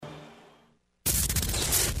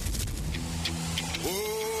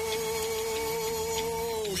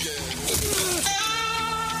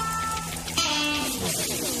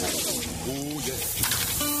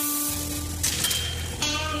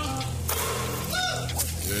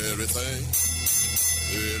Everything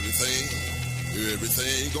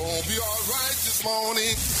gonna be all right this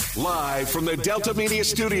morning. Live from the Delta Media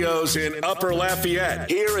Studios in Upper Lafayette,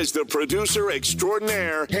 here is the producer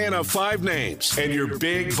extraordinaire, Hannah Five Names, and your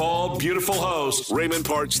big, bald, beautiful host, Raymond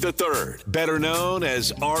Parks III, better known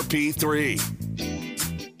as RP3.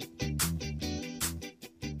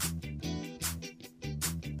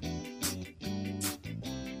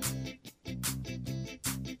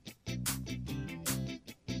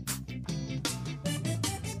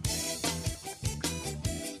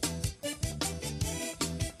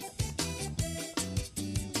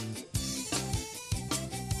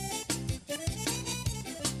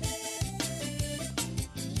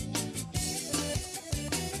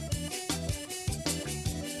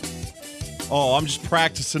 Oh, I'm just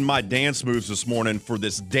practicing my dance moves this morning for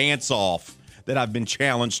this dance-off that I've been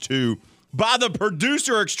challenged to by the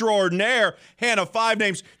producer extraordinaire, Hannah Five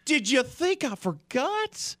Names. Did you think I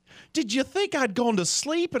forgot? Did you think I'd gone to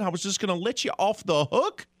sleep and I was just going to let you off the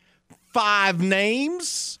hook? Five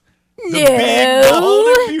Names? The big,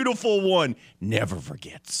 bold, and beautiful one never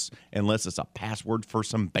forgets, unless it's a password for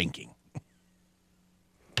some banking.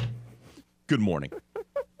 Good morning.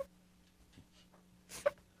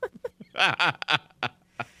 Did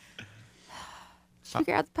you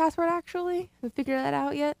figure out the password, actually? Have you figured that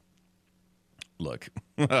out yet? Look,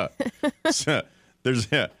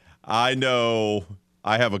 I know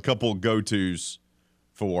I have a couple go-tos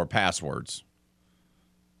for passwords.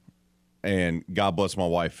 And God bless my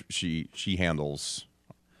wife, she handles,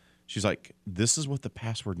 she's like, this is what the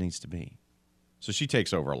password needs to be. So she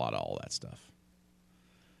takes over a lot of all that stuff.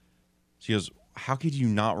 She goes, how could you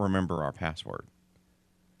not remember our password?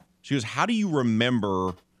 She goes, how do you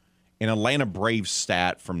remember an Atlanta Braves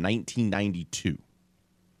stat from 1992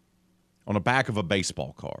 on the back of a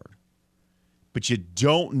baseball card, but you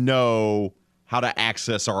don't know how to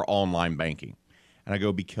access our online banking? And I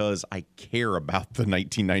go, because I care about the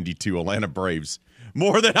 1992 Atlanta Braves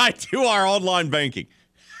more than I do our online banking.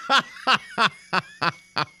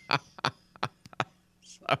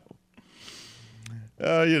 So,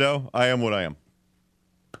 I am what I am.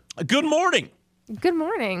 Good morning. Good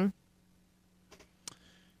morning.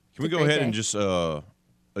 Can we go ahead and just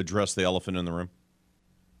address the elephant in the room?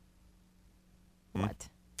 What?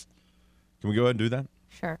 Can we go ahead and do that?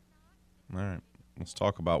 Sure. All right. Let's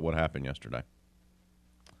talk about what happened yesterday.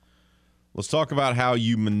 Let's talk about how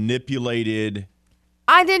you manipulated.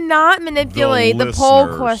 I did not manipulate the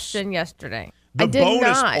poll question yesterday. The I did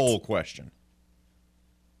bonus not. poll question.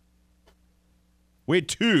 We had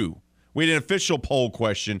two. We had an official poll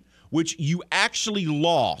question, which you actually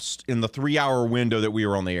lost in the 3-hour window that we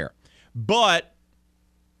were on the air. But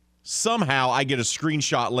somehow I get a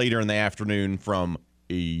screenshot later in the afternoon from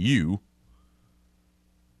you.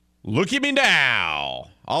 Look at me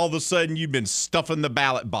now. All of a sudden, you've been stuffing the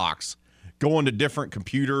ballot box, going to different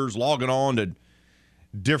computers, logging on to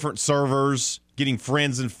different servers, getting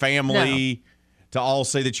friends and family to all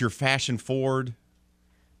say that you're fashion forward.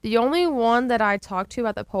 The only one that I talked to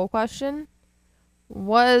about the poll question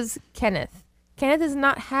was Kenneth. Kenneth does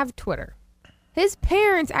not have Twitter. His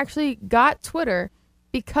parents actually got Twitter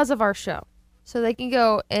because of our show. So they can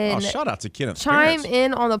go and shout out to Kenneth's chime parents.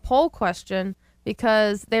 in on the poll question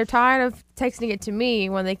because they're tired of texting it to me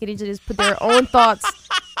when they could easily just put their own thoughts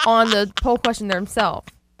on the poll question themselves.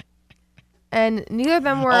 And neither of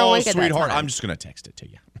them were awake at that sweetheart, time. I'm just going to text it to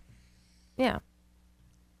you. Yeah.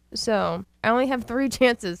 So I only have 3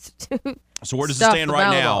 chances to. So where does it stuff stand the right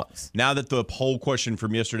ballot now? box. Now that the poll question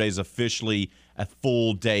from yesterday is officially a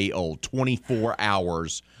full day old, 24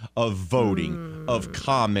 hours of voting, of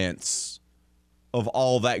comments, of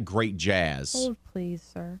all that great jazz. Hold, please,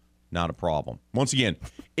 sir. Not a problem. Once again,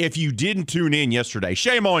 if you didn't tune in yesterday,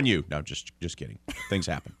 shame on you. No, just kidding. Things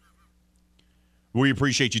happen. We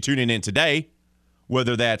appreciate you tuning in today,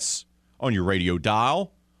 whether that's on your radio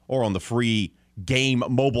dial or on the free Game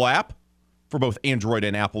mobile app for both Android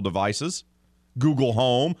and Apple devices, Google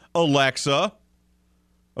Home, Alexa,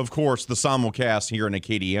 of course, the simulcast here in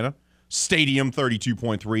Acadiana, Stadium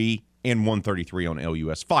 32.3 and 133 on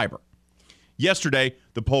LUS Fiber. Yesterday,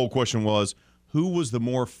 the poll question was, who was the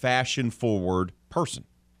more fashion-forward person?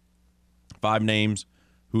 5 names,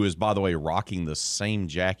 who is, by the way, rocking the same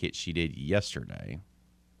jacket she did yesterday.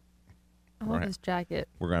 I love this jacket.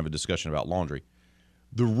 We're going to have a discussion about laundry.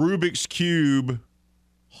 The Rubik's Cube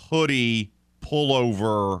hoodie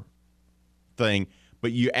pullover thing,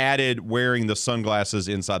 but you added wearing the sunglasses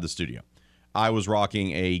inside the studio. I was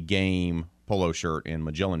rocking a game polo shirt and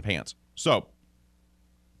Magellan pants. So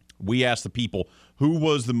we asked the people who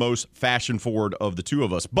was the most fashion forward of the two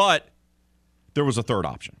of us, but there was a third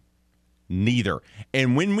option. Neither.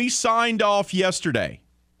 And when we signed off yesterday,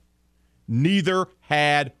 neither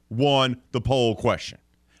had won the poll question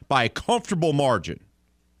by a comfortable margin.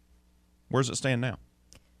 Where's it stand now?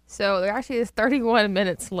 So there actually is 31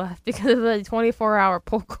 minutes left because of the 24-hour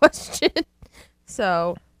poll question.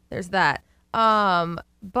 So there's that.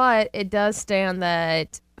 But it does stand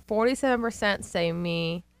that 47% say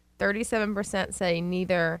me, 37% say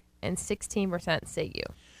neither, and 16% say you.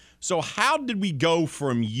 So how did we go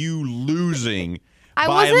from you losing I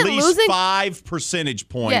by at wasn't least losing- 5 percentage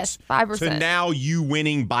points Yes, 5%. to now you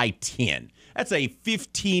winning by 10? That's a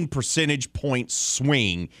 15 percentage point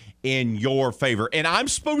swing in your favor. And I'm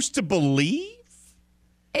supposed to believe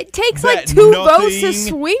It takes that like 2 votes to nothing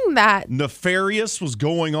swing that. nefarious was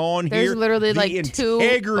going on There's here. literally, the like, 2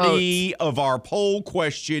 integrity of our poll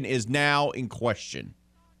question is now in question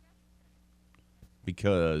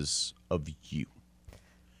because of you.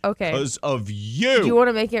 Okay. Because of Do you. you want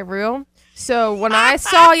to make it real? So when I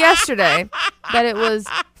saw yesterday that it was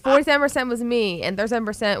 47% was me and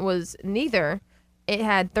 37% was neither, it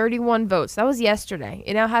had 31 votes. That was yesterday.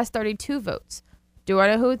 It now has 32 votes. Do I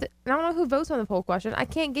know who? I don't know who votes on the poll question. I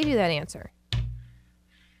can't give you that answer.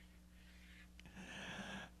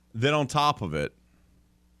 Then on top of it,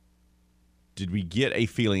 did we get a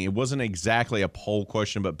feeling? It wasn't exactly a poll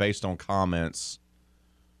question, but based on comments,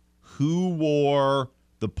 who wore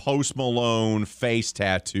the Post Malone face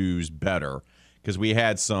tattoos better? Because we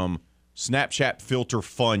had some Snapchat filter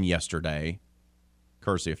fun yesterday,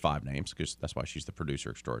 courtesy of 5 Names, because that's why she's the producer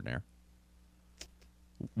extraordinaire,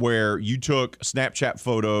 where you took Snapchat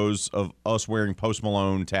photos of us wearing Post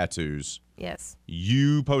Malone tattoos. Yes.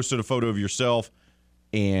 You posted a photo of yourself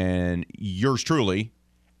and yours truly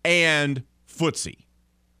and Footsie.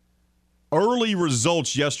 Early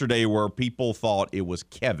results yesterday where people thought it was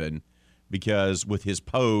Kevin because with his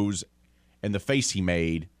pose and the face he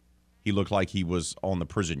made, he looked like he was on the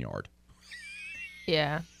prison yard.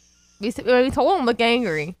 Yeah. We told him look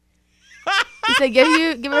angry. He said,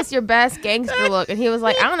 give us your best gangster look. And he was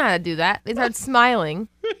like, I don't know how to do that. They started smiling.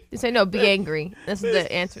 They said, no, be angry. This is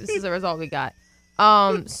the answer. This is the result we got.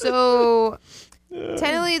 So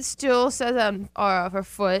technically it still says her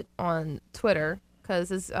foot on Twitter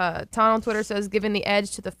because Ton on Twitter says, giving the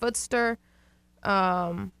edge to the footster.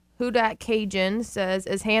 Who Dat Cajun says,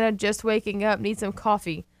 is Hannah just waking up? Need some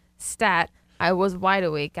coffee. Stat. I was wide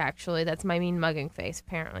awake, actually. That's my mean mugging face.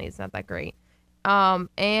 Apparently, it's not that great. And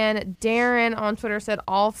Darren on Twitter said,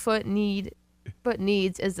 all foot needs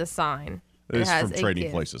is a sign. It's has from a Trading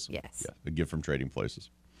gift. Places. Yes. Yeah, a gift from Trading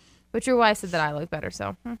Places. But your wife said that I look better,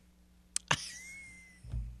 so.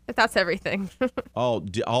 But that's everything.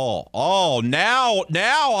 Now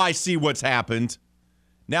I see what's happened.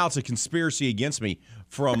 Now it's a conspiracy against me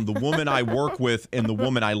from the woman I work with and the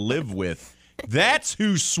woman I live with. That's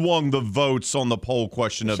who swung the votes on the poll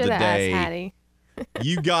question of the Shoulda day. asked Hattie.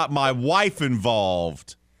 You got my wife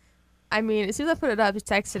involved. I mean, as soon as I put it up, he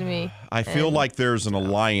texted me. I feel like there's an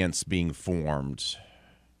alliance being formed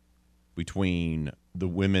between the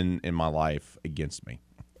women in my life against me.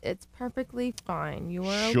 It's perfectly fine. You are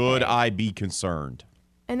okay. Should I be concerned?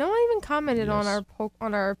 And no one even commented on Yes.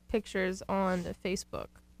 on our pictures on Facebook.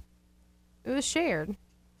 It was shared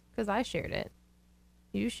because I shared it.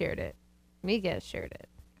 You shared it. Miguel shared it.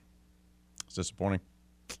 It's disappointing.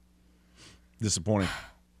 Disappointing.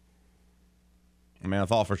 I mean, I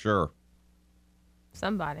thought for sure.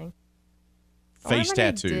 Somebody. Face Whatever they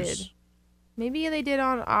tattoos. did. Maybe they did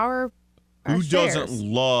on our Who shares. doesn't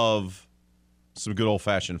love some good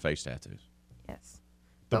old-fashioned face tattoos? Yes.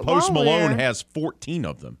 The But Post while Malone we're- has 14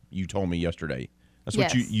 of them, you told me yesterday. That's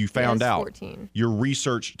what Yes, you it found is out. 14. Your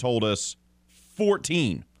research told us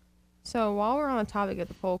 14. So while we're on the topic of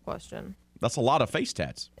the poll question, That's a lot of face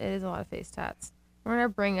tats. it is a lot of face tats. We're going to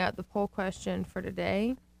bring up the poll question for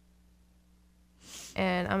today.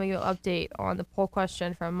 And I'm going to give an update on the poll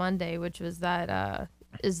question from Monday, which was that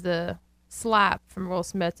is the slap from Will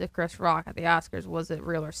Smith to Chris Rock at the Oscars, was it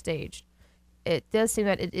real or staged? It does seem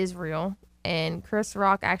that it is real. And Chris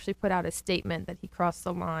Rock actually put out a statement that he crossed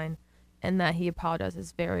the line and that he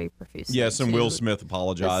apologizes very profusely. Yes, and to Will Smith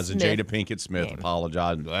apologized, and Smith Jada Pinkett Smith game.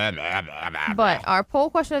 apologized. Blah, blah, blah, blah, But our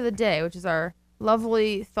poll question of the day, which is our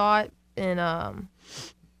lovely thought and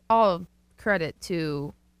all credit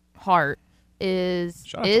to Hart, is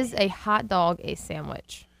Shout out to is a hot dog a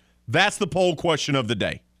sandwich? That's the poll question of the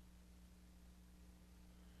day.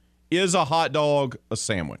 Is a hot dog a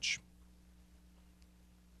sandwich?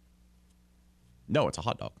 No, it's a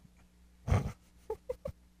hot dog.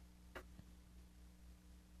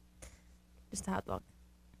 Just a hot dog.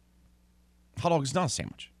 Hot dog is not a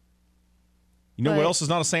sandwich. You know what But- else is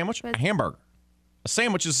not a sandwich? but- A hamburger. A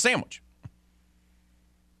sandwich is a sandwich.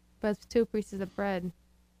 But it's 2 pieces of bread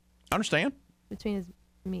I understand. between his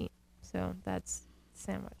meat. So that's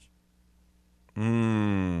sandwich.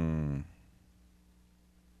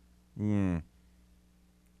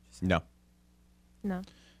 No. No.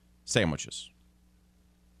 Sandwiches.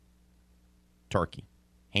 Turkey,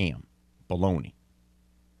 ham, bologna,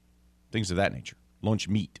 things of that nature. Lunch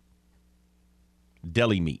meat,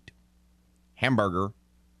 deli meat, hamburger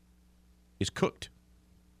is cooked.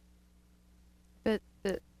 But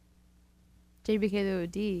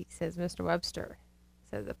JBKOD says Mr. Webster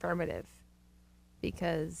says affirmative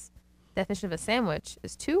because definition of a sandwich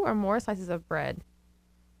is 2 or more slices of bread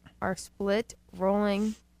are split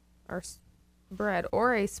rolling or bread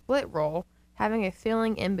or a split roll having a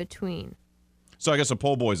filling in between. So I guess a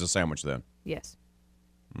po' boy is a sandwich then. Yes.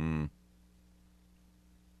 No.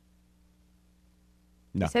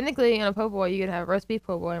 Technically, in a po' boy, you can have roast beef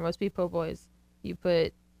po' boy, and roast beef po' boys, you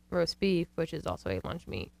put roast beef, which is also a lunch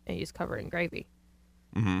meat, and you just cover it in gravy.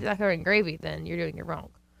 If you're not covered in gravy, then you're doing it wrong.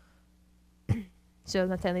 So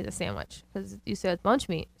that's technically a sandwich, because you said lunch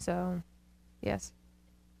meat, so yes.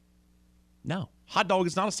 No. Hot dog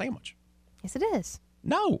is not a sandwich. Yes, it is.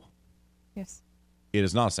 No. Yes. It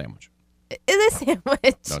is not a sandwich. It is a sandwich. No,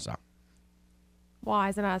 it's not. Why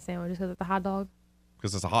is it not a sandwich? Just because it's a hot dog?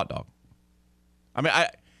 Because it's a hot dog. I mean,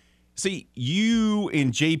 see, you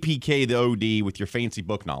and JPK the OD with your fancy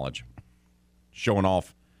book knowledge, showing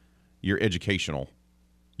off your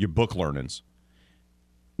book learnings,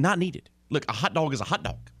 not needed. Look, a hot dog is a hot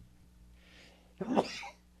dog.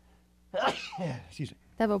 Excuse me.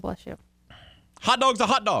 Devil bless you. Hot dog's a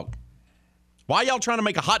hot dog. Why y'all trying to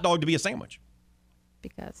make a hot dog to be a sandwich?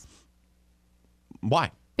 Because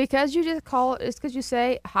Why? Because you just call it, it's because you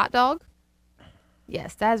say hot dog?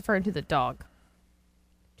 Yes, that is referring to the dog.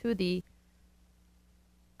 To the,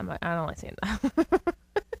 I don't like saying that.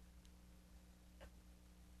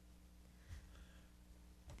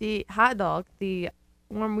 The hot dog, the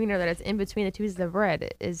warm wiener that is in between the 2 pieces of bread,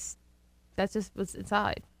 that's just what's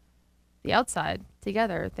inside. The outside,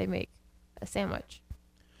 together, they make a sandwich.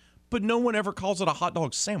 But no one ever calls it a hot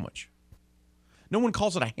dog sandwich. No one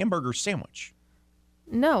calls it a hamburger sandwich.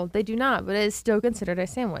 No, they do not, but it is still considered a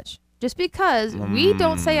sandwich. Just because we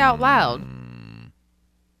don't say out loud,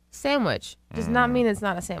 sandwich, does not mean it's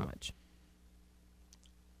not a sandwich.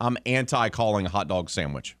 I'm anti-calling a hot dog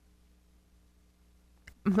sandwich.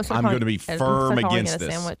 I'm going to be firm against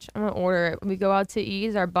this. Sandwich. I'm going to order it. When we go out to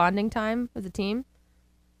eat, our bonding time as a team.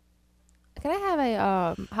 Can I have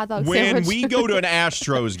a hot dog sandwich? When we go to an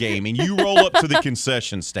Astros game and you roll up to the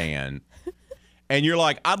concession stand and you're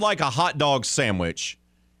like, I'd like a hot dog sandwich,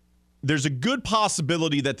 there's a good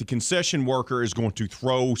possibility that the concession worker is going to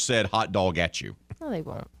throw said hot dog at you. No, they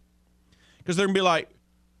won't. Because they're going to be like,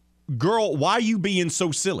 girl, why are you being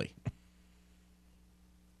so silly?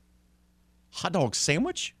 Hot dog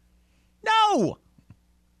sandwich? No.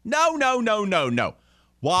 No.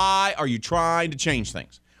 Why are you trying to change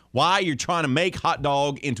things? Why are you trying to make hot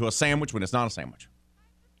dog into a sandwich when it's not a sandwich?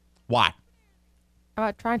 Why? I'm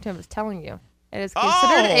not trying to. I'm just telling you. It is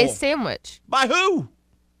considered a sandwich. By who?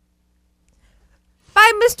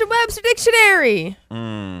 By Mr. Webster Dictionary.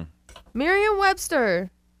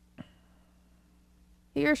 Merriam-Webster.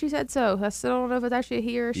 He or she said so. I still don't know if it's actually a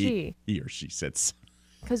he or a she. He or she said so.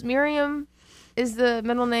 Because Miriam is the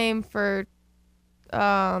middle name for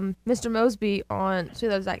Mr. Mosby on Sweet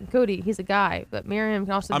Life, Zack and Cody. He's a guy, but Miriam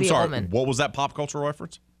can also be a woman. What was that pop culture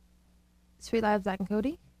reference? Sweet Life, Zack and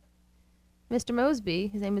Cody. Mr. Mosby,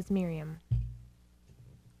 his name is Miriam.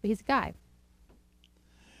 But he's a guy.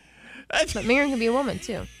 But Miriam can be a woman,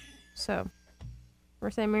 too. So, we're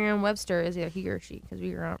saying Merriam-Webster is either he or she, because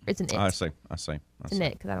it's an it. I see. It's an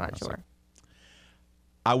it, because I'm not sure.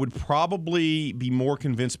 I would probably be more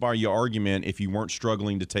convinced by your argument if you weren't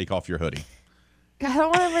struggling to take off your hoodie. God, I don't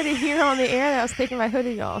want everybody to hear on the air that I was taking my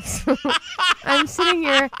hoodie off. So I'm sitting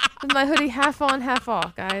here with my hoodie half on, half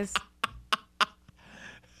off, guys.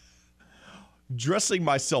 Dressing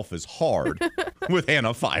myself is hard with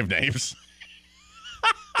Hannah 5 names.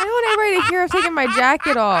 I don't want everybody to hear I'm taking my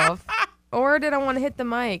jacket off. Or did I want to hit the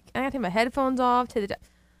mic? I got to take my headphones off.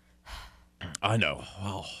 I know.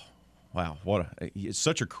 Wow. It's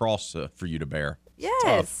such a cross for you to bear.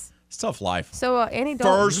 Yes. It's tough life. So Annie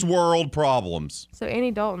Dalton. First world problems. So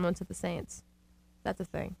Annie Dalton went to the Saints. That's a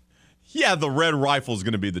thing. Yeah, the red rifle is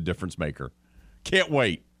going to be the difference maker. Can't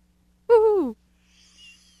wait. Woohoo.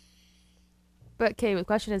 But, Kay, the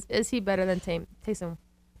question is he better than Taysom?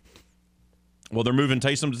 Well, they're moving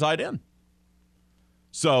Taysom to tight end.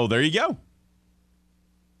 So there you go.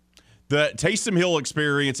 The Taysom Hill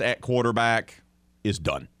experience at quarterback is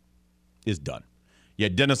done. Yeah,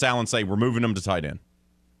 Dennis Allen say we're moving him to tight end.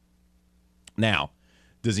 Now,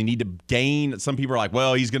 does he need to gain? Some people are like,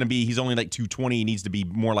 well, he's only like 220. He needs to be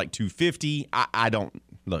more like 250. I don't.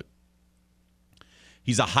 Look,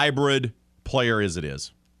 he's a hybrid player as it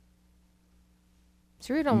is.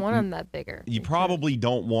 Sure, you don't want him that bigger. You probably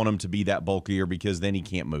don't want him to be that bulkier because then he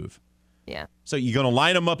can't move. Yeah. So you're going to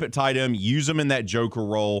line him up at tight end, use him in that joker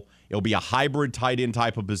role. It'll be a hybrid tight end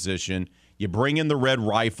type of position. You bring in the Red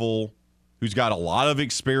Rifle, who's got a lot of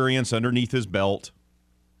experience underneath his belt,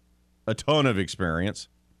 a ton of experience.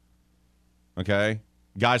 Okay?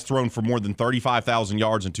 Guy's thrown for more than 35,000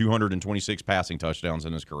 yards and 226 passing touchdowns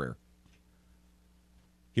in his career.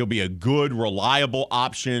 He'll be a good, reliable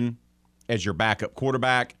option as your backup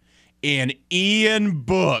quarterback. And Ian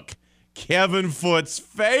Book, Kevin Foote's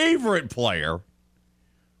favorite player,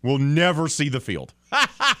 will never see the field.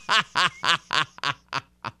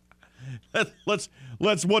 Let's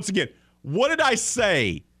once again. What did I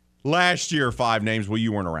say last year, Five Names? Well,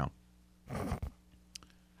 you weren't around.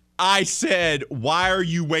 I said, why are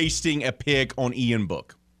you wasting a pick on Ian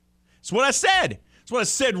Book? That's what I said. That's what I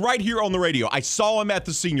said right here on the radio. I saw him at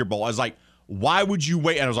the Senior Bowl. I was like, why would you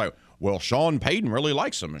wait? And I was like, well, Sean Payton really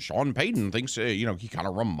likes him. And Sean Payton thinks, he kind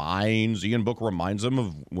of Ian Book reminds him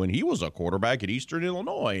of when he was a quarterback at Eastern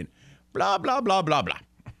Illinois. And blah, blah, blah, blah, blah.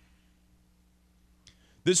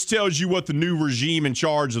 This tells you what the new regime in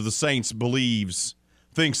charge of the Saints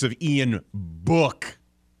thinks of Ian Book.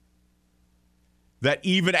 That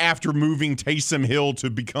even after moving Taysom Hill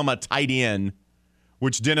to become a tight end,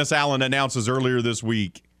 which Dennis Allen announces earlier this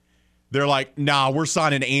week, they're like, nah, we're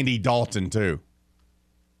signing Andy Dalton too.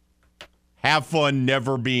 Have fun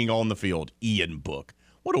never being on the field, Ian Book.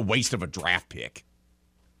 What a waste of a draft pick.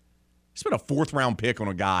 You spent a 4th-round pick on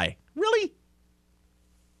a guy. Really?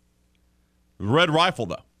 Red Rifle,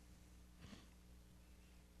 though.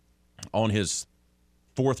 On his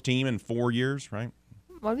 4th team in 4 years, right?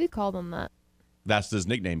 Why do you call them that? That's his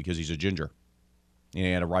nickname because he's a ginger. And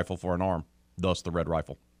he had a rifle for an arm, thus the Red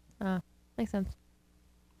Rifle. Makes sense.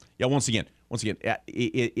 Yeah, once again,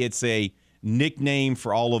 it's a nickname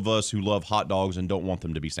for all of us who love hot dogs and don't want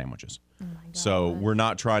them to be sandwiches. Oh my God. So we're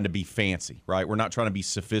not trying to be fancy, right? We're not trying to be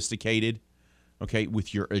sophisticated, okay,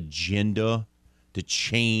 with your agenda to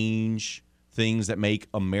change things that make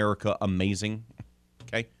America amazing,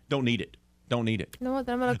 okay? Don't need it. Don't need it. You know what?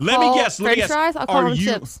 Then I'm going to call Let me guess. fries. I'll call them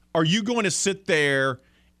chips. Are you going to sit there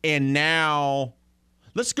and now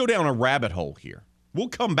let's go down a rabbit hole here. We'll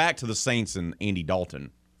come back to the Saints and Andy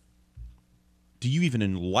Dalton. Do you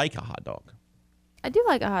even like a hot dog? I do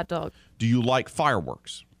like a hot dog. Do you like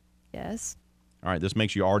fireworks? Yes. All right, this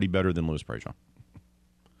makes you already better than Louis Prejean,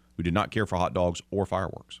 who did not care for hot dogs or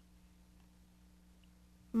fireworks.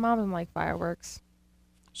 Mom doesn't like fireworks.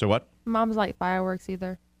 So what? Mom doesn't like fireworks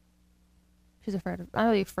either. She's not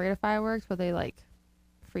really afraid of fireworks, but they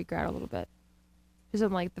freak her out a little bit. She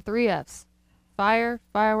doesn't like the 3 F's: fire,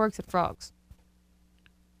 fireworks, and frogs.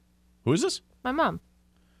 Who is this? My mom.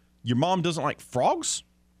 Your mom doesn't like frogs?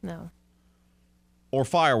 No. Or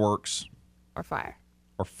fireworks? Or fire.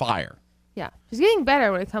 Or fire? Yeah. She's getting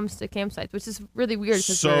better when it comes to campsites, which is really weird.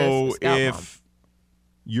 So if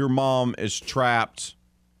your mom is trapped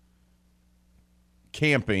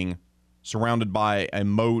camping surrounded by a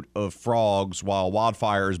moat of frogs while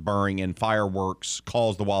wildfire is burning and fireworks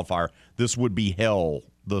cause the wildfire, this would be hell,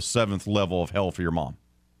 the 7th level of hell for your mom.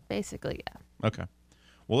 Basically, yeah. Okay.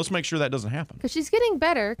 Well, let's make sure that doesn't happen. Because she's getting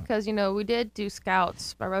better because, we did do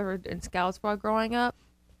scouts. My brother did scouts while growing up.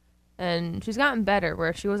 And she's gotten better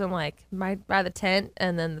where she wasn't by the tent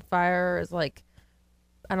and then the fire is I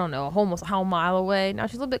don't know, almost a whole mile away. Now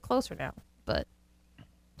she's a little bit closer now, but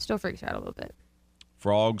still freaks out a little bit.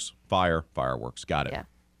 Frogs, fire, fireworks. Got it. Yeah.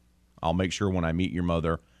 I'll make sure when I meet your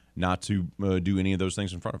mother not to do any of those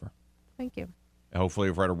things in front of her. Thank you. And hopefully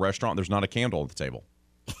if we're at a restaurant, there's not a candle at the table.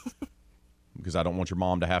 Because I don't want your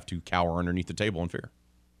mom to have to cower underneath the table in fear.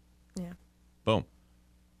 Yeah. Boom.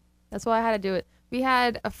 That's why I had to do it. We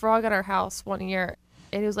had a frog at our house one year,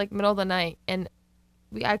 and it was middle of the night, and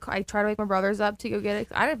I tried to wake my brothers up to go get it.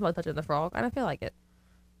 I didn't feel like touching the frog. I didn't feel like it.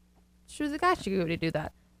 She was like, I should go to do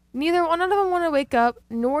that. None of them want to wake up,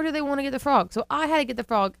 nor do they want to get the frog. So I had to get the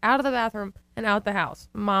frog out of the bathroom and out the house.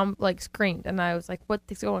 Mom screamed, and I was like,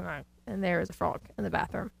 "What's going on?" And there is a frog in the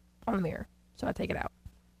bathroom on the mirror. So I take it out.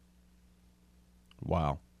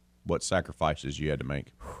 Wow. What sacrifices you had to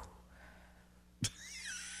make.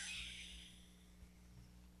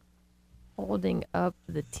 Holding up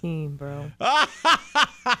the team, bro.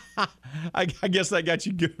 I guess that got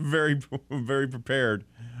you very, very prepared,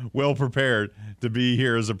 well prepared to be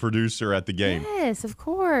here as a producer at the game. Yes, of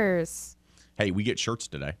course. Hey, we get shirts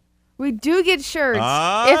today. We do get shirts.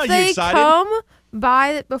 Ah, if they you excited? come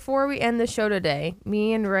Before we end the show today,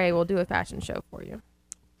 me and Ray will do a fashion show for you.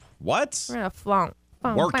 What? We're gonna flaunt.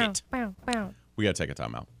 Work it. We got to take a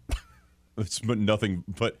timeout. It's nothing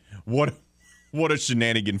but what a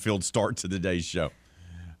shenanigan-filled start to today's show.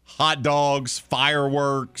 Hot dogs,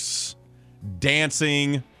 fireworks,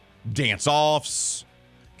 dancing, dance-offs,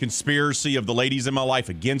 conspiracy of the ladies in my life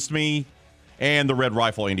against me, and the Red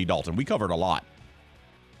Rifle Andy Dalton. We covered a lot.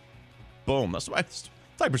 Boom. That's the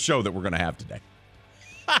type of show that we're going to have today.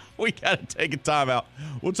 We got to take a timeout.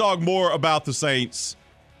 We'll talk more about the Saints,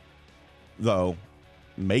 though.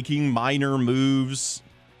 Making minor moves.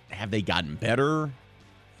 Have they gotten better?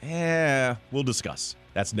 We'll discuss.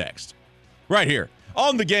 That's next. Right here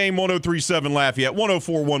on the game, 103.7 Lafayette,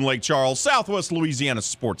 104.1 Lake Charles, Southwest Louisiana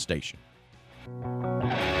Sports Station.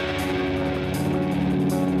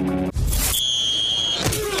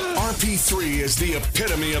 RP3 is the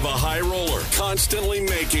epitome of a high roller, constantly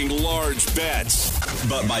making large bets.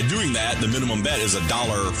 But by doing that, the minimum bet is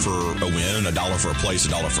 $1 for a win, $1 for a place,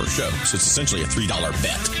 $1 for a show. So it's essentially a $3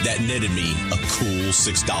 bet. That netted me a cool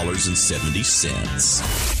 $6.70.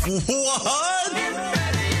 What?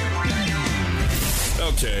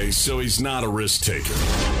 Okay, so he's not a risk taker.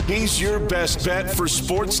 He's your best bet for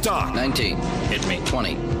sports talk. 19. Hit me.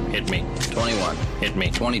 20. Hit me. 21. Hit me.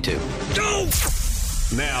 22. Go!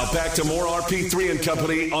 Now back to more RP3 and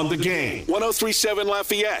Company on the game. 103.7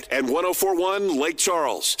 Lafayette and 104.1 Lake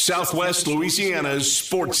Charles, Southwest Louisiana's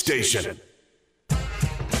sports station.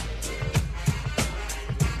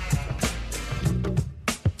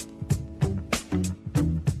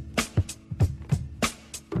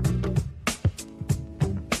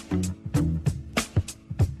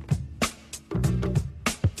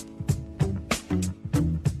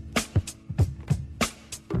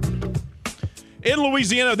 In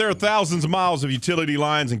Louisiana, there are thousands of miles of utility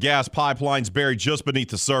lines and gas pipelines buried just beneath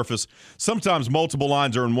the surface. Sometimes multiple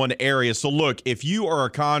lines are in one area. So look, if you are a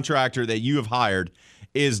contractor that you have hired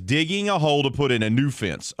is digging a hole to put in a new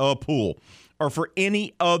fence, a pool, or for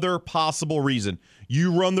any other possible reason,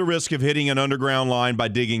 you run the risk of hitting an underground line by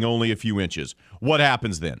digging only a few inches. What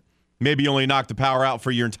happens then? Maybe you only knock the power out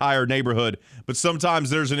for your entire neighborhood, but sometimes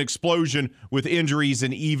there's an explosion with injuries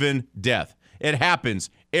and even death. It happens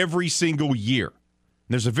every single year.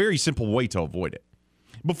 There's a very simple way to avoid it.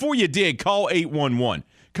 Before you dig, call 811.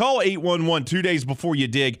 Call 811 2 days before you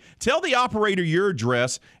dig. Tell the operator your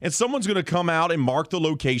address, and someone's going to come out and mark the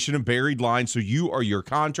location of buried lines so you or your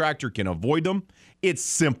contractor can avoid them. It's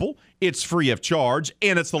simple, it's free of charge,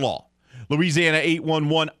 and it's the law. Louisiana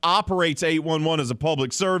 811 operates 811 as a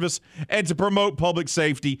public service, and to promote public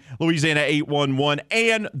safety, Louisiana 811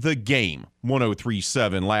 and the game,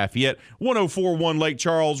 103.7 Lafayette, 104.1 Lake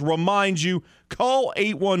Charles, reminds you, call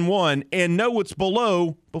 811 and know what's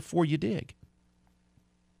below before you dig.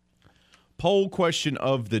 Poll question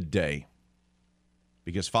of the day,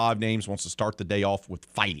 because 5 Names wants to start the day off with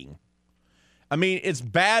fighting. I mean, it's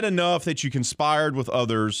bad enough that you conspired with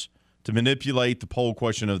others to manipulate the poll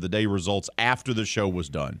question of the day results after the show was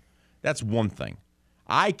done. That's one thing.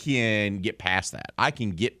 I can get past that. I can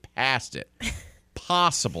get past it.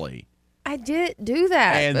 Possibly. I did do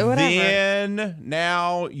that. And but whatever. then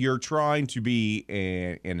now you're trying to be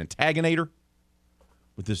an antagonator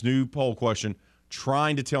with this new poll question,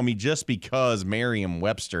 trying to tell me just because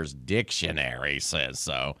Merriam-Webster's dictionary says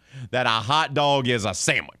so, that a hot dog is a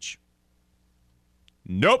sandwich.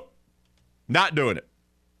 Nope. Not doing it.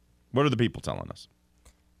 What are the people telling us?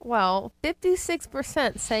 Well,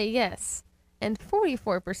 56% say yes, and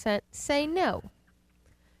 44% say no.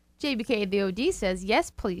 JBK the OD says,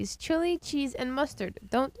 yes, please. Chili, cheese, and mustard.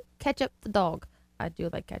 Don't ketchup the dog. I do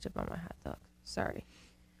like ketchup on my hot dog. Sorry.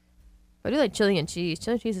 But I do like chili and cheese.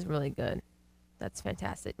 Chili and cheese is really good. That's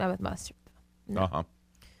fantastic. Not with mustard, though. No.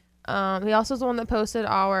 Uh-huh. He also is the one that posted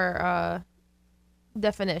our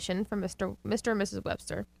definition from Mr. and Mrs.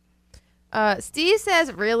 Webster. Steve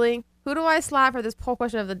says, really? Who do I slap for this poll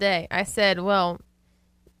question of the day? I said, well,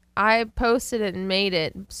 I posted it and made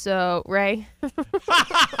it, so Ray.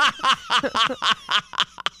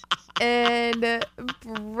 And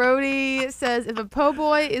Brody says, if a po'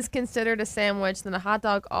 boy is considered a sandwich, then a hot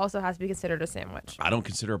dog also has to be considered a sandwich. I don't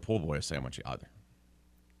consider a po' boy a sandwich either.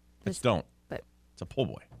 Just don't. But it's a po'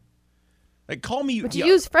 boy. Like, call me. But you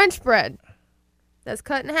use French bread that's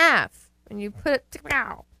cut in half, and you put it.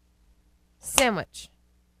 Sandwich.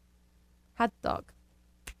 Hot dog.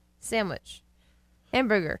 Sandwich.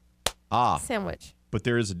 Hamburger. Sandwich. But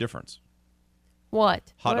there is a difference.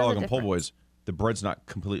 What? Hot What is dog the and po' difference? boys, the bread's not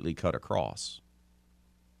completely cut across.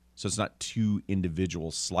 So it's not 2 individual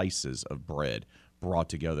slices of bread brought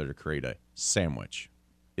together to create a sandwich,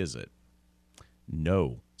 is it?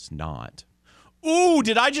 No, it's not. Ooh,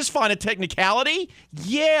 did I just find a technicality?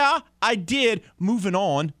 Yeah, I did. Moving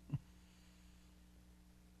on.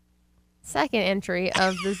 Second entry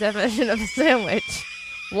of the definition of a sandwich.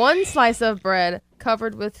 One slice of bread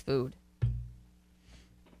covered with food.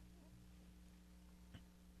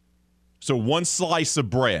 So one slice of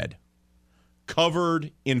bread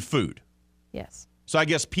covered in food. Yes. So I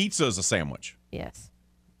guess pizza is a sandwich, Yes.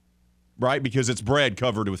 right? Because it's bread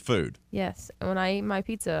covered with food. Yes. And when I eat my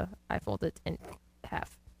pizza, I fold it in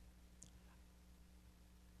half.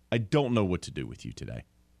 I don't know what to do with you today.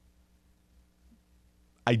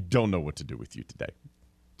 I don't know what to do with you today.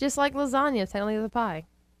 Just like lasagna, technically is a pie.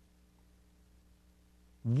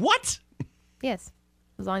 What? Yes.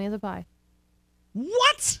 Lasagna is a pie.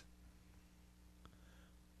 What?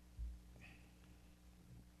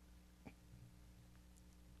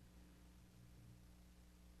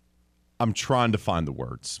 I'm trying to find the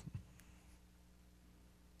words.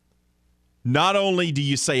 Not only do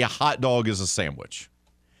you say a hot dog is a sandwich,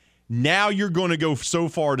 now you're going to go so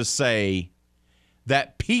far to say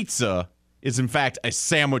that pizza is in fact a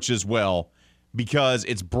sandwich as well because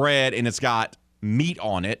it's bread and it's got meat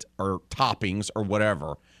on it or toppings or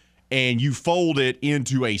whatever, and you fold it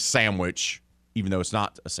into a sandwich, even though it's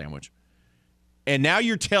not a sandwich. And now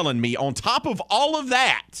you're telling me on top of all of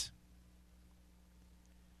that,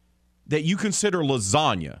 that you consider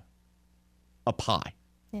lasagna a pie.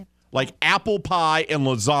 Yeah. Like apple pie and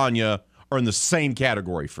lasagna are in the same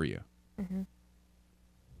category for you. Mm-hmm.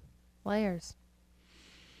 Layers.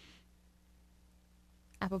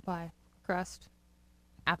 Apple pie. Crust.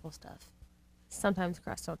 Apple stuff. Sometimes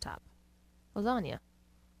crust on top. Lasagna.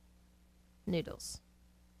 Noodles.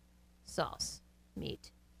 Sauce.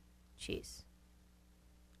 Meat. Cheese.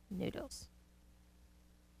 Noodles.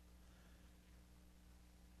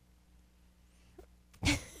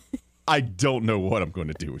 I don't know what I'm going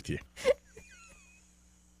to do with you.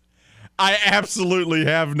 I absolutely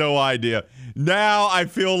have no idea. Now I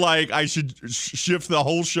feel like I should shift the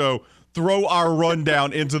whole show, throw our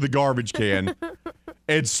rundown into the garbage can,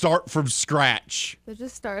 and start from scratch. Let's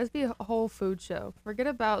just start. Let's be a whole food show. Forget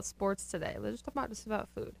about sports today. Let's just talk about just about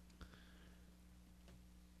food.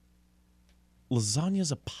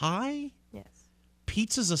 Lasagna's a pie? Yes.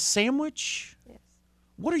 Pizza's a sandwich? Yes.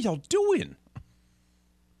 What are y'all doing?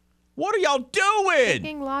 What are y'all doing?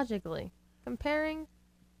 Thinking logically. Comparing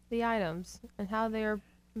the items and how they are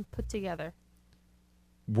put together.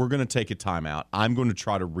 We're going to take a timeout. I'm going to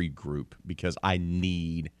try to regroup because I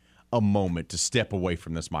need a moment to step away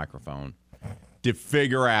from this microphone to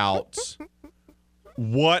figure out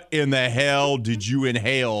what in the hell did you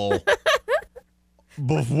inhale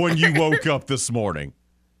when you woke up this morning.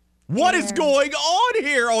 What is going on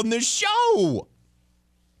here on this show?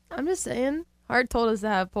 I'm just saying. Hart told us to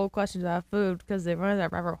have poll questions about food because they run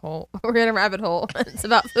that rabbit hole. We're in a rabbit hole. It's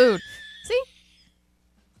about food. See?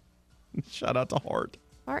 Shout out to Hart.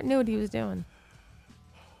 Hart knew what he was doing.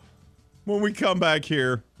 When we come back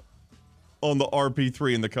here on the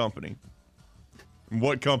RP3 in the company, and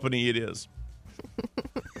what company it is,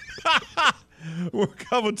 we're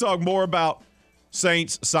going to talk more about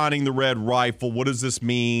Saints signing the red rifle. What does this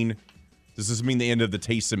mean? Does this mean the end of the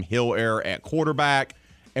Taysom Hill era at quarterback?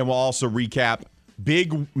 And we'll also recap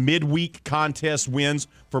big midweek contest wins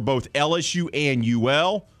for both LSU and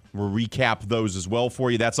UL. We'll recap those as well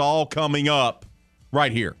for you. That's all coming up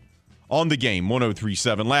right here on The Game,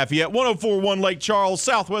 103.7 Lafayette, 104.1 Lake Charles,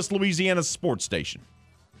 Southwest Louisiana sports station.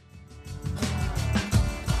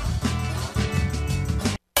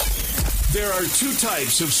 There are two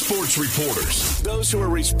types of sports reporters. Those who are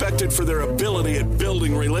respected for their ability at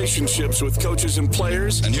building relationships with coaches and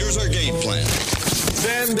players. And here's our game plan.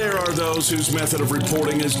 Then there are those whose method of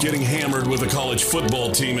reporting is getting hammered with a college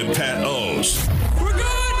football team at Pat O's. We're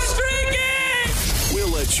going streaking! We'll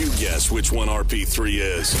let you guess which one RP3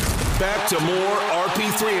 is. Back to more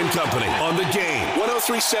RP3 and Company on The Game.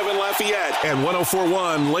 103.7 Lafayette and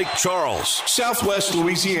 104.1 Lake Charles, Southwest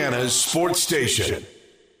Louisiana's sports station.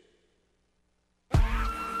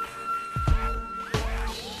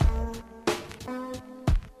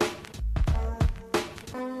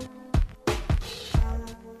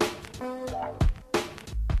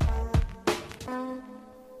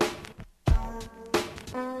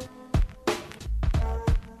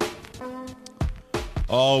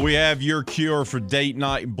 Oh, we have your cure for date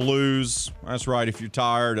night blues. That's right. If you're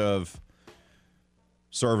tired of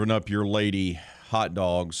serving up your lady hot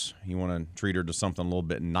dogs, you want to treat her to something a little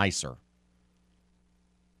bit nicer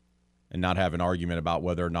and not have an argument about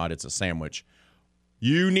whether or not it's a sandwich,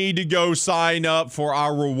 you need to go sign up for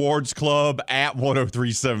our rewards club at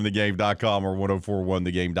 1037thegame.com or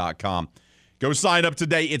 1041thegame.com. Go sign up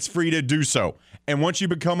today. It's free to do so. And once you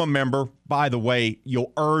become a member, by the way,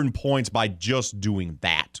 you'll earn points by just doing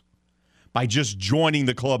that. By just joining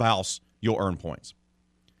the clubhouse, you'll earn points.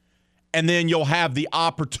 And then you'll have the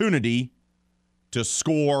opportunity to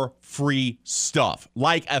score free stuff,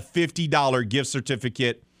 like a $50 gift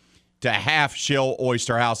certificate to Half Shell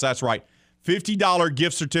Oyster House. That's right, $50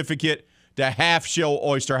 gift certificate to Half Shell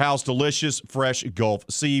Oyster House. Delicious, fresh Gulf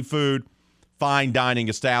seafood, fine dining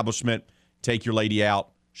establishment. Take your lady out,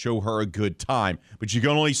 show her a good time. But you can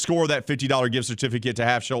only score that $50 gift certificate to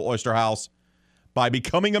Half Shell Oyster House by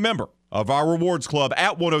becoming a member of our rewards club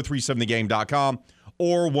at 1037thegame.com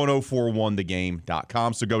or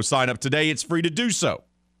 1041thegame.com. So go sign up today. It's free to do so.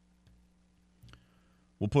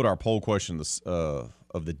 We'll put our poll question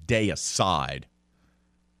of the day aside.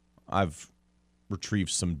 I've retrieved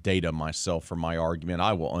some data myself for my argument.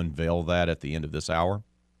 I will unveil that at the end of this hour.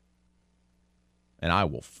 And I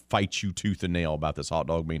will fight you tooth and nail about this hot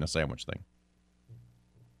dog being a sandwich thing.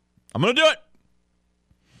 I'm going to do it.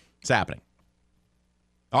 It's happening.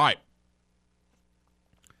 All right.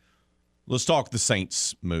 Let's talk the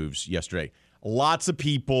Saints moves yesterday. Lots of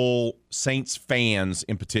people, Saints fans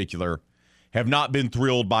in particular, have not been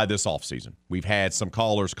thrilled by this offseason. We've had some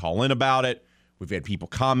callers call in about it. We've had people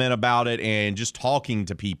comment about it. And just talking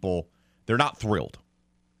to people, they're not thrilled.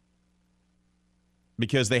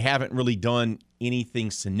 Because they haven't really done anything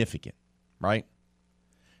significant, right?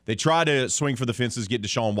 They tried to swing for the fences, get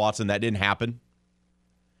Deshaun Watson. That didn't happen.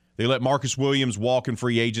 They let Marcus Williams walk in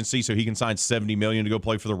free agency so he can sign $70 million to go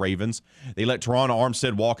play for the Ravens. They let Teron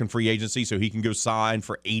Armstead walk in free agency so he can go sign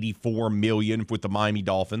for $84 million with the Miami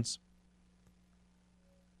Dolphins.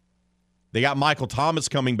 They got Michael Thomas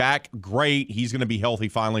coming back. Great. He's going to be healthy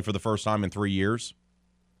finally for the first time in 3 years.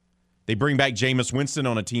 They bring back Jameis Winston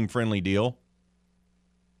on a team-friendly deal.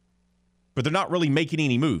 But they're not really making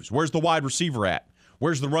any moves. Where's the wide receiver at?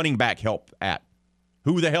 Where's the running back help at?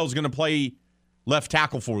 Who the hell is going to play left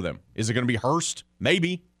tackle for them? Is it going to be Hurst?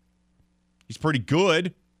 Maybe. He's pretty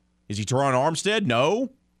good. Is he Teron Armstead?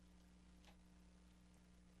 No.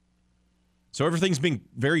 So everything's been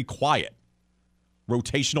very quiet.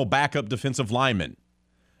 Rotational backup defensive lineman.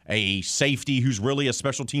 A safety who's really a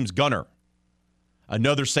special teams gunner.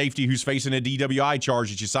 Another safety who's facing a DWI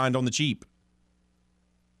charge that you signed on the cheap.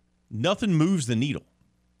 Nothing moves the needle.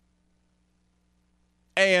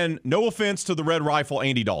 And no offense to the Red Rifle,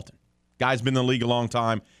 Andy Dalton. Guy's been in the league a long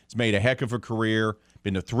time. He's made a heck of a career.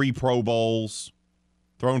 Been to 3 Pro Bowls.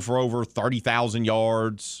 Thrown for over 30,000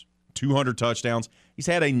 yards. 200 touchdowns. He's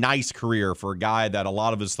had a nice career for a guy that a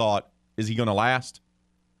lot of us thought, is he going to last?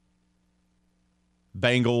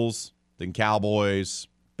 Bengals, then Cowboys,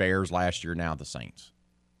 Bears last year, now the Saints.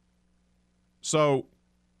 So,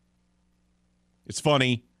 it's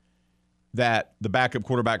funny that the backup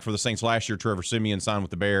quarterback for the Saints last year, Trevor Siemian, signed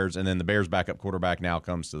with the Bears, and then the Bears' backup quarterback now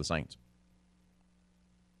comes to the Saints.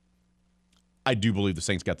 I do believe the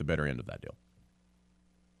Saints got the better end of that deal.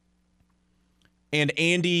 And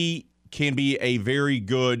Andy can be a very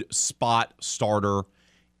good spot starter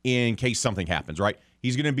in case something happens, right?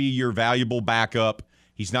 He's going to be your valuable backup.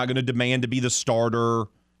 He's not going to demand to be the starter.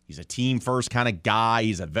 He's a team-first kind of guy.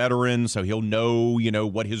 He's a veteran, so he'll know,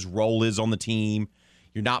 what his role is on the team.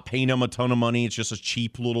 You're not paying him a ton of money. It's just a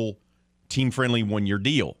cheap little team-friendly one-year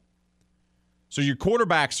deal. So your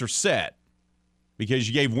quarterbacks are set because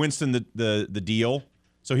you gave Winston the deal.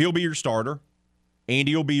 So he'll be your starter.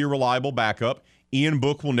 Andy will be your reliable backup. Ian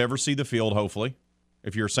Book will never see the field, hopefully.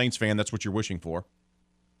 If you're a Saints fan, that's what you're wishing for.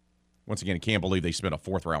 Once again, I can't believe they spent a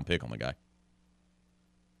 4th-round pick on the guy.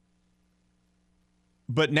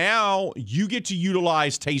 But now you get to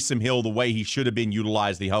utilize Taysom Hill the way he should have been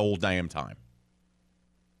utilized the whole damn time.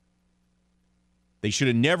 They should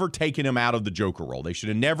have never taken him out of the Joker role. They should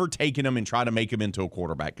have never taken him and tried to make him into a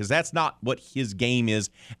quarterback because that's not what his game is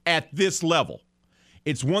at this level.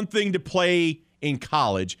 It's one thing to play in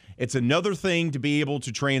college. It's another thing to be able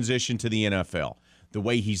to transition to the NFL. The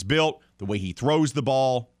way he's built, the way he throws the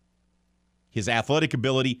ball, his athletic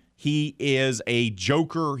ability, he is a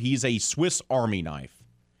joker. He's a Swiss Army knife.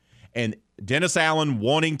 And Dennis Allen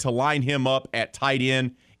wanting to line him up at tight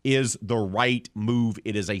end is the right move.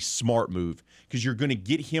 It is a smart move because you're going to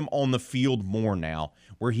get him on the field more now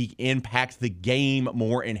where he impacts the game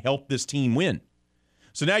more and help this team win.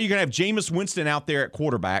 So now you're going to have Jameis Winston out there at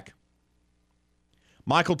quarterback,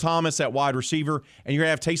 Michael Thomas at wide receiver, and you're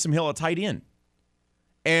going to have Taysom Hill at tight end.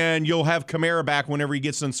 And you'll have Kamara back whenever he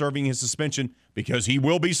gets done serving his suspension because he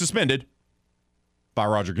will be suspended by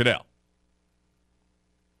Roger Goodell.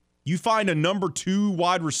 You find a number 2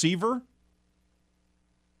 wide receiver,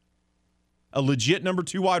 a legit number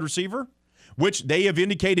 2 wide receiver, which they have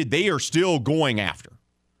indicated they are still going after.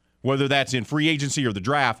 Whether that's in free agency or the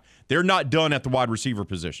draft, they're not done at the wide receiver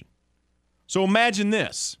position. So imagine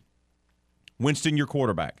this. Winston, your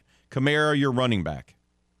quarterback. Kamara, your running back.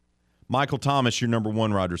 Michael Thomas, your number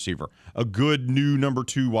 1 wide receiver. A good new number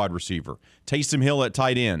 2 wide receiver. Taysom Hill at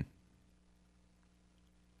tight end.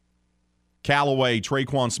 Callaway,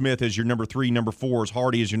 Traquan Smith as your number 3, number 4,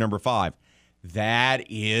 Hardy as your number 5. That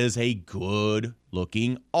is a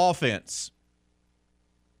good-looking offense.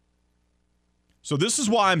 So this is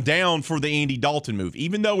why I'm down for the Andy Dalton move.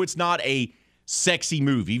 Even though it's not a sexy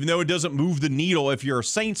move, even though it doesn't move the needle, if you're a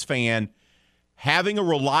Saints fan, having a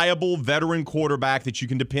reliable veteran quarterback that you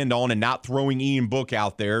can depend on and not throwing Ian Book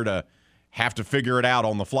out there to have to figure it out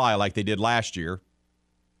on the fly like they did last year.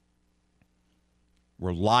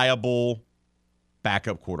 Reliable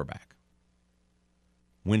backup quarterback.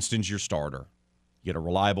 Winston's your starter. You get a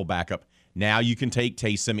reliable backup. Now you can take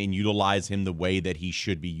Taysom and utilize him the way that he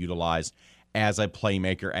should be utilized, as a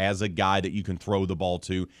playmaker, as a guy that you can throw the ball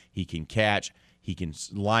to. He can catch. He can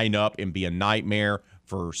line up and be a nightmare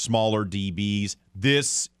for smaller DBs.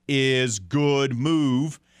 This is good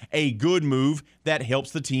move, a good move that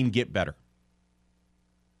helps the team get better.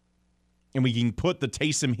 And we can put the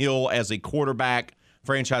Taysom Hill as a quarterback,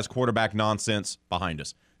 franchise quarterback nonsense behind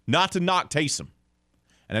us. Not to knock Taysom.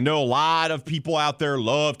 And I know a lot of people out there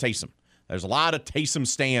love Taysom. There's a lot of Taysom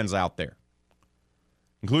stands out there,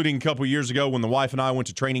 including a couple years ago when the wife and I went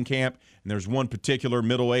to training camp, and there's one particular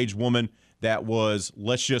middle-aged woman that was,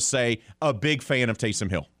 let's just say, a big fan of Taysom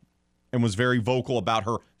Hill and was very vocal about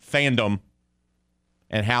her fandom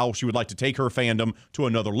and how she would like to take her fandom to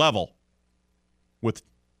another level with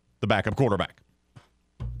the backup quarterback.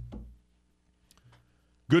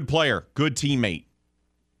 Good player, good teammate.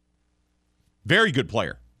 Very good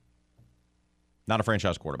player. Not a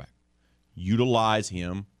franchise quarterback. Utilize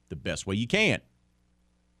him the best way you can.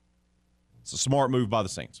 It's a smart move by the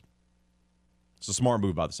Saints. It's a smart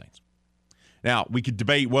move by the Saints. Now, we could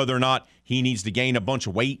debate whether or not he needs to gain a bunch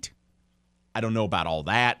of weight. I don't know about all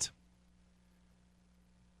that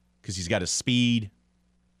because he's got his speed.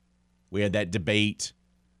 We had that debate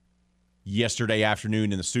yesterday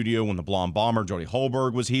afternoon in the studio when the Blonde Bomber, Jody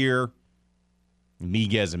Holberg, was here.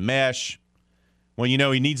 Miguez and Mesh. Well, you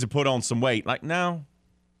know, he needs to put on some weight. Like, no,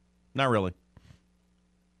 not really.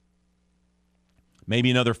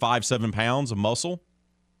 Maybe another 5-7 pounds of muscle.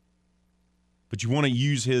 But you want to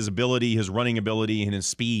use his ability, his running ability, and his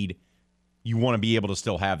speed. You want to be able to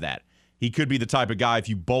still have that. He could be the type of guy, if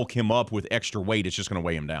you bulk him up with extra weight, it's just going to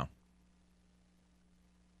weigh him down.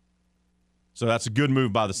 So that's a good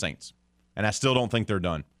move by the Saints. And I still don't think they're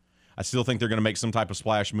done. I still think they're going to make some type of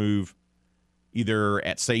splash move, either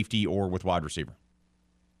at safety or with wide receiver.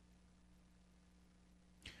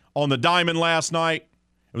 On the diamond last night,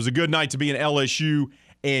 it was a good night to be an LSU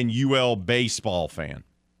and UL baseball fan.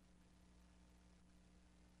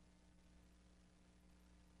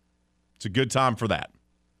 It's a good time for that.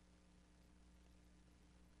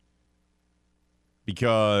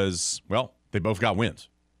 Because, well, they both got wins.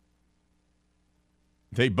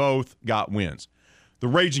 They both got wins. The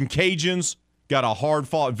Raging Cajuns got a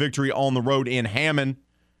hard-fought victory on the road in Hammond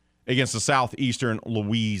against the Southeastern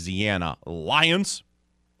Louisiana Lions.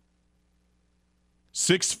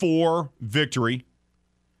 6-4 victory,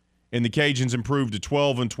 and the Cajuns improved to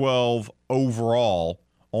 12-12 overall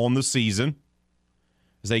on the season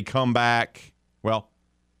as they come back. Well,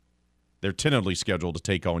 they're tentatively scheduled to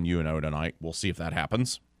take on UNO tonight. We'll see if that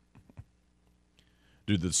happens.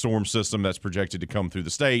 Due to the storm system that's projected to come through the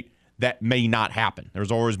state, that may not happen.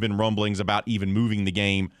 There's always been rumblings about even moving the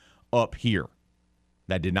game up here.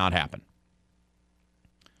 That did not happen.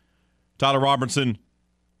 Tyler Robertson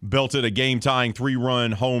belted a game-tying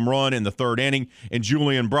 3-run home run in the third inning, and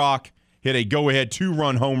Julian Brock hit a go-ahead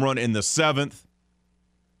 2-run home run in the seventh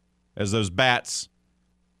as those bats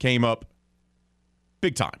came up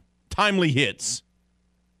big time. Timely hits.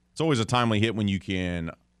 It's always a timely hit when you can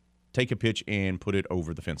take a pitch and put it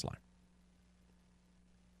over the fence line.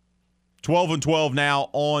 12-12 now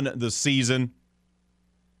on the season,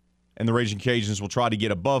 and the Raging Cajuns will try to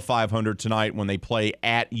get above 500 tonight when they play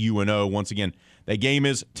at UNO. Once again, that game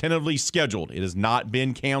is tentatively scheduled. It has not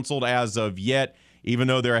been canceled as of yet, even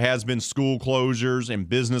though there has been school closures and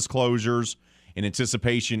business closures in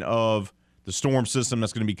anticipation of the storm system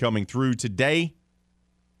that's going to be coming through today.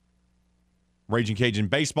 Raging Cajun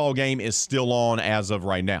baseball game is still on as of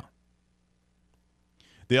right now.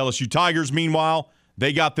 The LSU Tigers, meanwhile,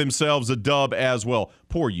 they got themselves a dub as well.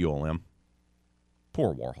 Poor ULM.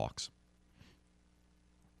 Poor Warhawks.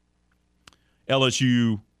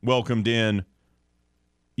 LSU welcomed in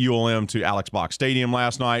ULM to Alex Box Stadium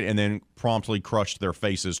last night and then promptly crushed their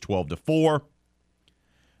faces 12-4.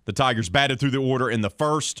 The Tigers batted through the order in the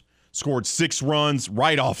first, scored 6 runs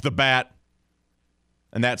right off the bat,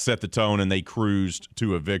 and that set the tone, and they cruised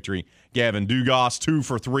to a victory. Gavin Dugas, 2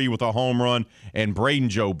 for 3 with a home run, and Braden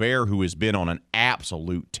Jobert, who has been on an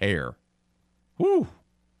absolute tear. Woo!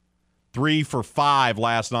 3 for 5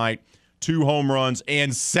 last night, 2 home runs,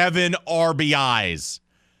 and 7 RBIs.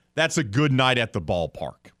 That's a good night at the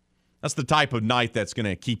ballpark. That's the type of night that's going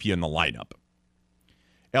to keep you in the lineup.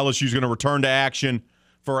 LSU's going to return to action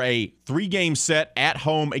for a 3-game set at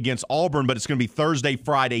home against Auburn, but it's going to be Thursday,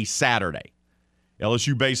 Friday, Saturday.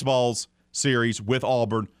 LSU baseball's series with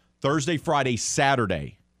Auburn, Thursday, Friday,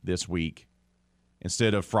 Saturday this week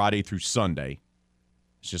instead of Friday through Sunday.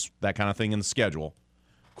 It's just that kind of thing in the schedule.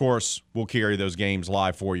 Of course, we'll carry those games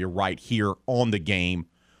live for you right here on the game.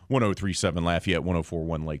 103.7 Lafayette,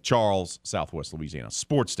 104.1 Lake Charles, Southwest Louisiana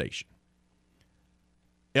Sports Station.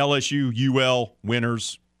 LSU, UL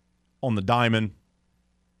winners on the diamond.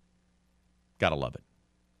 Gotta love it.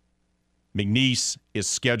 McNeese is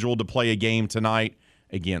scheduled to play a game tonight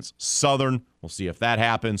against Southern. We'll see if that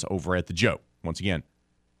happens over at the Joe. Once again,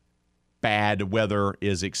 bad weather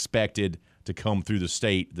is expected to come through the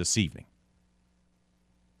state this evening.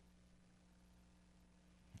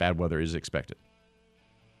 Bad weather is expected.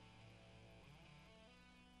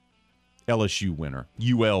 LSU winner,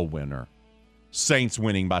 UL winner, Saints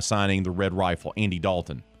winning by signing the Red Rifle, Andy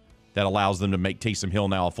Dalton. That allows them to make Taysom Hill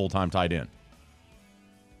now a full-time tight end.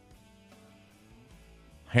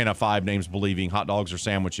 Hannah 5 names believing hot dogs are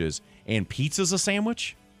sandwiches and pizza's a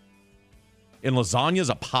sandwich? And lasagna's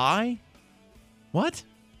a pie? What?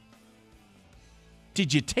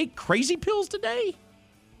 Did you take crazy pills today?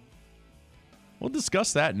 We'll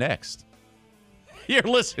discuss that next. You're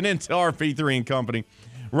listening to RP3 and Company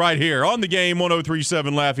right here on the game,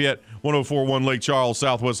 103.7 Lafayette, 104.1 Lake Charles,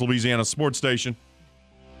 Southwest Louisiana Sports Station.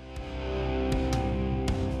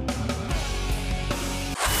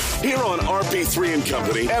 Here on RP3 and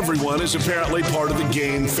Company, everyone is apparently part of the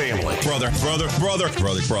game family. Brother.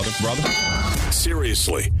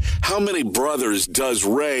 Seriously, how many brothers does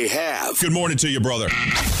Ray have? Good morning to you, brother.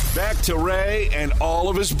 Back to Ray and all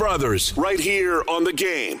of his brothers right here on the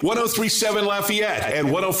game. 103.7 Lafayette and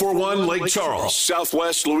 104.1 Lake Charles,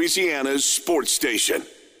 Southwest Louisiana's sports station.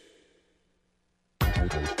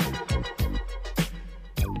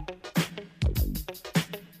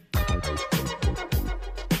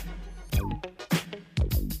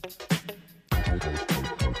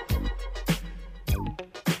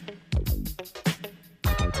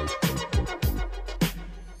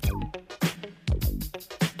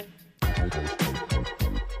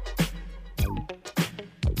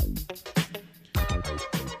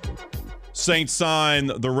 Saints sign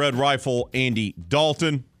the Red Rifle, Andy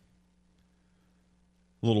Dalton.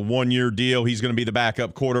 A little one-year deal. He's going to be the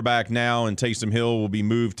backup quarterback now, and Taysom Hill will be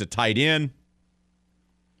moved to tight end.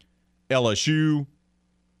 LSU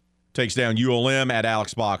takes down ULM at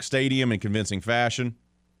Alex Box Stadium in convincing fashion,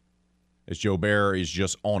 as Jobert is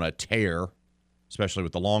just on a tear, especially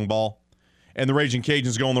with the long ball. And the Raging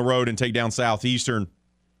Cajuns go on the road and take down Southeastern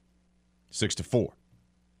 6-4.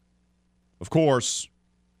 Of course,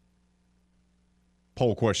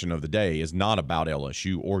 poll question of the day is not about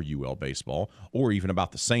LSU or UL baseball or even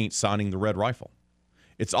about the Saints signing the Red Rifle.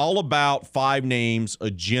 It's all about 5 names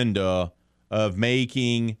agenda of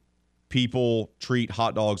making people treat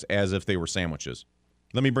hot dogs as if they were sandwiches.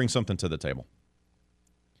 Let me bring something to the table.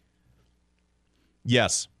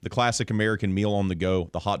 Yes, the classic American meal on the go,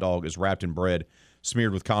 the hot dog, is wrapped in bread,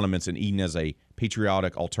 smeared with condiments, and eaten as a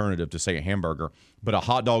patriotic alternative to, say, a hamburger. But a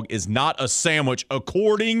hot dog is not a sandwich,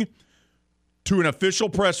 according to an official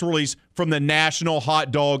press release from the National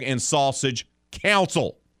Hot Dog and Sausage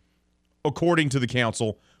Council. According to the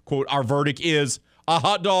council, quote, "Our verdict is a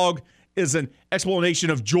hot dog is an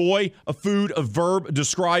explanation of joy, a food, a verb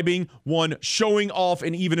describing one, showing off,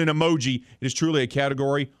 and even an emoji. It is truly a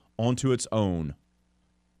category onto its own."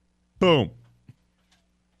 Boom.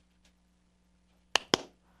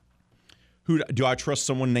 Who do I trust?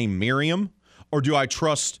 Someone named Miriam, or do I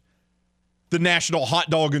trust the National Hot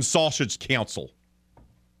Dog and Sausage Council?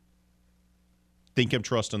 Think I'm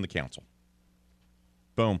trusting the council.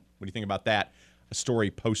 Boom. What do you think about that? A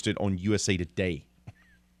story posted on USA Today.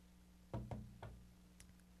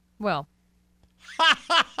 Well,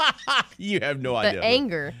 You have no idea. the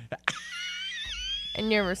anger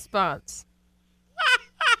in your response.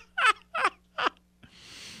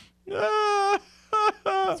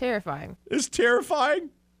 It's terrifying. It's terrifying.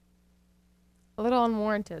 A little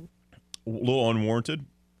unwarranted, A little unwarranted.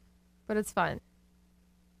 but it's fine.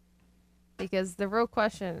 Because the real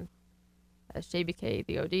question, as JBK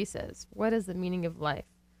the OD says, what is the meaning of life?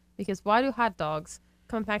 Because why do hot dogs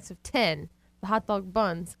come in packs of 10, the hot dog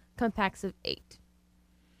buns come in packs of 8?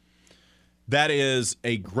 That is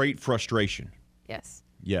a great frustration. Yes.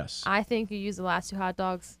 Yes. I think you use the last 2 hot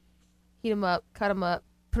dogs, heat them up, cut them up,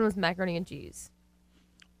 put them with macaroni and cheese.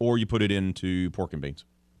 Or you put it into pork and beans.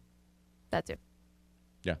 That too.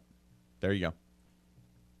 Yeah. There you go.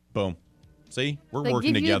 Boom. See? We're They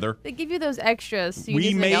working give you- together. They give you those extras. So you We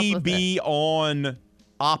do something else may with be on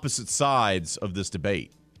opposite sides of this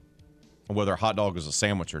debate on whether a hot dog is a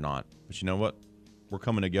sandwich or not. But you know what? We're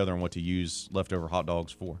coming together on what to use leftover hot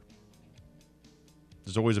dogs for.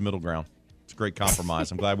 There's always a middle ground. It's a great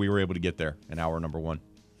compromise. I'm glad we were able to get there in hour number 1.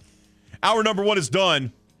 Hour number 1 is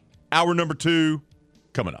done. Hour number 2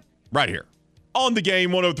 coming up right here on the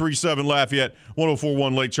game. 103.7 Lafayette,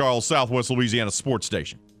 104.1 Lake Charles, Southwest Louisiana Sports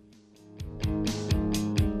Station. Oh,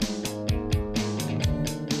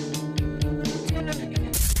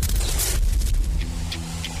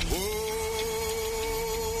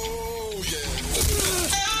 yeah. Oh, yeah.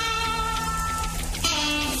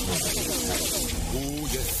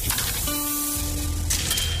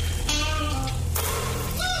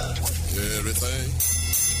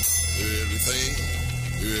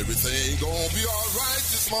 Everything gonna be all right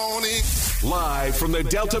this morning. Live from the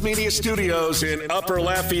Delta Media Studios in Upper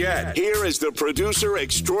Lafayette, here is the producer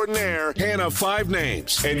extraordinaire, Hannah Five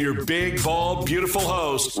Names, and your big, bald, beautiful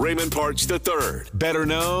host, Raymond Parks III, better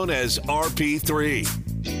known as RP3.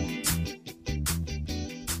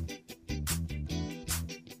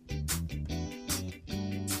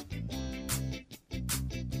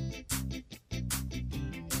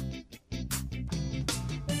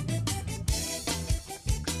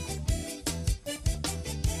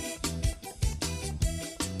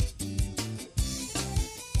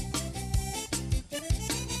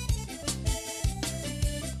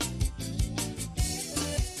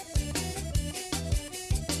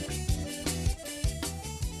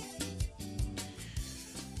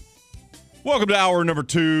 Welcome to hour number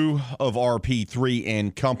 2 of RP3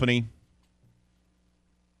 and Company.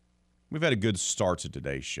 We've had a good start to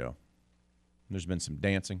today's show. There's been some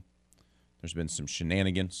dancing. There's been some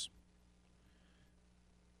shenanigans.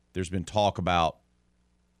 There's been talk about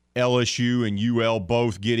LSU and UL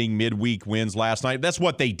both getting midweek wins last night. That's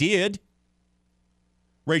what they did.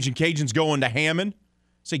 Raging Cajuns going to Hammond.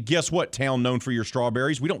 Say, guess what, town known for your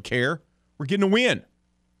strawberries? We don't care. We're getting a win.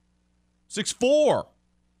 6-4.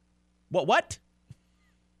 What?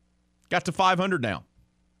 Got to 500 now.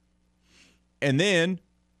 And then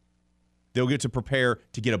they'll get to prepare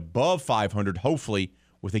to get above 500, hopefully,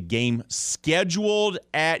 with a game scheduled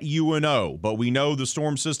at UNO. But we know the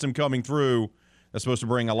storm system coming through that's supposed to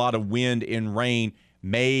bring a lot of wind and rain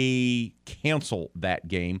may cancel that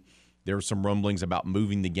game. There were some rumblings about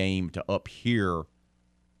moving the game to up here,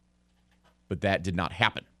 but that did not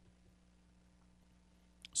happen.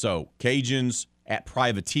 So Cajuns at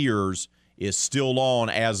Privateers is still on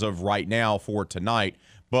as of right now for tonight.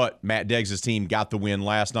 But Matt Deggs' team got the win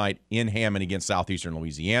last night in Hammond against Southeastern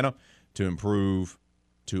Louisiana to improve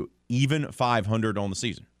to even 500 on the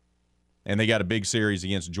season. And they got a big series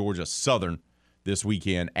against Georgia Southern this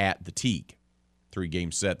weekend at the Teague.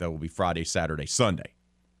 3-game set that will be Friday, Saturday, Sunday.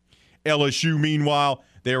 LSU, meanwhile,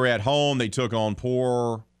 they were at home. They took on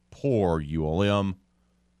poor ULM.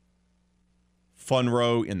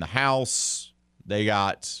 Funrow in the house. They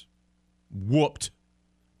got whooped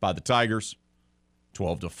by the Tigers,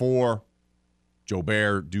 12-4.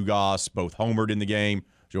 Jobert, Dugas both homered in the game.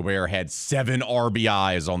 Jobert had 7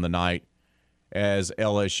 RBIs on the night as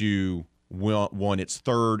LSU won its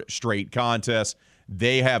 3rd straight contest.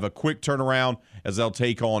 They have a quick turnaround as they'll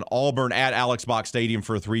take on Auburn at Alex Box Stadium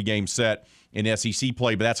for a 3-game set in SEC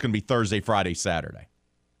play, but that's going to be Thursday, Friday, Saturday.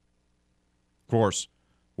 Of course,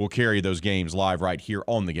 we'll carry those games live right here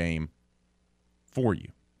on the game for you.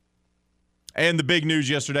 And the big news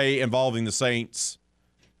yesterday involving the Saints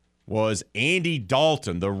was Andy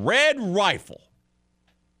Dalton, the Red Rifle,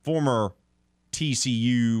 former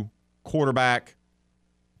TCU quarterback,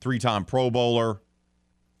 3-time Pro Bowler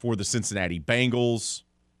for the Cincinnati Bengals.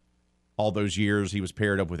 All those years he was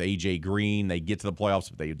paired up with A.J. Green. They'd get to the playoffs,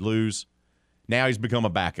 but they'd lose. Now he's become a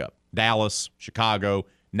backup. Dallas, Chicago.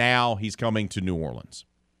 Now he's coming to New Orleans.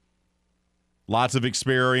 Lots of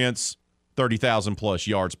experience, 30,000-plus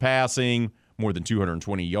yards passing, more than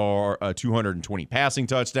 220 passing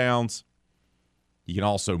touchdowns. He can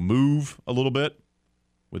also move a little bit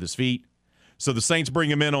with his feet. So the Saints bring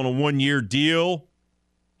him in on a 1-year deal.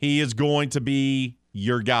 He is going to be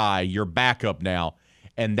your guy, your backup now,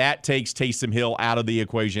 and that takes Taysom Hill out of the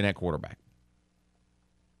equation at quarterback.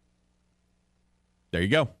 There you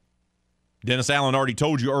go. Dennis Allen already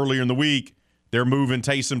told you earlier in the week they're moving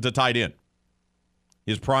Taysom to tight end.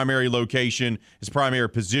 His primary location, his primary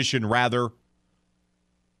position, rather,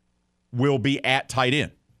 will be at tight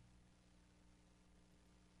end.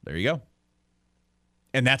 There you go.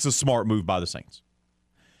 And that's a smart move by the Saints.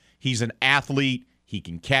 He's an athlete. He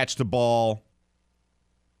can catch the ball.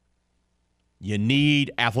 You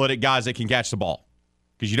need athletic guys that can catch the ball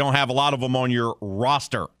because you don't have a lot of them on your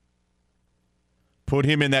roster. Put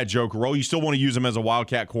him in that joker role. You still want to use him as a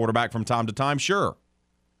wildcat quarterback from time to time? Sure.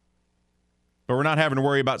 But we're not having to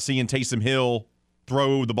worry about seeing Taysom Hill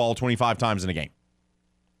throw the ball 25 times in a game.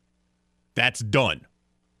 That's done.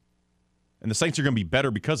 And the Saints are going to be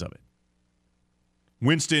better because of it.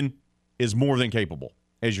 Winston is more than capable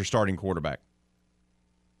as your starting quarterback.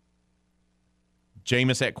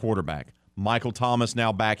 Jameis at quarterback. Michael Thomas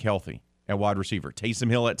now back healthy at wide receiver. Taysom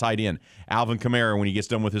Hill at tight end. Alvin Kamara when he gets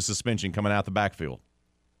done with his suspension coming out the backfield.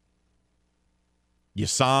 You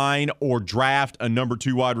sign or draft a number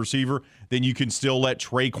 2 wide receiver, then you can still let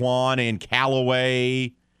Traquan and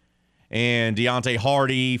Callaway and Deontay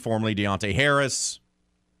Hardy, formerly Deontay Harris,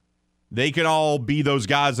 they can all be those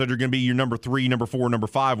guys that are going to be your number 3, number 4, number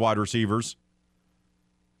 5 wide receivers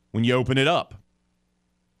when you open it up.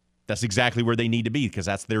 That's exactly where they need to be because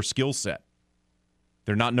that's their skill set.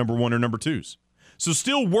 They're not number 1 or number 2s. So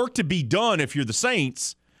still work to be done if you're the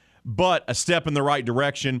Saints, but a step in the right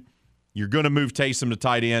direction. You're going to move Taysom to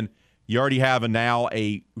tight end. You already have now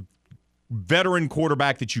a veteran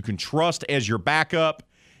quarterback that you can trust as your backup,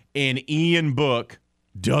 and Ian Book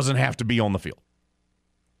doesn't have to be on the field.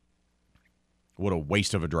 What a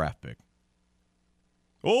waste of a draft pick.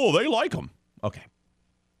 Oh, they like him. Okay.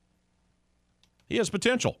 He has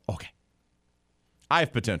potential. Okay. I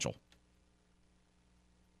have potential.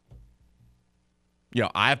 You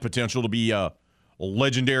know, I have potential to be a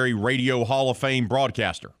legendary radio Hall of Fame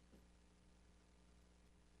broadcaster.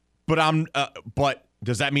 But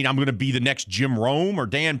does that mean I'm going to be the next Jim Rome or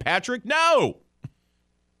Dan Patrick? No.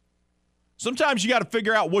 Sometimes you got to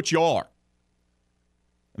figure out what you are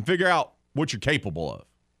and figure out what you're capable of.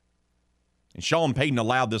 And Sean Payton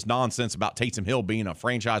allowed this nonsense about Taysom Hill being a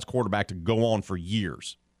franchise quarterback to go on for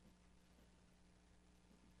years.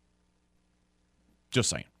 Just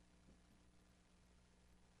saying.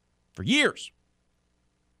 For years.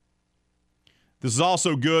 This is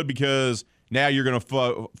also good because now you're going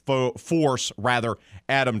to force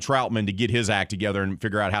Adam Troutman to get his act together and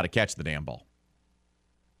figure out how to catch the damn ball.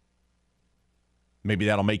 Maybe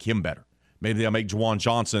that'll make him better. Maybe that'll make Juwan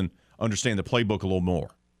Johnson understand the playbook a little more.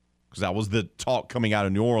 Because that was the talk coming out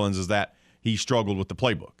of New Orleans, is that he struggled with the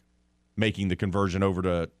playbook, making the conversion over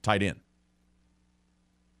to tight end.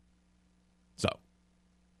 So,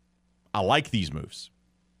 I like these moves.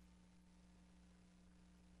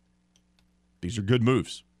 These are good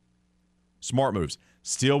moves. Smart moves.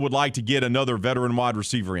 Still would like to get another veteran wide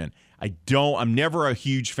receiver in. I'm never a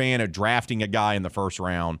huge fan of drafting a guy in the first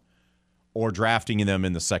round or drafting them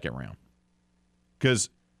in the second round. Because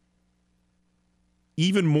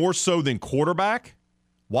even more so than quarterback,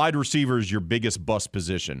 wide receiver is your biggest bust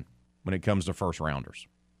position when it comes to first rounders.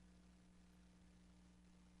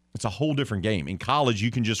 It's a whole different game. In college, you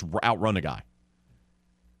can just outrun a guy.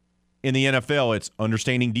 In the NFL, it's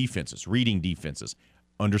understanding defenses, reading defenses,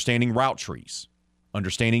 understanding route trees,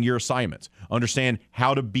 understanding your assignments, understand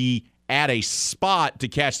how to be at a spot to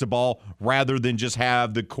catch the ball rather than just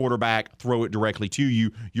have the quarterback throw it directly to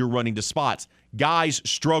you. You're running to spots. Guys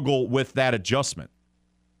struggle with that adjustment.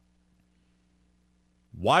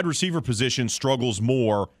 Wide receiver position struggles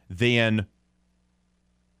more than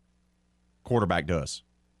quarterback does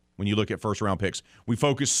when you look at first-round picks. We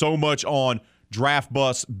focus so much on draft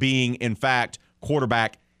busts being, in fact,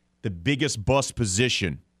 quarterback. The biggest bust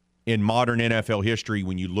position in modern NFL history,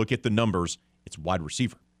 when you look at the numbers, it's wide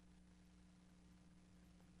receiver.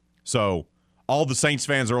 So all the Saints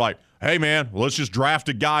fans are like, hey, man, let's just draft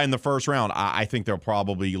a guy in the first round. I think they'll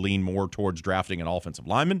probably lean more towards drafting an offensive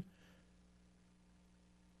lineman.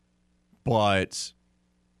 But,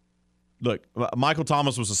 look, Michael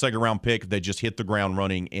Thomas was a second-round pick that just hit the ground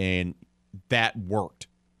running, and that worked.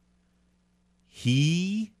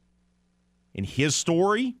 He, in his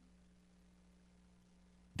story,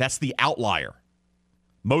 that's the outlier.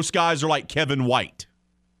 Most guys are like Kevin White.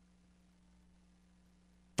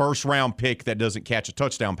 First-round pick that doesn't catch a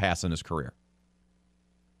touchdown pass in his career.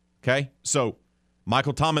 Okay? So,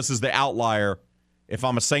 Michael Thomas is the outlier. If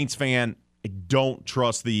I'm a Saints fan, I don't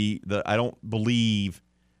trust I don't believe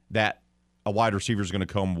that a wide receiver is going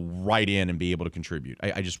to come right in and be able to contribute.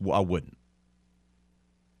 I wouldn't.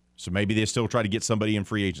 So maybe they still try to get somebody in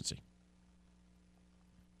free agency.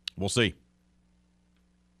 We'll see.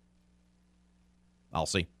 I'll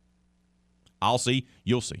see.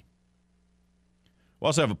 You'll see. We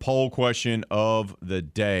also have a poll question of the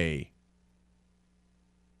day.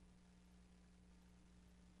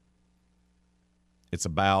 It's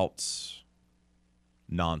about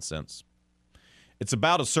nonsense. It's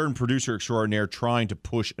about a certain producer extraordinaire trying to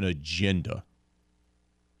push an agenda.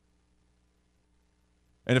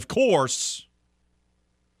 And of course,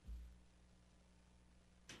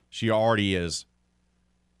 she already is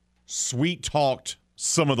sweet-talked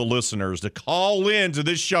some of the listeners to call into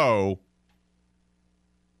this show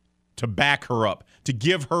to back her up, to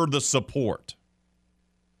give her the support.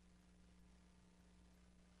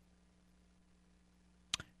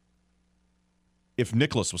 If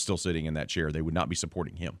Nicholas was still sitting in that chair, they would not be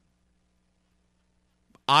supporting him.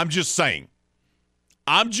 I'm just saying.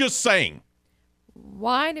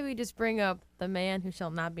 Why do we just bring up the man who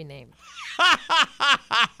shall not be named?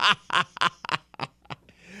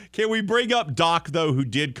 Can we bring up Doc, though, who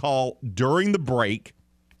did call during the break?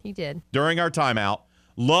 He did. During our timeout.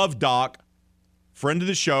 Love Doc. Friend of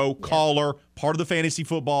the show, caller, part of the Fantasy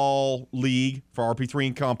Football League for RP3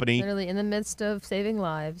 and Company. Literally in the midst of saving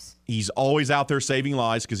lives. He's always out there saving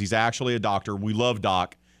lives because he's actually a doctor. We love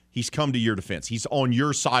Doc. He's come to your defense. He's on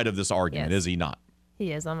your side of this argument, is he not?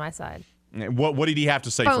 He is on my side. What did he have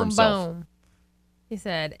to say for himself? Boom. He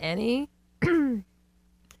said, any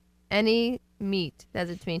meat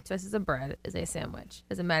that's between two slices of bread is a sandwich.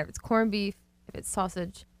 Doesn't matter if it's corned beef, if it's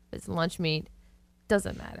sausage, if it's lunch meat.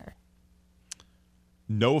 Doesn't matter.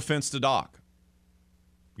 No offense to Doc,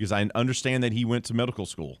 because I understand that he went to medical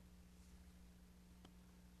school.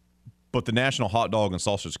 But the National Hot Dog and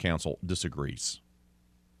Sausage Council disagrees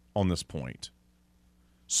on this point.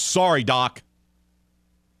 Sorry, Doc.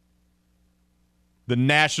 The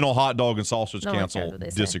National Hot Dog and Sausage Council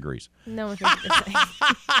disagrees. No one cares what they say.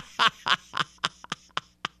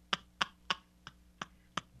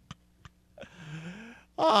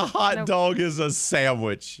 A hot dog is a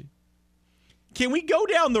sandwich. Can we go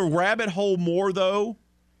down the rabbit hole more, though?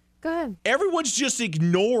 Go ahead. Everyone's just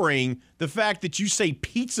ignoring the fact that you say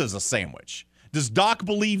pizza's a sandwich. Does Doc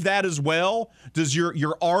believe that as well? Does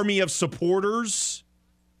your army of supporters?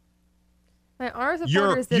 My army of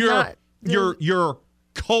supporters did not. Your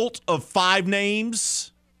cult of 5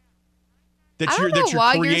 names that I you're don't know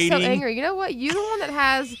why creating. You're so angry. You know what? You're the one that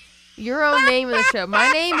has your own name in the show. My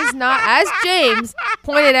name is not, as James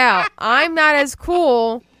pointed out, I'm not as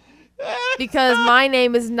cool because my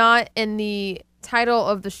name is not in the title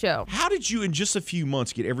of the show. How did you, in just a few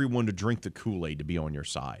months, get everyone to drink the Kool-Aid to be on your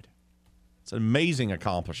side? It's an amazing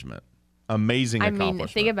accomplishment. I mean,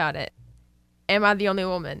 think about it. Am I the only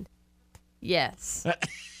woman? Yes.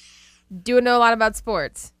 Do I know a lot about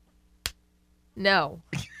sports? No.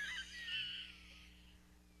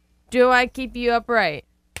 Do I keep you upright?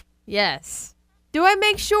 Yes. Do I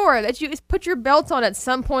make sure that you put your belt on at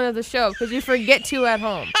some point of the show because you forget to at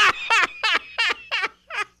home?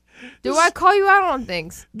 Do I call you out on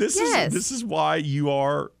things? This is why you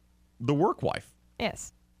are the work wife.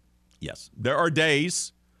 Yes. Yes. There are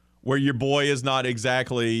days where your boy is not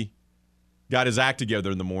exactly got his act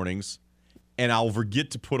together in the mornings, and I'll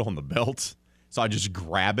forget to put on the belt, so I just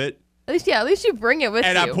grab it. At least you bring it with you.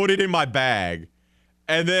 And I put it in my bag.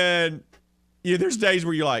 And then there's days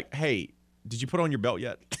where you're like, hey, did you put on your belt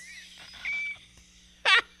yet?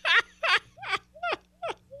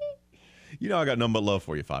 I got nothing but love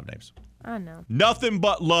for you, 5 names. I know. Nothing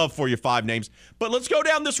but love for you, 5 names. But let's go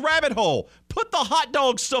down this rabbit hole. Put the hot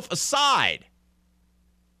dog stuff aside.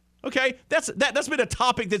 Okay? That's been a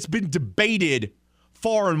topic that's been debated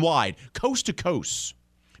far and wide, coast to coast,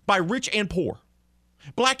 by rich and poor,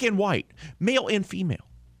 black and white, male and female,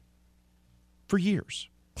 for years.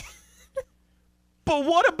 But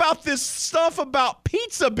what about this stuff about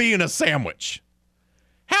pizza being a sandwich?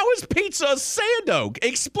 How is pizza a sando?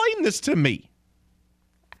 Explain this to me.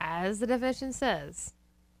 As the definition says,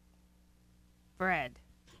 bread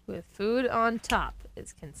with food on top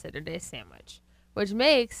is considered a sandwich, which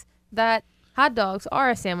makes that hot dogs are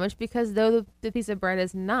a sandwich because though the piece of bread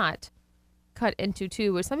is not cut into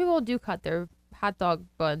two, which some people do cut their hot dog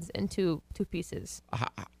buns into 2 pieces.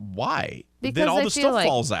 Why? Because then all I the feel stuff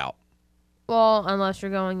falls out. Well, unless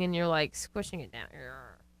you're going and you're like squishing it down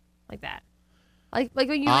like that. Like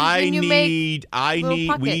when you make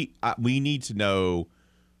we need to know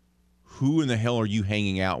who in the hell are you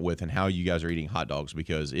hanging out with and how you guys are eating hot dogs,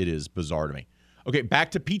 because it is bizarre to me. Okay,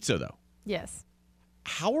 back to pizza though. Yes.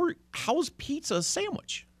 How is pizza a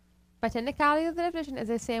sandwich? By technicality of the definition, is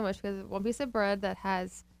a sandwich because it's one piece of bread that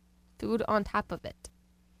has food on top of it.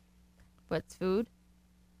 But it's food,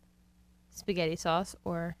 spaghetti sauce,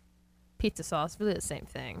 or pizza sauce, really the same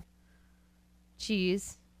thing.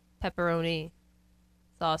 cheese, pepperoni,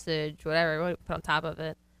 sausage, whatever you want to put on top of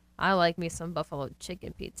it. I like me some buffalo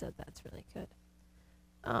chicken pizza. That's really good.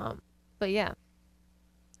 But yeah,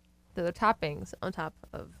 the toppings on top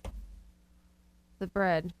of the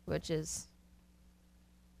bread, which is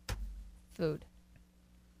food.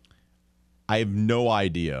 I have no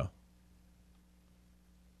idea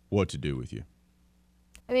what to do with you.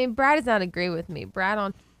 I mean, Brad does not agree with me.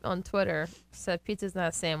 Brad on Twitter said pizza's not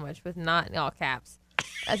a sandwich with "not" in all caps.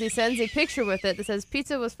 As he sends a picture with it that says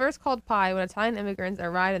pizza was first called pie when Italian immigrants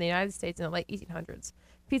arrived in the United States in the late 1800s.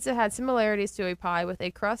 Pizza had similarities to a pie with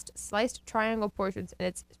a crust, sliced triangle portions, and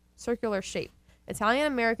its circular shape. Italian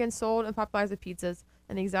Americans sold and popularized the pizzas,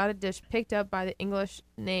 an exotic dish picked up by the English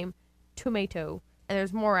name tomato. And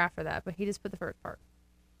there's more after that, but he just put the first part.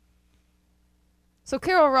 So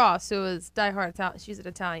Carol Ross, who is diehard Italian, she's an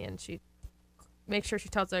Italian. She makes sure she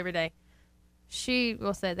tells her every day. She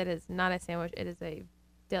will say that it is not a sandwich. It is a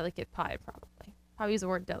delicate pie, probably. Probably use the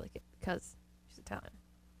word delicate because she's Italian.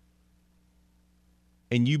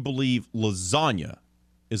 And you believe lasagna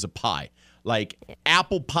is a pie. Like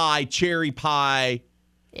apple pie, cherry pie,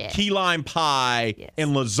 key lime pie,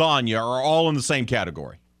 and lasagna are all in the same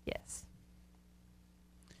category. Yes.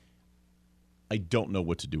 I don't know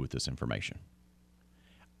what to do with this information.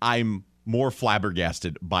 I'm more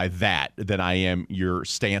flabbergasted by that than I am your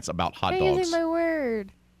stance about hot dogs. You're using my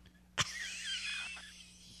word.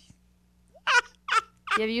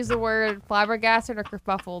 You have to use the word flabbergasted or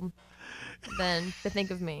kerfuffled then to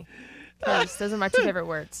think of me. Because those are my two favorite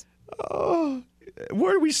words.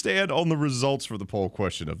 Where do we stand on the results for the poll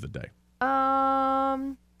question of the day?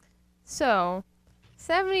 So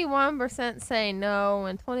 71% say no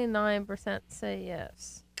and 29% say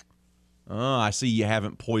yes. I see you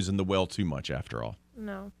haven't poisoned the well too much after all.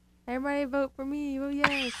 No. Everybody vote for me. Oh,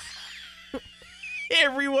 yes.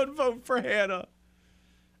 Everyone vote for Hannah.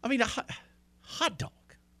 I mean, a hot dog.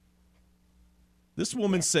 This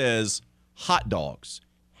woman says hot dogs,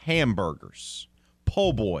 hamburgers,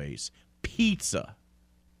 po' boys, pizza.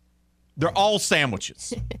 They're all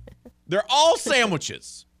sandwiches. They're all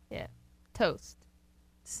sandwiches. Yeah. Toast.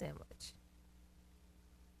 Sandwich.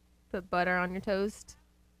 Put butter on your toast.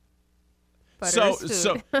 So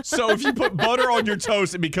if you put butter on your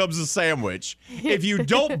toast, it becomes a sandwich. If you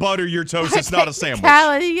don't butter your toast, it's not a sandwich.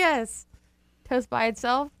 Technicality, yes. Toast by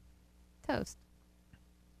itself, toast.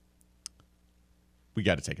 We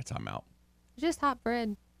got to take a timeout. Just hot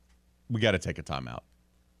bread. We got to take a timeout.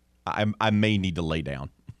 I may need to lay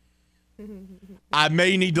down. I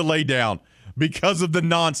may need to lay down because of the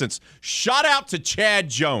nonsense. Shout out to Chad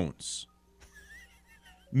Jones,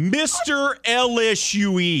 Mr.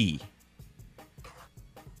 LSUE.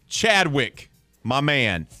 Chadwick, my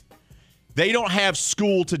man. They don't have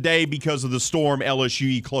school today because of the storm.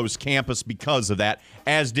 LSUE closed campus because of that,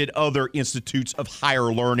 as did other institutes of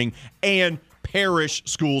higher learning and parish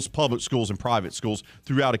schools, public schools, and private schools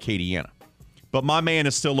throughout Acadiana. But my man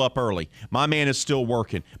is still up early. My man is still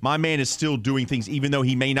working. My man is still doing things, even though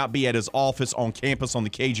he may not be at his office on campus on the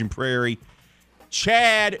Cajun Prairie.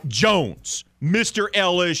 Chad Jones, Mr.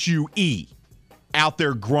 LSUE, out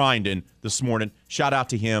there grinding this morning. Shout out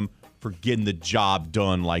to him for getting the job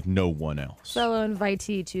done like no one else. Fellow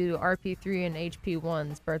invitee to RP3 and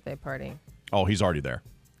HP1's birthday party. Oh, he's already there.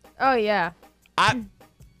 Oh, yeah.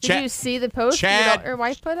 Did you see the post your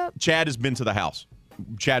wife put up? Chad has been to the house.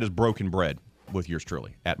 Chad has broken bread with yours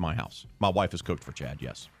truly at my house. My wife has cooked for Chad,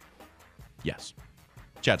 yes. Yes.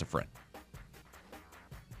 Chad's a friend.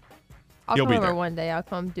 I'll He'll come be over there. one day. I'll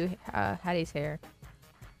come do Hattie's hair.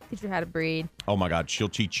 Teach her how to breed. Oh, my God. She'll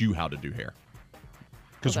teach you how to do hair.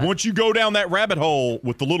 Because once you go down that rabbit hole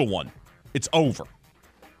with the little one, it's over.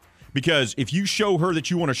 Because if you show her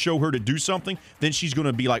that you want to show her to do something, then she's going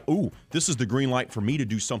to be like, ooh, this is the green light for me to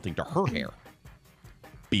do something to her hair.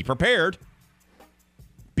 Be prepared.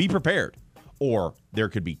 Be prepared. Or there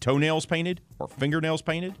could be toenails painted or fingernails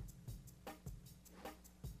painted.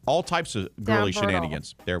 All types of girly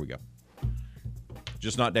shenanigans. There we go.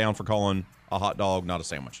 Just not down for calling a hot dog not a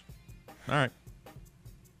sandwich. All right.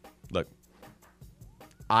 Look,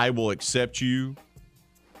 I will accept you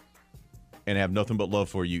and have nothing but love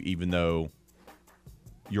for you, even though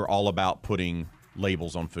you're all about putting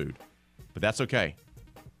labels on food. But that's okay.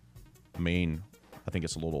 I mean, I think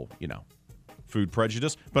it's a little, food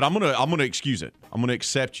prejudice. But I'm gonna excuse it. I'm gonna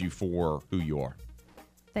accept you for who you are.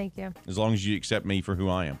 Thank you. As long as you accept me for who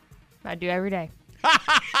I am. I do every day.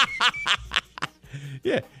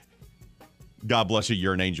 Yeah. God bless you.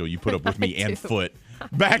 You're an angel. You put up with me and Foot.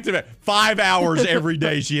 Back to back. 5 hours every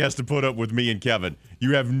day she has to put up with me and Kevin.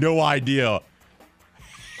 You have no idea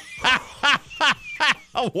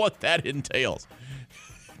how what that entails.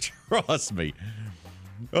 Trust me.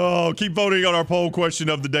 Oh, keep voting on our poll question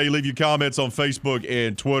of the day. Leave your comments on Facebook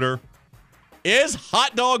and Twitter. Is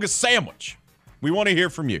hot dog a sandwich? We want to hear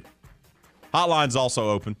from you. Hotline's also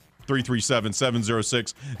open.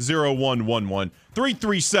 337-706-0111.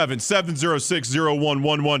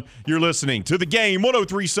 337-706-0111. You're listening to The Game,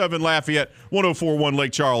 103.7 Lafayette, 104.1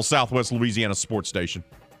 Lake Charles, Southwest Louisiana Sports Station.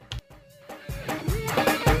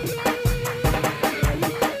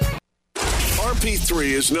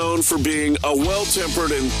 RP3 is known for being a well-tempered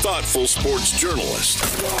and thoughtful sports journalist.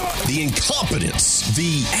 The incompetence,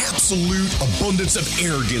 the absolute abundance of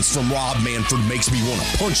arrogance from Rob Manfred makes me want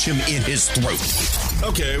to punch him in his throat.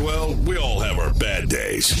 Okay, well, we all have our bad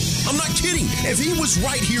days. I'm not kidding. If he was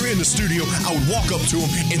right here in the studio, I would walk up to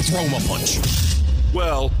him and throw him a punch.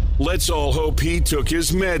 Well, let's all hope he took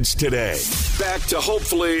his meds today. Back to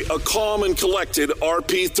hopefully a calm and collected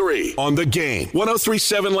RP3 on The Game.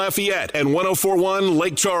 103.7 Lafayette and 104.1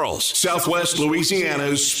 Lake Charles, Southwest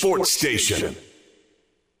Louisiana's sports station.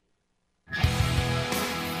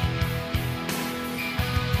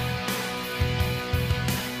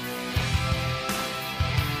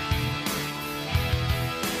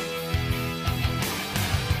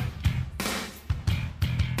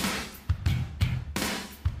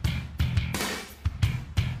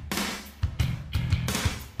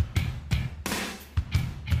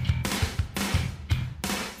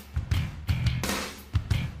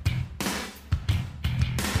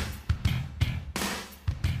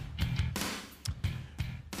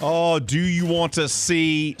 Oh, do you want to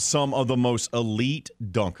see some of the most elite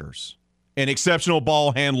dunkers and exceptional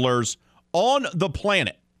ball handlers on the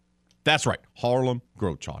planet? That's right, Harlem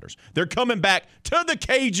Globetrotters. They're coming back to the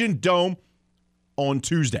Cajun Dome on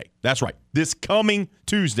Tuesday. That's right, this coming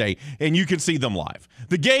Tuesday, and you can see them live.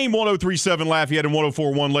 The Game, 103.7 Lafayette and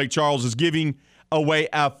 104.1 Lake Charles, is giving away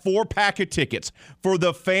a 4-pack of tickets for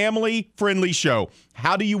the family-friendly show.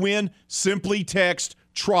 How do you win? Simply text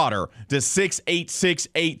Trotter to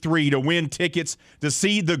 68683 to win tickets to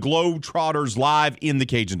see the Globetrotters live in the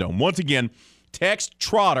Cajun Dome. Once again, text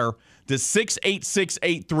Trotter to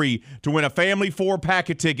 68683 to win a family 4-pack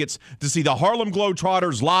of tickets to see the Harlem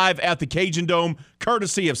Globetrotters live at the Cajun Dome,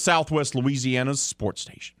 courtesy of Southwest Louisiana's sports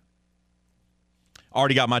station.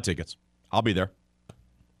 Already got my tickets. I'll be there.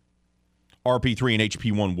 RP3 and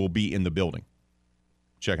HP1 will be in the building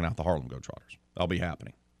checking out the Harlem Globetrotters. That'll be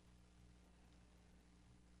happening.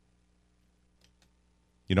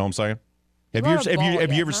 You know what I'm saying? Have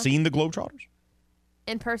you ever seen the Globetrotters?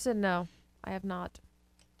 In person, no. I have not.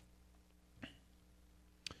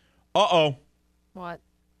 Uh-oh. What?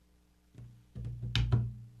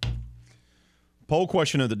 Poll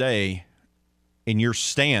question of the day, in your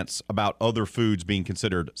stance about other foods being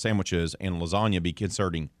considered sandwiches and lasagna be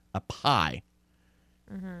considered a pie,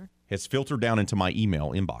 has filtered down into my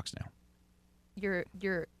email inbox now.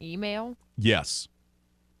 Your email? Yes.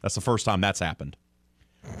 That's the first time that's happened.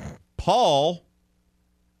 Paul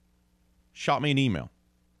shot me an email.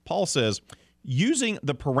 Paul says, using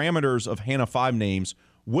the parameters of Hannah 5 names,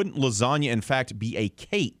 wouldn't lasagna in fact be a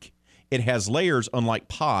cake? It has layers unlike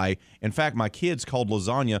pie. In fact, my kids called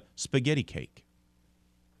lasagna spaghetti cake.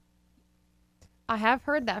 I have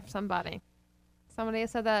heard that from somebody. Somebody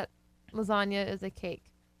has said that lasagna is a cake.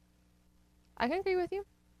 I can agree with you.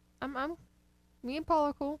 Me and Paul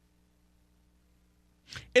are cool.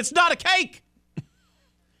 It's not a cake.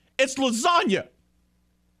 It's lasagna.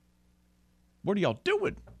 What are y'all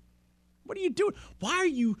doing? What are you doing? Why are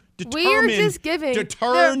you determined We're just giving to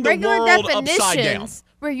turn the world upside down?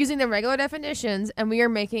 We're using the regular definitions, and we are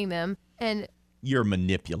making them. And you're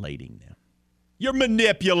manipulating them. You're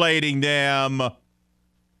manipulating them. I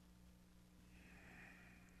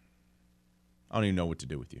don't even know what to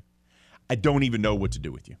do with you. I don't even know what to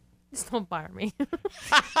do with you. Just don't fire me. It's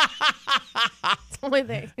the only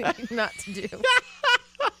thing not to do.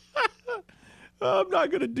 I'm not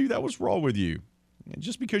going to do that. What's wrong with you?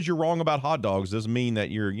 Just because you're wrong about hot dogs doesn't mean that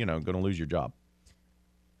you're, going to lose your job.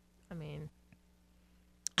 I mean,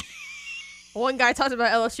 one guy talked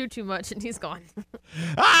about LSU too much, and he's gone. That's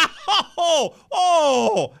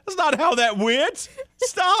not how that went.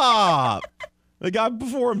 Stop. The guy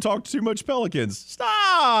before him talked too much Pelicans.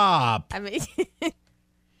 Stop. I mean,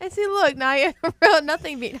 and see, look, now you have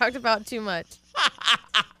nothing being talked about too much.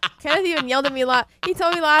 Kenneth even yelled at me. He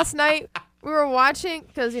told me last night we were watching,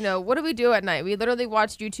 because, what do we do at night? We literally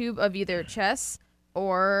watch YouTube of either chess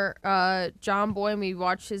or John Boy, and we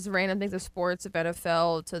watch his random things of sports, of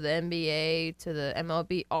NFL to the NBA to the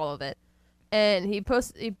MLB, all of it. And he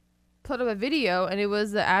put up a video, and it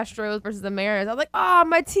was the Astros versus the Mariners. I was like,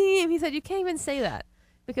 my team. He said, you can't even say that.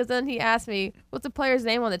 because then he asked me, what's the player's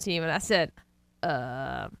name on the team? And I said,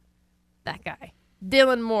 that guy.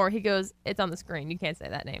 Dylan Moore. He goes, it's on the screen. You can't say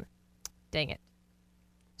that name. Dang it.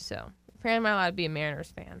 So, apparently I'm allowed to be a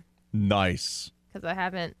Mariners fan. Nice. Because I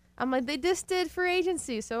haven't. I'm like, they just did free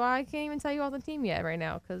agency, so I can't even tell you all the team yet right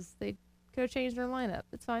now because they could have changed their lineup.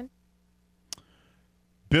 It's fine.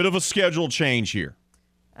 Bit of a schedule change here.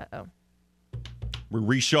 Uh-oh. We're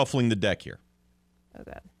reshuffling the deck here. Oh,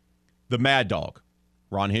 God. The Mad Dog,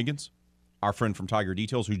 Ron Higgins, our friend from Tiger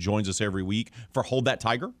Details, who joins us every week for Hold That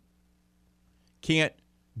Tiger, can't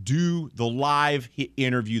do the live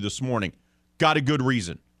interview this morning. Got a good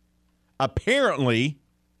reason. Apparently,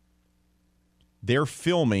 they're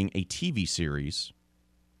filming a TV series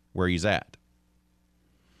where he's at.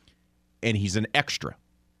 And he's an extra.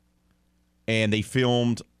 And they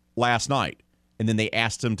filmed last night. And then they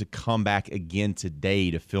asked him to come back again today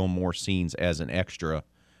to film more scenes as an extra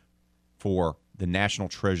for the National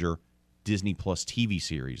Treasure Disney Plus TV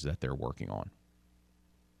series that they're working on.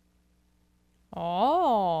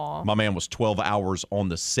 Oh. My man was 12 hours on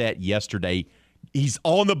the set yesterday. He's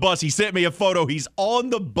on the bus. He sent me a photo. He's on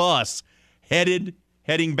the bus heading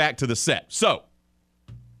back to the set. So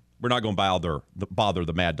we're not going to bother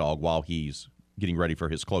the Mad Dog while he's getting ready for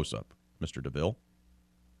his close-up, Mr. DeVille.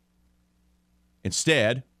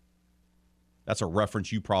 Instead, that's a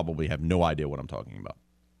reference you probably have no idea what I'm talking about.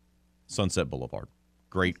 Sunset Boulevard.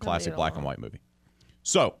 Great classic black and white movie.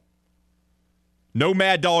 So, no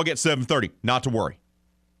Mad Dog at 7:30. Not to worry.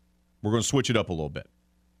 We're going to switch it up a little bit.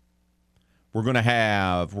 We're going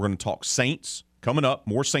to talk Saints coming up.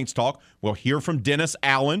 More Saints talk. We'll hear from Dennis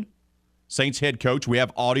Allen, Saints head coach. We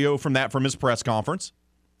have audio from his press conference.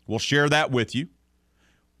 We'll share that with you.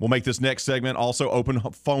 We'll make this next segment also open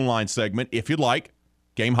phone line segment if you'd like.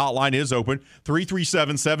 Game hotline is open,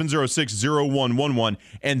 337-706-0111.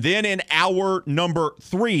 And then in hour number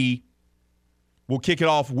 3, we'll kick it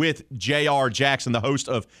off with J.R. Jackson, the host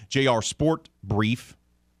of J.R. Sport Brief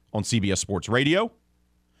on CBS Sports Radio.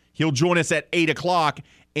 He'll join us at 8 o'clock,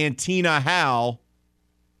 and Tina Howell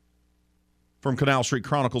from Canal Street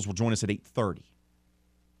Chronicles will join us at 8:30.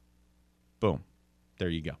 Boom. There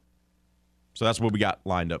you go. So that's what we got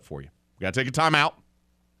lined up for you. We got to take a timeout.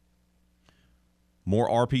 More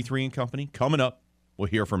RP3 and Company coming up. We'll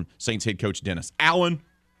hear from Saints head coach Dennis Allen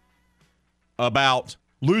about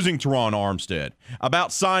losing Teron Armstead,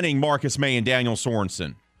 about signing Marcus May and Daniel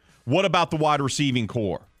Sorensen. What about the wide receiving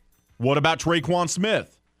core? What about Traquan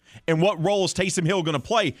Smith? And what role is Taysom Hill going to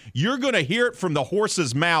play? You're going to hear it from the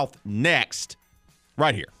horse's mouth next,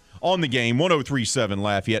 right here on the game, 103.7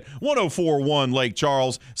 Lafayette, 104.1 Lake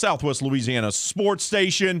Charles, Southwest Louisiana Sports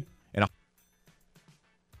Station. And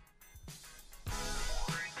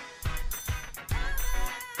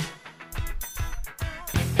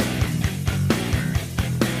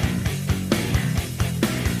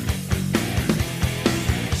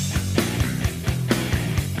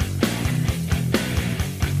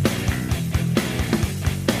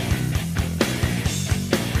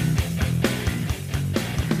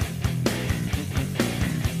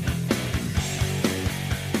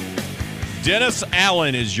Dennis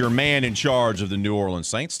Allen is your man in charge of the New Orleans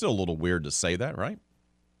Saints. Still a little weird to say that, right?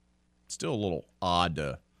 Still a little odd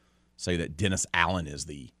to say that Dennis Allen is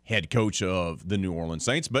the head coach of the New Orleans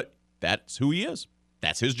Saints, but that's who he is.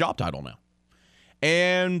 That's his job title now.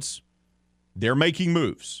 And they're making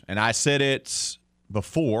moves. And I said it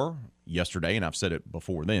before yesterday, and I've said it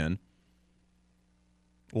before then.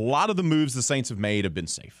 A lot of the moves the Saints have made have been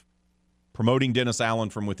safe. Promoting Dennis Allen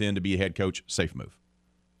from within to be a head coach, safe move.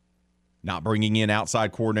 Not bringing in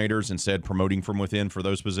outside coordinators, instead promoting from within for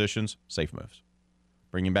those positions, safe moves.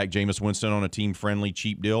 Bringing back Jameis Winston on a team-friendly,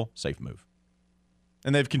 cheap deal, safe move.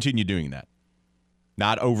 And they've continued doing that.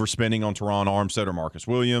 Not overspending on Teron Armstead or Marcus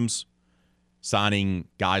Williams. Signing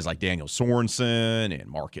guys like Daniel Sorensen and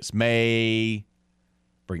Marcus May.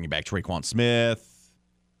 Bringing back Traquan Smith.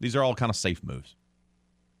 These are all kind of safe moves.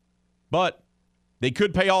 But they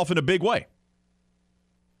could pay off in a big way.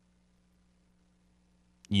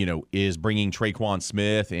 You know, is bringing Traquan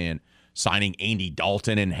Smith and signing Andy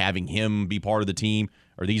Dalton and having him be part of the team,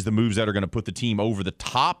 are these the moves that are going to put the team over the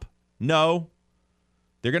top? No.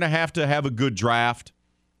 They're going to have a good draft,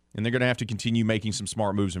 and they're going to have to continue making some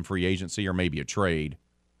smart moves in free agency or maybe a trade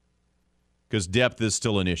because depth is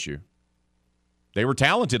still an issue. They were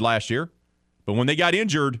talented last year, but when they got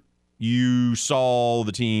injured, you saw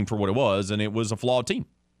the team for what it was, and it was a flawed team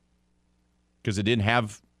because it didn't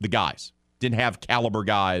have the guys. Didn't have caliber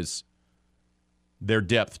guys. Their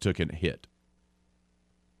depth took a hit.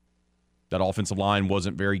 That offensive line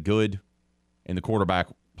wasn't very good, and the quarterback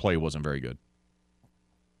play wasn't very good.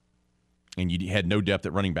 And you had no depth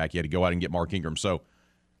at running back. You had to go out and get Mark Ingram. So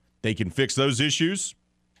they can fix those issues.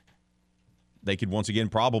 They could once again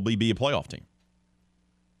probably be a playoff team.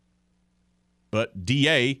 But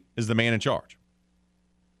DA is the man in charge.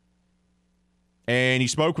 And he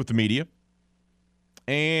spoke with the media.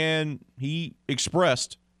 And he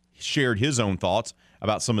shared his own thoughts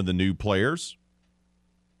about some of the new players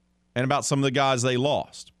and about some of the guys they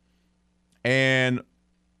lost. And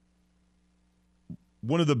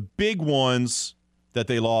one of the big ones that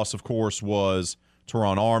they lost, of course, was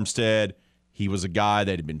Teron Armstead. He was a guy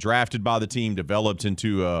that had been drafted by the team, developed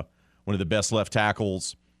into one of the best left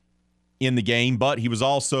tackles in the game, but he was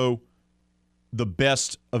also the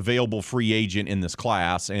best available free agent in this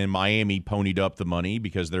class, and Miami ponied up the money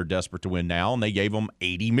because they're desperate to win now, and they gave him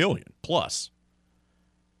 $80 million plus.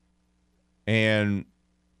 And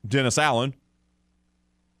Dennis Allen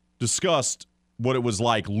discussed what it was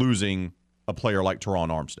like losing a player like Teron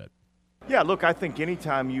Armstead. Yeah, look, I think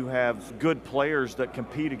anytime you have good players that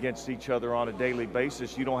compete against each other on a daily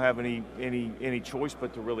basis, you don't have any choice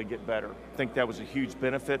but to really get better. I think that was a huge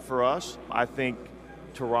benefit for us. I think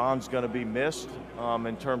Teron's going to be missed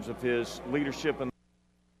in terms of his leadership and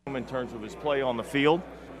in terms of his play on the field.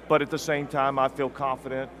 But at the same time, I feel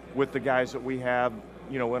confident with the guys that we have,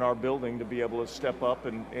 in our building to be able to step up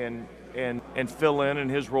and fill in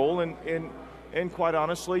his role. And quite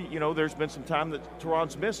honestly, there's been some time that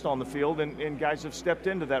Teron's missed on the field, and guys have stepped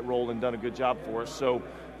into that role and done a good job for us.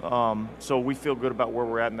 So we feel good about where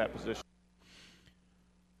we're at in that position.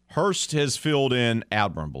 Hurst has filled in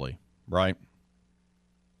admirably, right?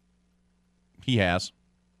 He has.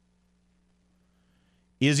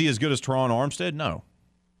 Is he as good as Teron Armstead? No.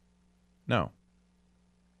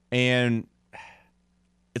 And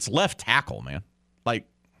it's left tackle, man. Like,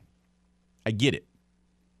 I get it.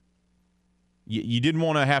 You didn't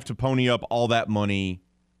want to have to pony up all that money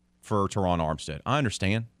for Teron Armstead. I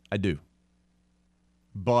understand. I do.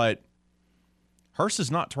 But Hurst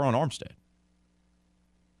is not Teron Armstead.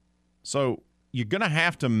 So you're going to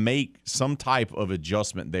have to make some type of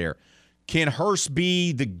adjustment there. Can Hurst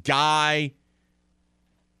be the guy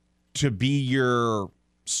to be your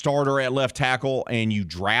starter at left tackle and you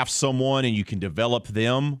draft someone and you can develop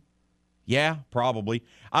them? Yeah, probably.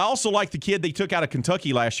 I also like the kid they took out of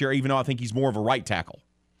Kentucky last year, even though I think he's more of a right tackle.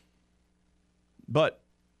 But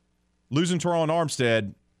losing Teron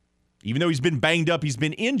Armstead, even though he's been banged up, he's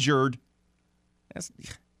been injured, it's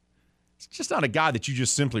just not a guy that you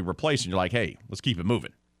just simply replace and you're like, hey, let's keep it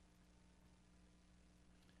moving.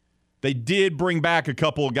 They did bring back a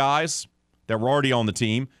couple of guys that were already on the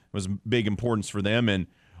team. It was big importance for them, and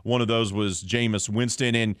one of those was Jameis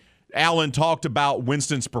Winston. And Allen talked about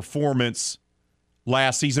Winston's performance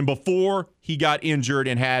last season before he got injured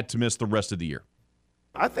and had to miss the rest of the year.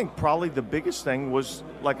 I think probably the biggest thing was,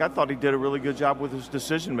 I thought he did a really good job with his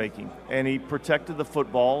decision-making, and he protected the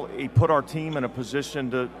football. He put our team in a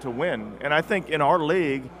position to win. And I think in our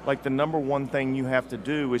league, the number one thing you have to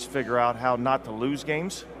do is figure out how not to lose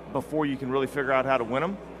games before you can really figure out how to win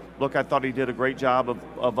them. Look, I thought he did a great job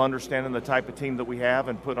of understanding the type of team that we have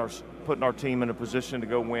and putting our team in a position to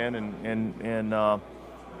go win,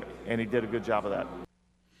 and he did a good job of that.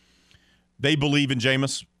 They believe in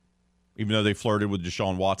Jameis, even though they flirted with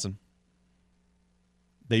Deshaun Watson.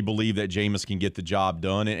 They believe that Jameis can get the job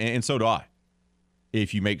done, and so do I,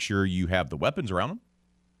 if you make sure you have the weapons around him.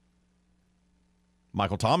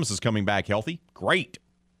 Michael Thomas is coming back healthy. Great.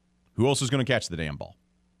 Who else is going to catch the damn ball?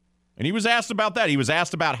 And he was asked about that. He was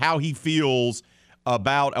asked about how he feels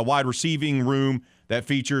about a wide receiving room that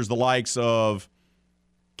features the likes of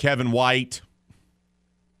Kevin White,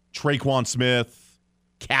 Traquan Smith,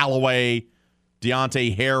 Callaway,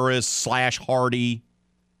 Deontay Harris / Hardy.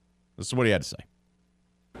 This is what he had to say.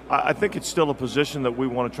 I think it's still a position that we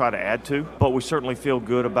want to try to add to, but we certainly feel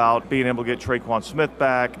good about being able to get Traquan Smith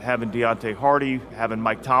back, having Deontay Hardy, having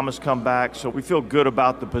Mike Thomas come back. So we feel good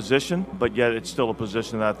about the position, but yet it's still a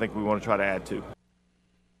position that I think we want to try to add to.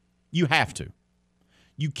 You have to.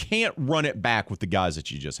 You can't run it back with the guys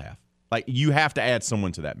that you just have. You have to add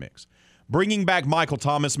someone to that mix. Bringing back Michael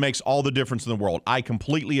Thomas makes all the difference in the world. I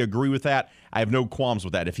completely agree with that. I have no qualms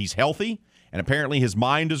with that. If he's healthy and apparently his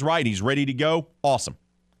mind is right, he's ready to go, awesome.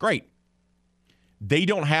 Great. They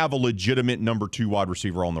don't have a legitimate number 2 wide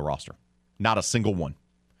receiver on the roster. Not a single one.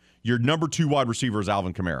 Your number 2 wide receiver is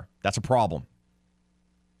Alvin Kamara. That's a problem.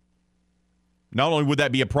 Not only would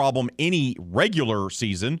that be a problem any regular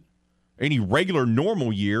season, any regular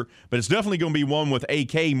normal year, but it's definitely going to be one with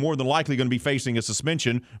AK more than likely going to be facing a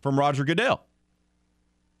suspension from Roger Goodell.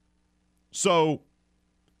 So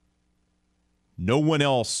no one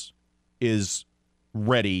else is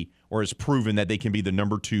ready or has proven that they can be the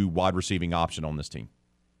number 2 wide receiving option on this team.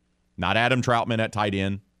 Not Adam Troutman at tight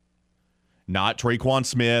end, not Traquan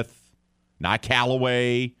Smith, not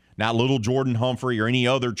Callaway, not little Jordan Humphrey or any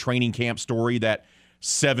other training camp story that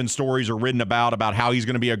 7 stories are written about how he's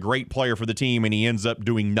going to be a great player for the team and he ends up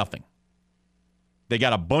doing nothing. They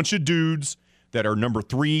got a bunch of dudes that are number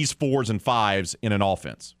 3s, 4s, and 5s in an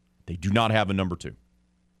offense. They do not have a number 2.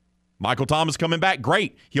 Michael Thomas coming back,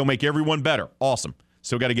 great. He'll make everyone better. Awesome.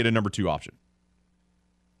 Still got to get a number 2 option.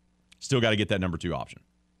 Still got to get that number 2 option.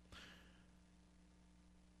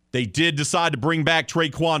 They did decide to bring back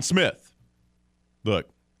Traquan Smith. Look,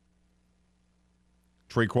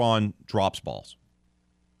 Traquan drops balls.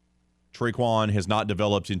 Traquan has not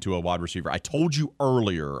developed into a wide receiver. I told you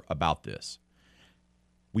earlier about this.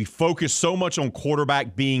 We focus so much on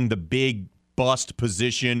quarterback being the big bust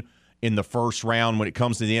position in the first round when it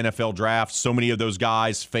comes to the NFL draft. So many of those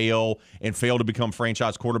guys fail to become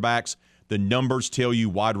franchise quarterbacks. The numbers tell you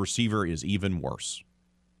wide receiver is even worse.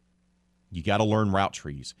 You got to learn route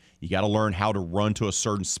trees. You got to learn how to run to a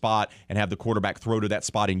certain spot and have the quarterback throw to that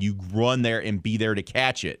spot, and you run there and be there to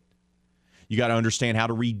catch it. You got to understand how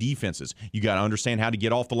to read defenses. You got to understand how to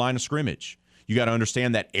get off the line of scrimmage. You got to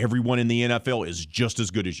understand that everyone in the NFL is just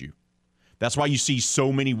as good as you. That's why you see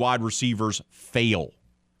so many wide receivers fail.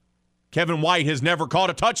 Kevin White has never caught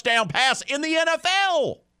a touchdown pass in the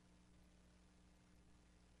NFL.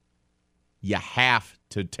 You have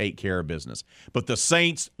to take care of business. But the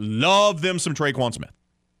Saints love them some Traquan Smith.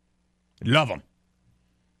 Love him.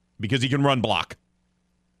 Because he can run block.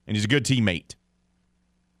 And he's a good teammate.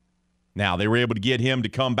 Now, they were able to get him to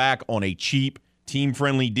come back on a cheap,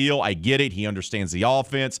 team-friendly deal. I get it. He understands the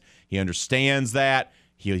offense. He understands that.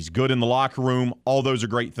 He's good in the locker room. All those are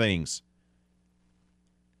great things.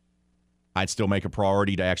 I'd still make a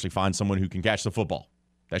priority to actually find someone who can catch the football.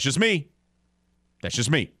 That's just me. That's just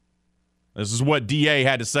me. This is what DA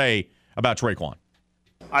had to say about Traquan.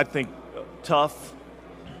 I think tough,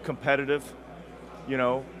 competitive. You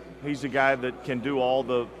know, he's a guy that can do all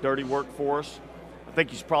the dirty work for us. I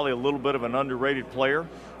think he's probably a little bit of an underrated player.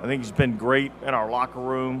 I think he's been great in our locker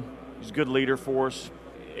room. He's a good leader for us.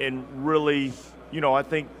 And really, you know, I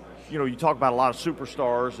think, you know, you talk about a lot of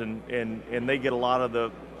superstars and they get a lot of the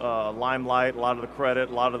limelight, a lot of the credit,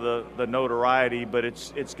 a lot of the notoriety, but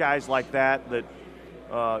it's guys like that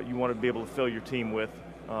you want to be able to fill your team with.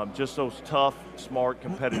 Just those tough, smart,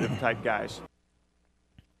 competitive type guys.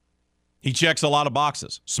 He checks a lot of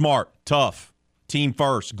boxes. Smart, tough, team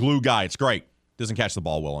first, glue guy. It's great. Doesn't catch the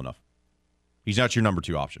ball well enough. He's not your number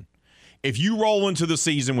 2 option. If you roll into the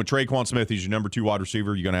season with Traquan Smith, he's your number 2 wide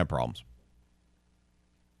receiver, you're going to have problems.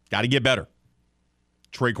 Got to get better.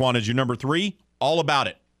 Traquan is your number 3, all about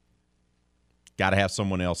it. Got to have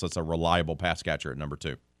someone else that's a reliable pass catcher at number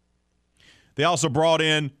 2. They also brought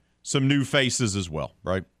in some new faces as well,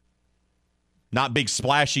 right? Not big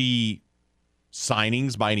splashy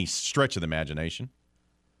signings by any stretch of the imagination.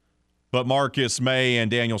 But Marcus May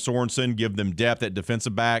and Daniel Sorensen give them depth at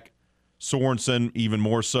defensive back. Sorensen even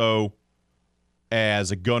more so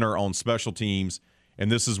as a gunner on special teams.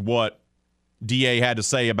 And this is what DA had to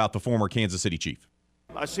say about the former Kansas City Chief.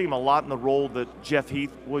 I see him a lot in the role that Jeff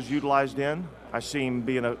Heath was utilized in. I see him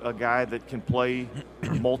being a guy that can play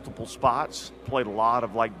multiple spots. Played a lot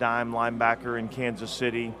of like dime linebacker in Kansas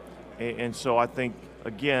City. And so I think,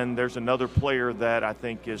 again, there's another player that I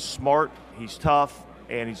think is smart, he's tough,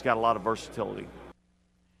 and he's got a lot of versatility.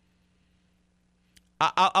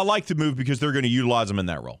 I like the move because they're going to utilize him in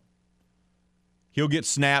that role. He'll get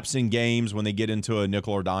snaps in games when they get into a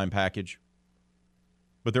nickel or dime package.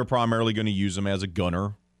 But they're primarily going to use him as a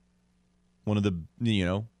gunner. One of the,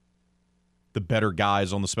 the better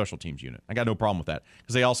guys on the special teams unit. I got no problem with that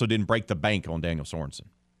because they also didn't break the bank on Daniel Sorensen.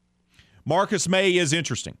 Marcus May is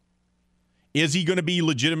interesting. Is he going to be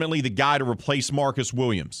legitimately the guy to replace Marcus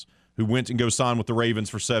Williams, who went and go sign with the Ravens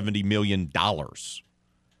for $70 million?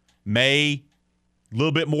 May, a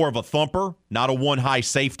little bit more of a thumper, not a one-high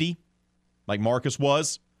safety like Marcus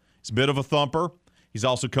was. He's a bit of a thumper. He's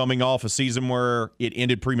also coming off a season where it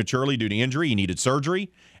ended prematurely due to injury. He needed surgery.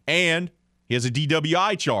 And he has a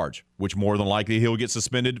DWI charge, which more than likely he'll get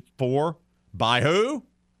suspended for. By who?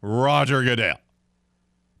 Roger Goodell.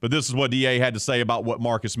 But this is what DA had to say about what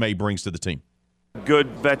Marcus May brings to the team. Good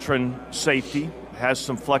veteran safety, has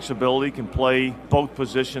some flexibility, can play both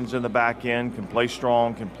positions in the back end, can play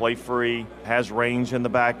strong, can play free, has range in the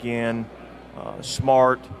back end,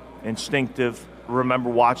 smart, instinctive. Remember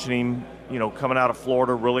watching him, coming out of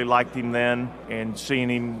Florida, really liked him then, and seeing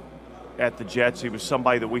him at the Jets, he was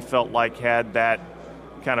somebody that we felt like had that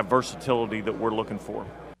kind of versatility that we're looking for.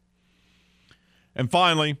 And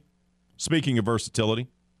finally, Speaking of versatility,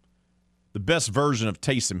 the best version of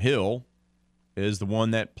Taysom Hill is the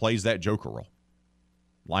one that plays that joker role.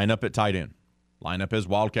 Line up at tight end. Line up as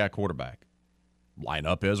wildcat quarterback. Line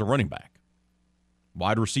up as a running back.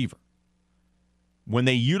 Wide receiver. When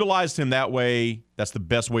they utilized him that way, that's the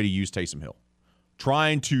best way to use Taysom Hill.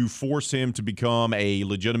 Trying to force him to become a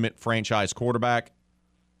legitimate franchise quarterback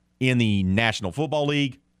in the National Football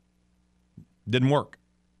League didn't work.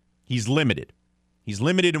 He's limited. He's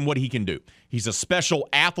limited in what he can do. He's a special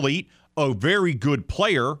athlete, a very good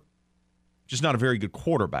player, just not a very good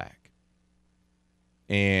quarterback.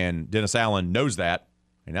 And Dennis Allen knows that,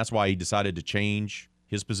 and that's why he decided to change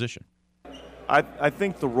his position. I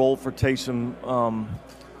think the role for Taysom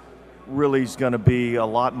really is going to be a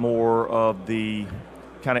lot more of the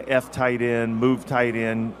kind of F tight end, move tight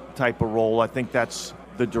end type of role. I think that's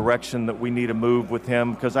the direction that we need to move with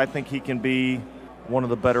him because I think he can be one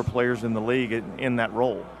of the better players in the league in that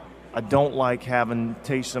role. I don't like having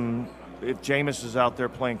Taysom, if Jameis is out there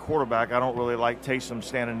playing quarterback, I don't really like Taysom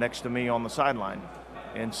standing next to me on the sideline.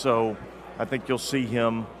 And so I think you'll see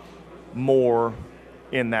him more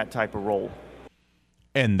in that type of role.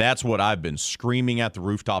 And that's what I've been screaming at the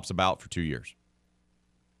rooftops about for 2 years.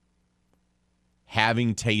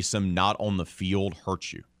 Having Taysom not on the field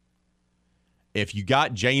hurts you. If you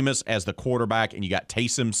got Jameis as the quarterback and you got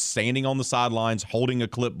Taysom standing on the sidelines holding a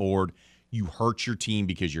clipboard, you hurt your team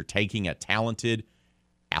because you're taking a talented,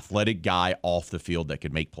 athletic guy off the field that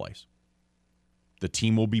could make plays. The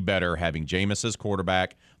team will be better having Jameis as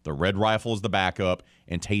quarterback, the Red Rifle as the backup,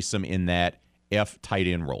 and Taysom in that F tight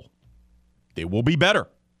end role. They will be better.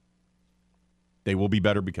 They will be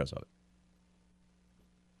better because of it.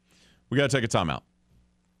 We got to take a timeout.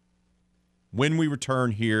 When we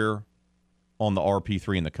return here on the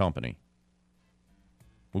RP3 and the company,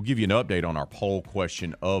 we'll give you an update on our poll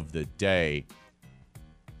question of the day.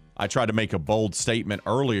 I tried to make a bold statement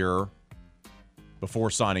earlier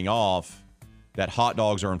before signing off that hot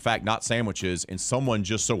dogs are in fact not sandwiches, and someone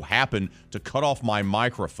just so happened to cut off my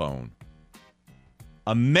microphone.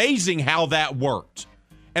 Amazing how that worked.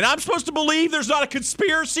 And I'm supposed to believe there's not a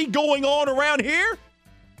conspiracy going on around here?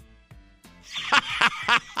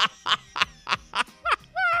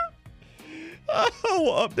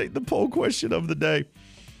 We'll update the poll question of the day.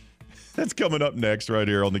 That's coming up next right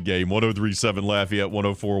here on the game. 103.7 Lafayette,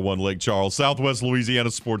 104.1 Lake Charles, Southwest Louisiana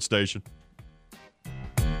Sports Station.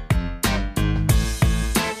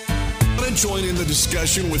 Want to join in the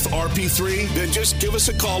discussion with RP3? Then just give us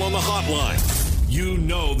a call on the hotline. You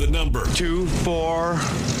know the number. 2, 4,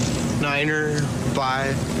 9er,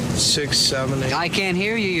 5, 6, 7, 8. I can't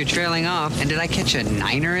hear you. You're trailing off. And did I catch a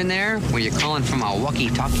niner in there? Were you calling from a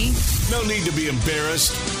walkie-talkie? No need to be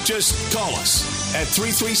embarrassed. Just call us at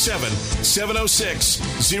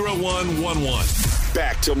 337-706-0111.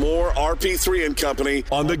 Back to more RP3 and Company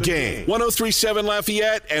on the game. 103.7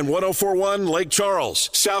 Lafayette and 104.1 Lake Charles,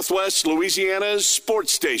 Southwest Louisiana's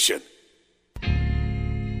sports station.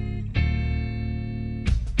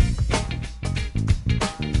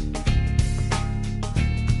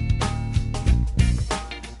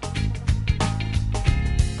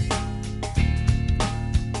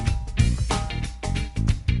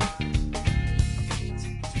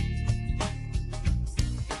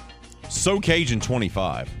 So Cajun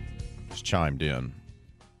 25 has chimed in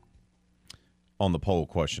on the poll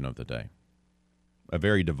question of the day. A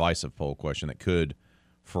very divisive poll question that could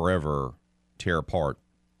forever tear apart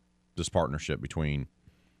this partnership between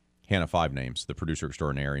Hannah Five Names, the producer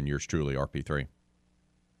extraordinaire, and yours truly, RP3.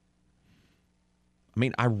 I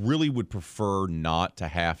mean, I really would prefer not to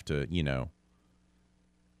have to,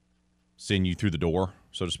 send you through the door,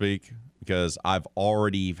 so to speak, because I've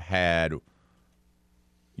already had...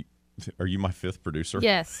 Are you my fifth producer?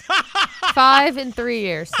 Yes. 5 in 3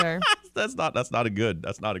 years, sir. That's not a good.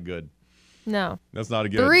 No. That's not a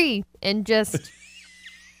good. 3 and just.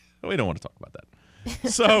 We don't want to talk about that.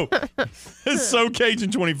 So Cajun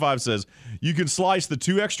 25 says you can slice the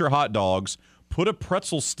 2 extra hot dogs, put a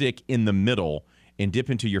pretzel stick in the middle, and dip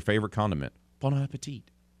into your favorite condiment. Bon appetit.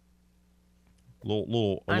 A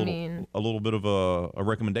little bit of a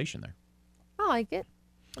recommendation there. I like it.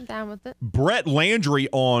 I'm down with it. Brett Landry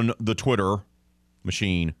on the Twitter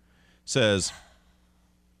machine says,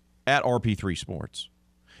 at RP3 Sports,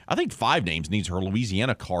 I think Five Names needs her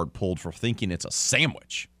Louisiana card pulled for thinking it's a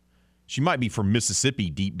sandwich. She might be from Mississippi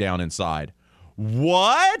deep down inside.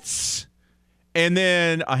 What? And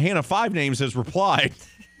then Hannah Five Names has replied,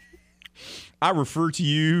 I refer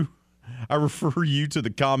you to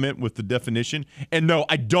the comment with the definition. And no,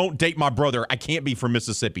 I don't date my brother. I can't be from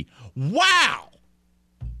Mississippi. Wow.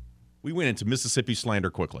 We went into Mississippi slander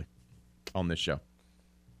quickly on this show.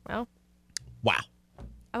 Well, Wow.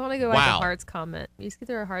 I want to go back to Hart's comment. You just get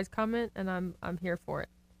through a Hart's comment, and I'm here for it.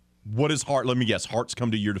 What is Hart? Let me guess. Hart's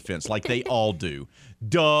come to your defense like they all do.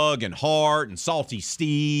 Doug and Hart and Salty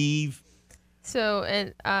Steve. So,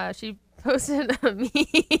 and she posted a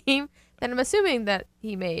meme that I'm assuming that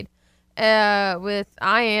he made with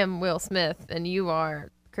I am Will Smith and you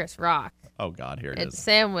are Chris Rock. Oh, God, here it it's is.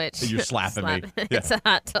 Sandwich. You're slapping me. Yeah. It's a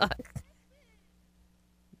hot dog.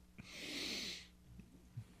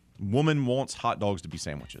 Woman wants hot dogs to be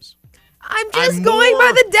sandwiches. I'm just going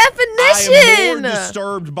by the definition. I am more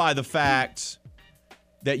disturbed by the fact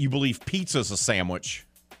that you believe pizza's a sandwich.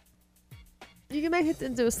 You can make it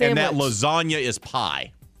into a sandwich. And that lasagna is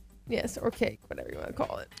pie. Yes, or cake, whatever you want to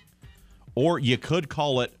call it. Or you could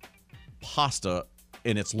call it pasta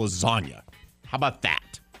and it's lasagna. How about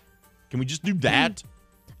that? Can we just do that?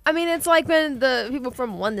 I mean, it's like when the people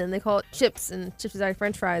from London, they call it chips, and chips is like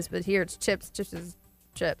French fries, but here it's chips. Chips is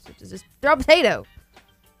chips, which is just throw a potato.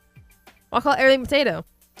 I'll call everything potato.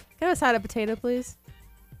 Can I have a side of potato, please?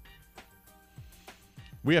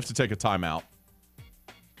 We have to take a timeout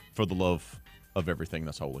for the love of everything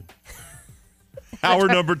that's holy. Hour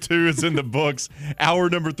number 2 is in the books. Hour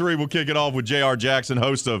number 3, we'll kick it off with J.R. Jackson,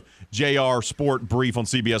 host of J.R. Sport Brief on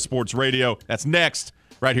CBS Sports Radio. That's next,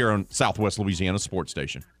 right here on Southwest Louisiana Sports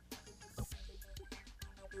Station.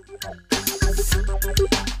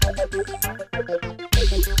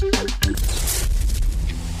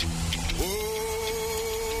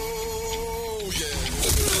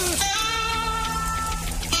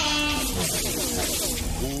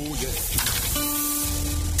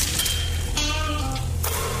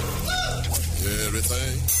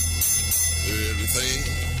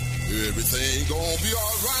 Everything gonna be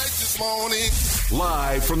all right this morning.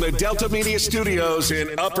 Live from the Delta Media Studios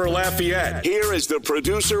in Upper Lafayette, here is the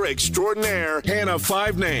producer extraordinaire, Hannah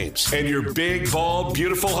Five Names, and your big, bald,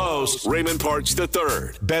 beautiful host, Raymond Parks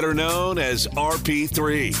III, better known as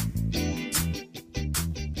RP3.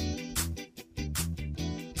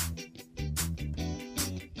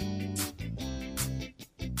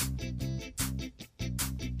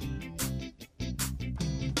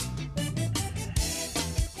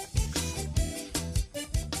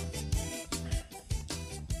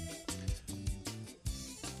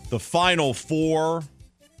 The Final Four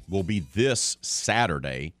will be this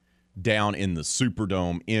Saturday down in the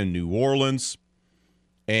Superdome in New Orleans,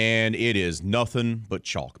 and it is nothing but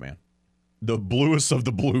chalk, man. The bluest of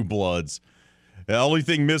the blue bloods. The only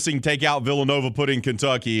thing missing, take out Villanova, put in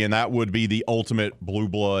Kentucky, and that would be the ultimate blue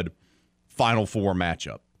blood Final Four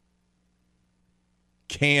matchup.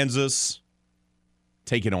 Kansas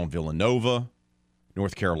taking on Villanova.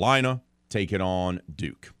 North Carolina taking on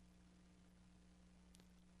Duke.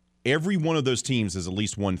 Every one of those teams has at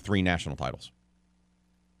least won 3 national titles.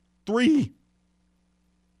 3.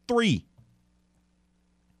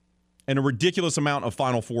 And a ridiculous amount of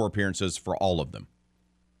Final Four appearances for all of them.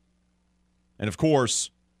 And, of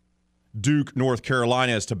course, Duke, North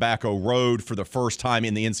Carolina is Tobacco Road for the first time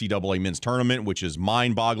in the NCAA men's tournament, which is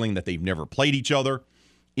mind-boggling that they've never played each other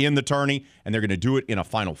in the tourney, and they're going to do it in a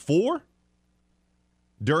Final Four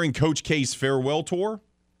during Coach K's farewell tour.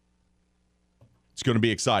 It's going to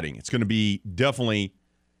be exciting. It's going to be definitely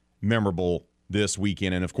memorable this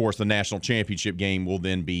weekend. And, of course, the national championship game will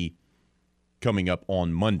then be coming up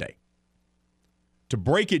on Monday. To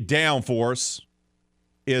break it down for us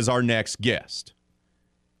is our next guest.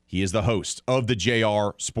 He is the host of the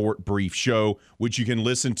JR Sport Brief Show, which you can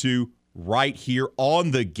listen to right here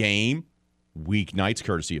on The Game, weeknights,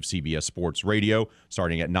 courtesy of CBS Sports Radio,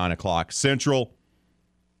 starting at 9 o'clock Central.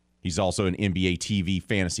 He's also an NBA TV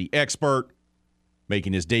fantasy expert,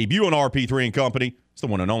 making his debut on RP3 and Company. It's the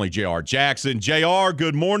one and only J.R. Jackson. J.R.,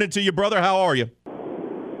 good morning to you, brother. How are you?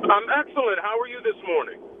 I'm excellent. How are you this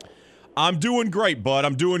morning? I'm doing great, bud.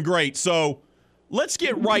 I'm doing great. So let's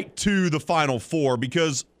get right to the Final Four,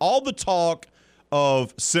 because all the talk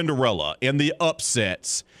of Cinderella and the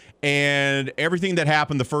upsets and everything that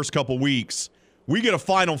happened the first couple weeks, we get a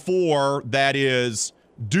Final Four that is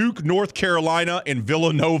Duke, North Carolina, and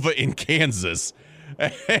Villanova in Kansas.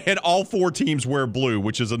 And all 4 teams wear blue,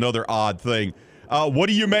 which is another odd thing. What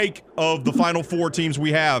do you make of the Final 4 teams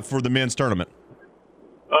we have for the men's tournament?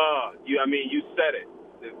 You said it.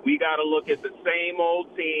 We got to look at the same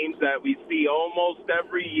old teams that we see almost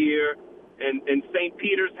every year. And St.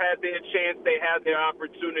 Peter's had their chance. They had their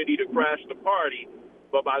opportunity to crash the party.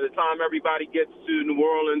 But by the time everybody gets to New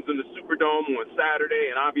Orleans and the Superdome on Saturday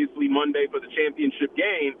and obviously Monday for the championship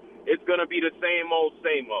game, it's going to be the same old,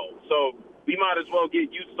 same old. So we might as well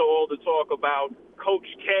get used to all the talk about Coach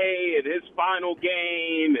K and his final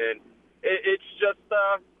game, and it's just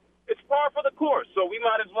it's par for the course. So we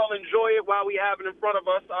might as well enjoy it while while we have it in front of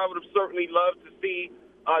us, I would have certainly loved to see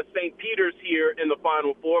St. Peter's here in the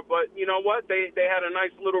Final Four. But you know what? They had a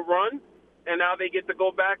nice little run, and now they get to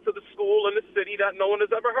go back to the school in the city that no one has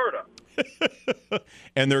ever heard of.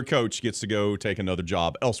 And their coach gets to go take another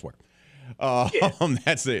job elsewhere.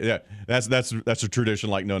 That's it. Yeah, that's a tradition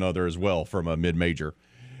like none other as well from a mid-major.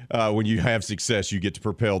 When you have success, you get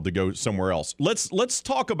propelled to go somewhere else. Let's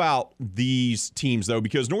talk about these teams, though,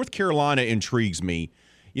 because North Carolina intrigues me.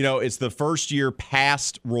 You know, it's the first year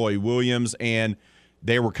past Roy Williams, and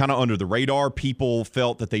they were kind of under the radar. People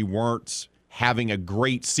felt that they weren't having a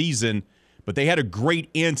great season, but they had a great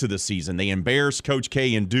end to the season. They embarrassed Coach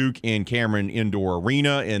K and Duke in Cameron Indoor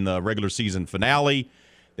Arena in the regular season finale.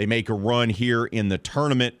 They make a run here in the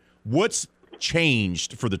tournament. What's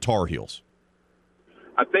changed for the Tar Heels?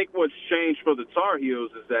 I think what's changed for the Tar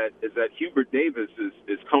Heels is that Hubert Davis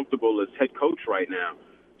is comfortable as head coach right now.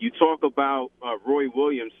 You talk about Roy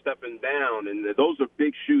Williams stepping down, and those are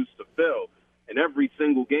big shoes to fill. And every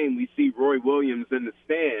single game we see Roy Williams in the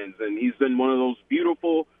stands, and he's in one of those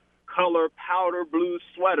beautiful color powder blue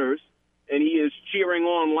sweaters, and he is cheering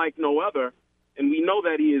on like no other. And we know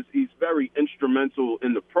that he's very instrumental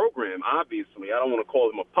in the program, obviously. I don't want to call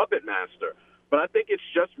him a puppet master. But I think it's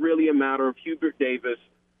just really a matter of Hubert Davis,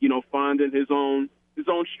 you know, finding his own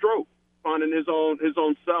stroke, finding his own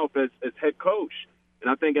self as head coach. And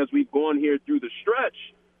I think as we've gone here through the stretch,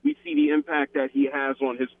 we see the impact that he has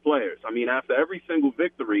on his players. I mean, after every single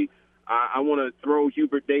victory, I want to throw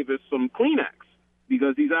Hubert Davis some Kleenex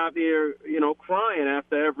because he's out there, you know, crying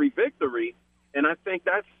after every victory. And I think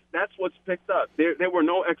that's what's picked up. There were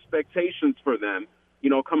no expectations for them, you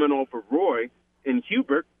know, coming off of Roy and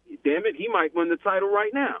Hubert. Damn it, he might win the title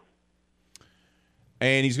right now.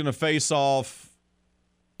 And he's going to face off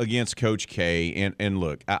against Coach K. And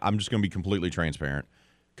look, I'm just going to be completely transparent.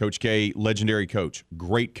 Coach K, legendary coach,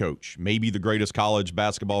 great coach, maybe the greatest college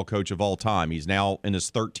basketball coach of all time. He's now in his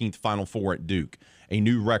 13th Final Four at Duke. A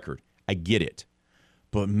new record. I get it.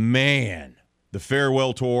 But, man, the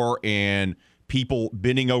farewell tour and people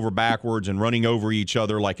bending over backwards and running over each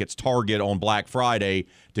other like it's Target on Black Friday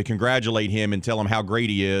to congratulate him and tell him how great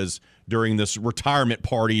he is during this retirement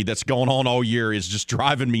party that's going on all year is just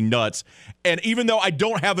driving me nuts. And even though I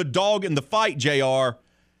don't have a dog in the fight, JR,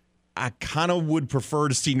 I kind of would prefer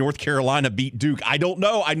to see North Carolina beat Duke. I don't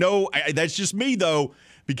know. I know that's just me, though,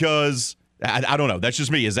 because I don't know. That's just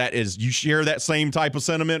me. Is you share that same type of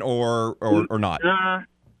sentiment or not?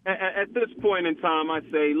 At this point in time, I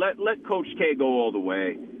say let Coach K go all the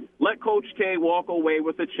way. Let Coach K walk away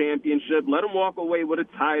with a championship. Let him walk away with a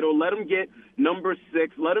title. Let him get number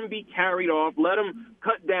 6. Let him be carried off. Let him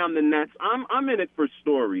cut down the nets. I'm in it for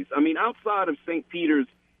stories. I mean, outside of St. Peter's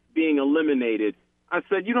being eliminated, I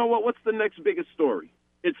said, you know what? What's the next biggest story?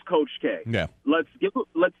 It's Coach K. Yeah. Let's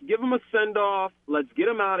give him a send-off. Let's get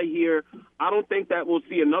him out of here. I don't think that we'll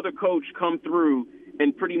see another coach come through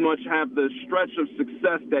and pretty much have the stretch of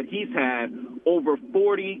success that he's had over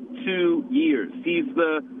 42 years. He's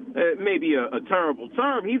maybe a terrible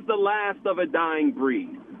term, he's the last of a dying breed.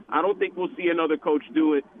 I don't think we'll see another coach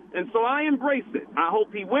do it. And so I embrace it. I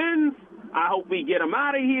hope he wins. I hope we get him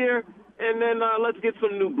out of here. And then let's get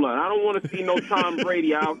some new blood. I don't want to see no Tom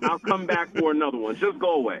Brady. I'll come back for another one. Just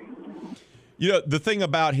go away. You know, the thing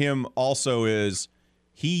about him also is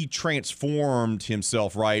he transformed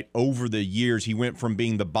himself, right, over the years. He went from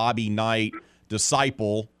being the Bobby Knight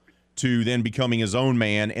disciple to then becoming his own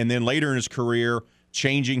man, and then later in his career,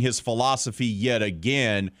 changing his philosophy yet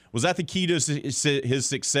again. Was that the key to his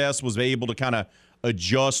success, was able to kind of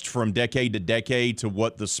adjust from decade to decade to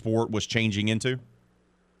what the sport was changing into?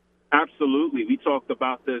 Absolutely. We talked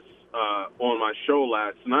about this on my show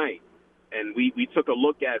last night, and we took a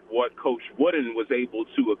look at what Coach Wooden was able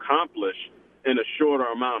to accomplish in a shorter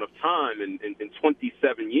amount of time in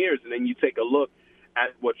 27 years. And then you take a look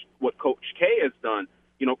at what Coach K has done.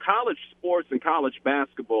 You know, college sports and college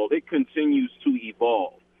basketball, it continues to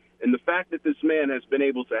evolve. And the fact that this man has been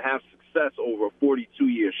able to have success over a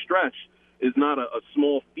 42-year stretch is not a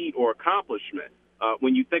small feat or accomplishment.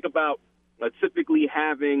 When you think about typically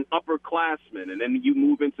having upperclassmen, and then you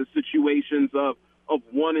move into situations of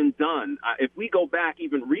one and done. If we go back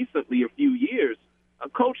even recently, a few years,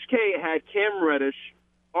 Coach K had Cam Reddish,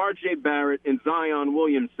 R.J. Barrett, and Zion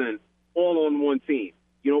Williamson all on one team.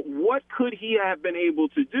 You know, what could he have been able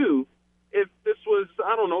to do if this was,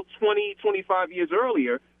 20, 25 years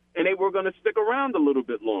earlier, and they were going to stick around a little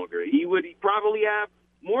bit longer? He'd probably have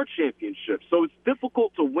more championships. So it's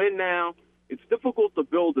difficult to win now. It's difficult to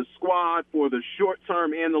build a squad for the short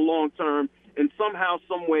term and the long term. And somehow,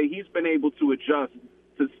 some way, he's been able to adjust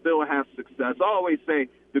to still have success. I always say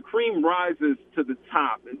the cream rises to the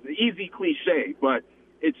top. It's an easy cliche, but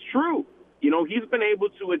it's true. He's been able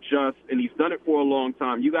to adjust, and he's done it for a long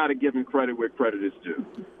time. You got to give him credit where credit is due.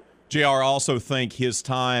 JR, I also think his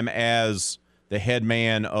time as the head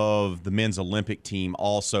man of the men's Olympic team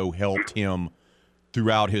also helped him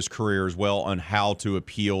throughout his career as well on how to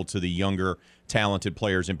appeal to the younger, talented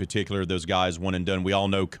players, in particular, those guys one and done. We all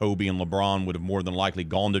know Kobe and LeBron would have more than likely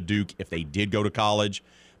gone to Duke if they did go to college.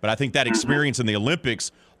 But I think that experience in the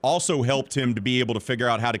Olympics also helped him to be able to figure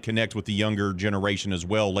out how to connect with the younger generation as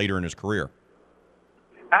well later in his career.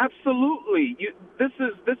 Absolutely. This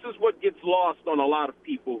is what gets lost on a lot of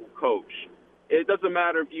people who coach. It doesn't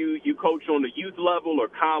matter if you coach on the youth level or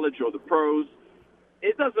college or the pros.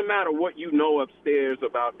 It doesn't matter what you know upstairs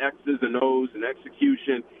about X's and O's and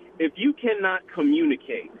execution. If you cannot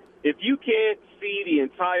communicate, if you can't see the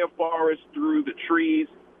entire forest through the trees,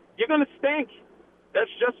 you're going to stink. That's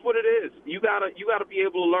just what it is. You gotta be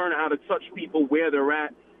able to learn how to touch people where they're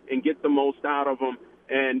at and get the most out of them.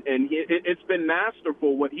 And it's been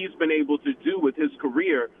masterful what he's been able to do with his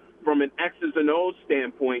career from an X's and O's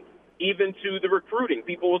standpoint, even to the recruiting.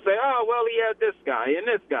 People will say, oh, well, he had this guy and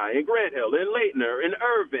Grant Hill and Leitner and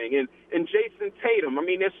Irving and Jason Tatum. I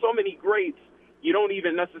mean, there's so many greats, you don't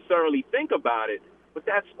even necessarily think about it. But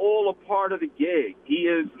that's all a part of the gig.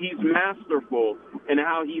 He's masterful in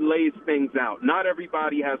how he lays things out. Not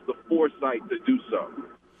everybody has the foresight to do so.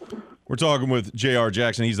 We're talking with J.R.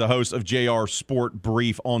 Jackson. He's the host of J.R. Sport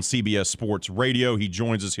Brief on CBS Sports Radio. He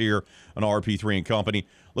joins us here on RP3 and Company.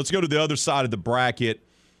 Let's go to the other side of the bracket.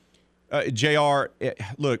 J.R.,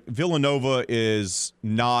 look, Villanova is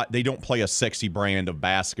not – they don't play a sexy brand of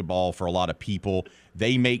basketball for a lot of people.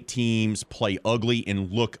 They make teams play ugly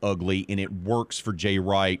and look ugly, and it works for Jay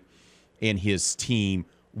Wright and his team.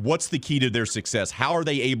 What's the key to their success? How are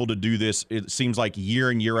they able to do this? It seems like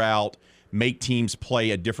year in, year out, make teams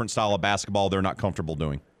play a different style of basketball they're not comfortable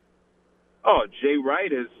doing. Oh, Jay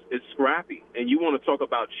Wright is scrappy, and you want to talk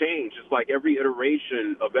about change. It's like every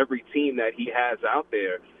iteration of every team that he has out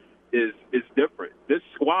there is different. This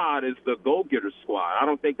squad is the go-getter squad. I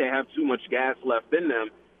don't think they have too much gas left in them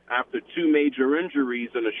after two major injuries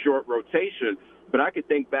in a short rotation. But I could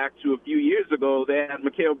think back to a few years ago, they had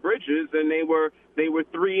Mikal Bridges, and they were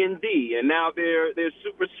 3-and-D, and now they're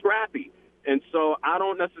super scrappy. And so I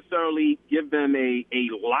don't necessarily give them a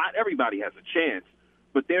lot. Everybody has a chance,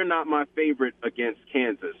 but they're not my favorite against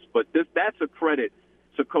Kansas. But that's a credit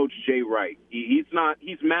to Coach Jay Wright. He's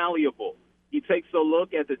malleable. He takes a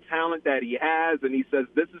look at the talent that he has, and he says,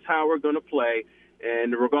 this is how we're going to play.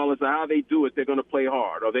 And regardless of how they do it, they're going to play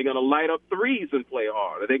hard. Are they going to light up threes and play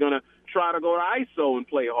hard? Are they going to try to go to ISO and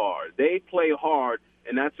play hard? They play hard,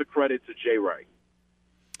 and that's a credit to Jay Wright.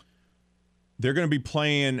 They're going to be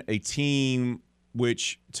playing a team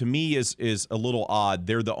which, to me, is a little odd.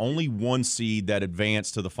 They're the only one seed that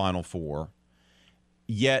advanced to the Final Four,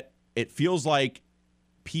 yet it feels like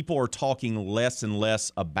people are talking less and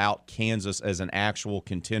less about Kansas as an actual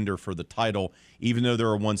contender for the title, even though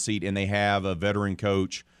they're a one seed and they have a veteran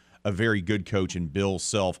coach, a very good coach in Bill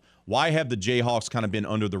Self. Why have the Jayhawks kind of been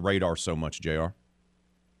under the radar so much, JR?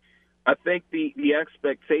 I think the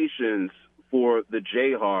expectations for the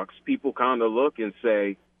Jayhawks, people kind of look and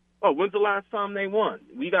say, oh, when's the last time they won?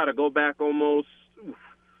 We got to go back almost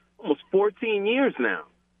 14 years now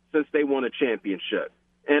since they won a championship.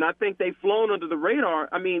 And I think they've flown under the radar.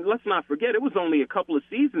 I mean, let's not forget, it was only a couple of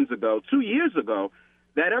seasons ago, 2 years ago,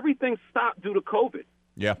 that everything stopped due to COVID.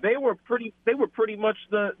 Yeah. They were pretty much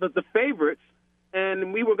the favorites,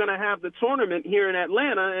 and we were going to have the tournament here in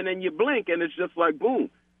Atlanta, and then you blink, and it's just like,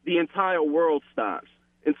 boom, the entire world stops.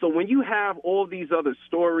 And so when you have all these other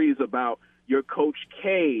stories about your Coach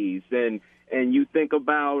K's and you think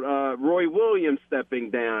about Roy Williams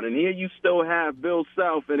stepping down, and here you still have Bill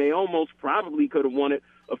Self, and they almost probably could have won it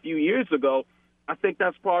a few years ago. I think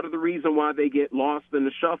that's part of the reason why they get lost in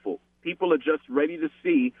the shuffle. People are just ready to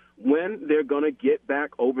see when they're going to get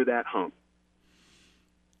back over that hump.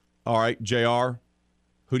 All right, JR,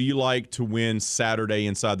 who do you like to win Saturday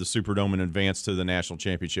inside the Superdome and advance to the national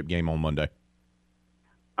championship game on Monday?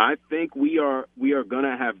 I think we are going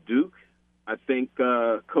to have Duke. I think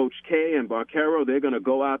Coach K and Barquero, they're going to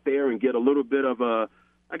go out there and get a little bit of a,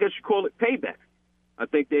 I guess you call it payback. I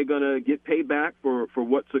think they're going to get payback for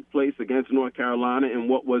what took place against North Carolina and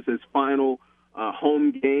what was his final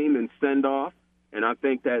home game and send-off. And I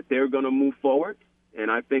think that they're going to move forward. And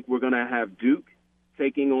I think we're going to have Duke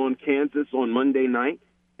taking on Kansas on Monday night.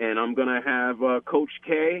 And I'm going to have Coach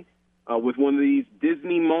K with one of these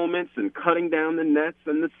Disney moments and cutting down the nets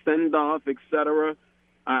and the send-off, et cetera.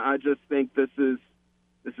 I just think this is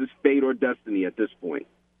fate or destiny at this point.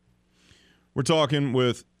 We're talking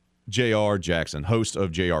with J.R. Jackson, host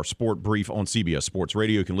of J.R. Sport Brief on CBS Sports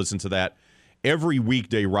Radio. You can listen to that every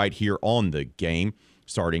weekday right here on The Game,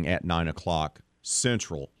 starting at 9 o'clock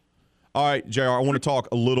Central. All right, J.R., I want to talk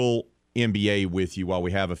a little NBA with you while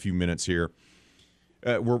we have a few minutes here.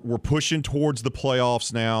 We're pushing towards the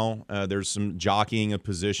playoffs now. There's some jockeying of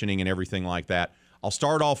positioning and everything like that. I'll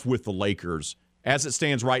start off with the Lakers. As it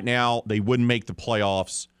stands right now, they wouldn't make the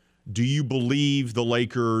playoffs. Do you believe the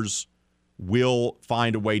Lakers will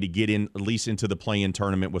find a way to get in, at least into the play-in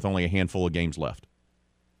tournament with only a handful of games left?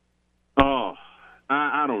 Oh,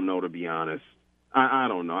 I don't know, to be honest. I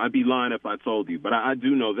don't know. I'd be lying if I told you, but I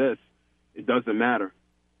do know this. It doesn't matter.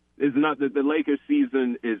 It's not that the Lakers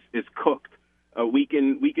season is cooked. We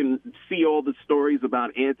can see all the stories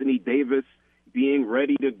about Anthony Davis being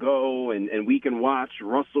ready to go, and we can watch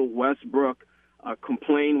Russell Westbrook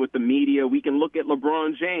complain with the media. We can look at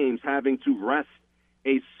LeBron James having to rest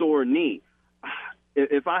a sore knee.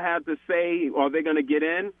 If I had to say, are they going to get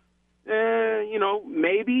in?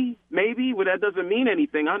 Maybe, but that doesn't mean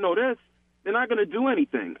anything. I know this. They're not going to do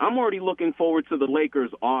anything. I'm already looking forward to the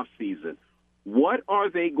Lakers off season. What are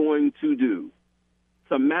they going to do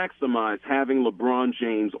to maximize having LeBron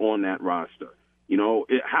James on that roster?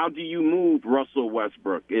 How do you move Russell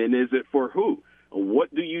Westbrook, and is it for who?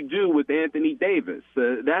 What do you do with Anthony Davis?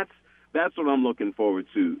 That's what I'm looking forward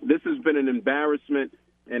to. This has been an embarrassment,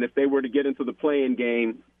 and if they were to get into the play-in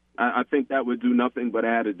game, I think that would do nothing but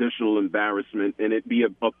add additional embarrassment, and it'd be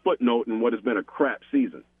a footnote in what has been a crap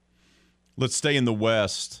season. Let's stay in the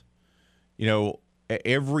West.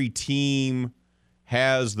 Every team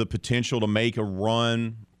has the potential to make a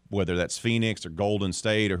run, whether that's Phoenix or Golden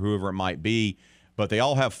State or whoever it might be, but they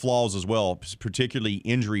all have flaws as well, particularly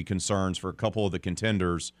injury concerns for a couple of the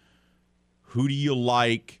contenders. Who do you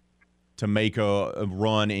like to make a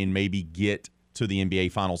run and maybe get to the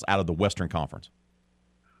NBA Finals out of the Western Conference?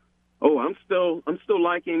 Oh, I'm still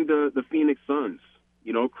liking the Phoenix Suns.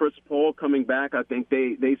 Chris Paul coming back, I think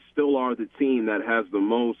they still are the team that has the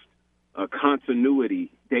most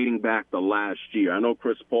continuity dating back to last year. I know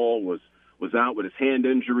Chris Paul was out with his hand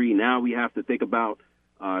injury. Now we have to think about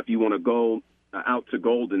if you want to go out to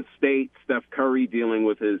Golden State, Steph Curry dealing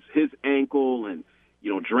with his ankle, and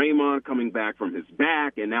Draymond coming back from his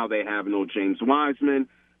back, and now they have no James Wiseman.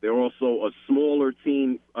 They're also a smaller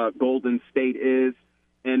team, Golden State is,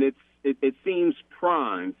 and it seems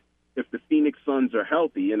primed if the Phoenix Suns are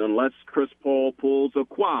healthy, and unless Chris Paul pulls a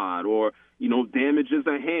quad or damages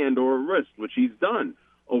a hand or a wrist, which he's done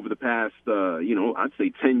over the past, I'd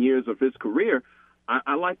say 10 years of his career,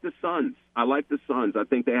 I like the Suns. I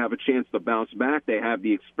think they have a chance to bounce back. They have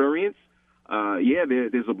the experience.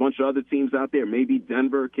 There's a bunch of other teams out there. Maybe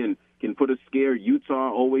Denver can put a scare.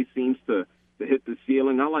 Utah always seems to hit the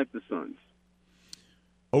ceiling. I like the Suns.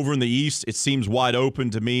 Over in the East, it seems wide open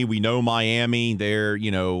to me. We know Miami, they're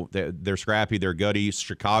scrappy, they're gutty.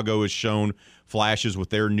 Chicago has shown flashes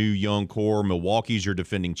with their new young core. Milwaukee's your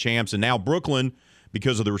defending champs. And now Brooklyn,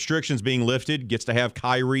 because of the restrictions being lifted, gets to have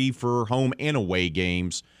Kyrie for home and away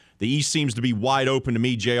games. The East seems to be wide open to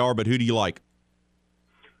me, JR, but who do you like?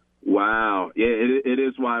 Wow. Yeah, it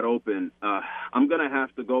is wide open. I'm going to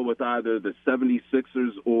have to go with either the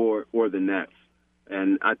 76ers or the Nets.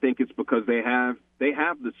 And I think it's because they have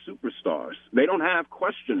the superstars. They don't have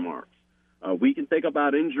question marks. We can think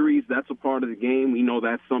about injuries. That's a part of the game. We know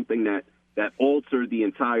that's something that altered the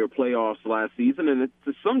entire playoffs last season, and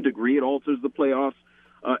to some degree it alters the playoffs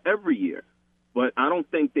every year. But I don't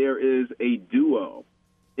think there is a duo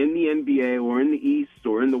in the NBA or in the East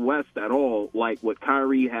or in the West at all like what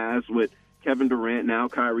Kyrie has with Kevin Durant, now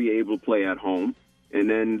Kyrie able to play at home, and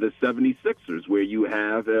then the 76ers where you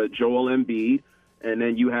have Joel Embiid, and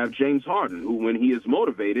then you have James Harden, who, when he is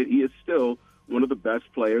motivated, he is still one of the best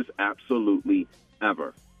players absolutely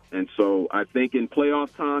ever. And so I think in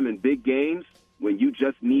playoff time and big games, when you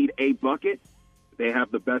just need a bucket, they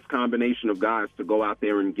have the best combination of guys to go out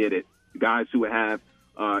there and get it, guys who have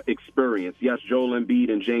experience. Yes, Joel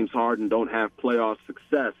Embiid and James Harden don't have playoff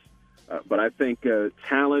success, but I think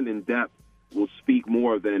talent and depth will speak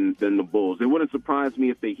more than the Bulls. It wouldn't surprise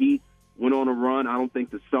me if the Heat went on a run. I don't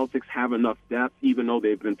think the Celtics have enough depth, even though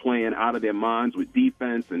they've been playing out of their minds with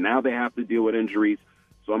defense, and now they have to deal with injuries.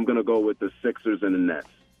 So I'm going to go with the Sixers and the Nets.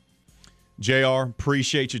 JR,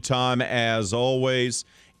 appreciate your time as always.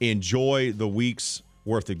 Enjoy the week's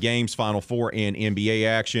worth of games, Final Four and NBA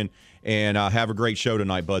action, and have a great show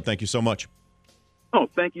tonight, bud. Thank you so much. Oh,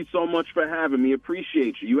 thank you so much for having me.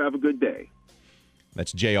 Appreciate you. You have a good day.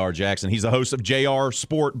 That's J.R. Jackson. He's the host of J.R.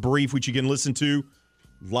 Sport Brief, which you can listen to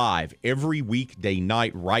live every weekday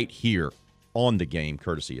night right here on the Game,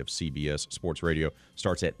 courtesy of CBS Sports Radio,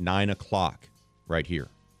 starts at 9 o'clock right here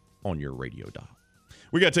on your radio dial.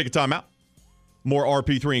 We got to take a timeout. More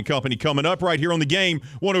RP3 and Company coming up right here on the Game.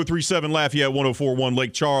 103.7 Lafayette, 104.1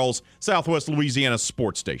 Lake Charles, Southwest Louisiana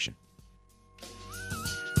Sports Station.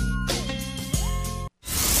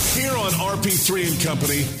 Here on RP3 and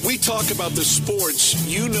Company, we talk about the sports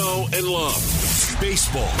you know and love.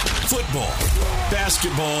 Baseball, football,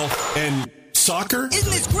 basketball, and soccer.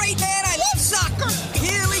 Isn't this great, man? I love soccer.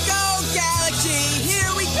 Here we go, Galaxy.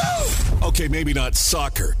 Here we go. Okay, maybe not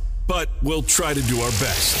soccer, but we'll try to do our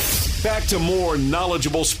best. Back to more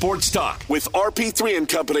knowledgeable sports talk with RP3 and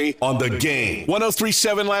Company on the Game.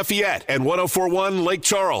 103.7 Lafayette and 104.1 Lake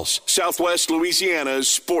Charles, Southwest Louisiana's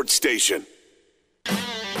sports station.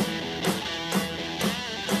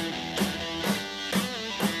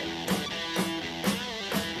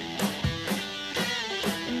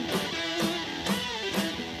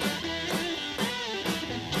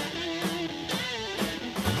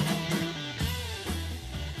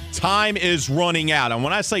 Time is running out. And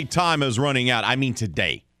when I say time is running out, I mean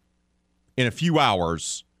today. In a few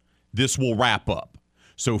hours, this will wrap up.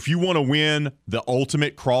 So if you want to win the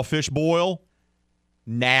ultimate crawfish boil,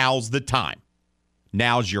 now's the time.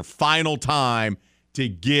 Now's your final time to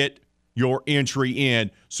get your entry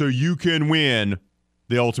in so you can win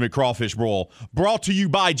the ultimate crawfish boil. Brought to you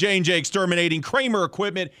by J&J Exterminating, Kramer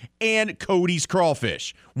Equipment, and Cody's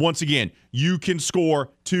Crawfish. Once again, you can score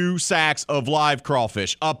 2 sacks of live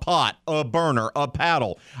crawfish, a pot, a burner, a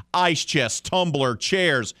paddle, ice chest, tumbler,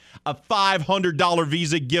 chairs, a $500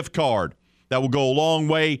 Visa gift card that will go a long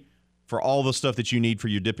way for all the stuff that you need for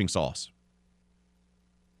your dipping sauce.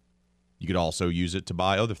 You could also use it to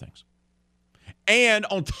buy other things. And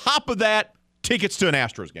on top of that, tickets to an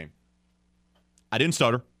Astros game. I didn't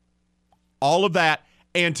stutter. All of that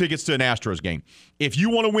and tickets to an Astros game. If you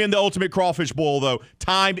want to win the Ultimate Crawfish Bowl, though,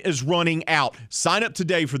 time is running out. Sign up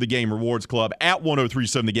today for the Game Rewards Club at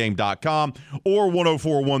 1037thegame.com or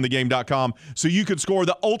 1041thegame.com so you can score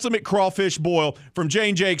the Ultimate Crawfish Boil from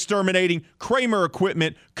J&J Exterminating, Kramer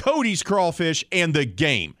Equipment, Cody's Crawfish, and the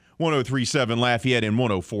Game. 1037 Lafayette and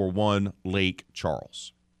 1041 Lake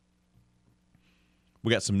Charles.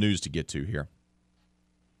 We got some news to get to here.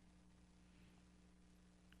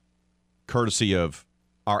 Courtesy of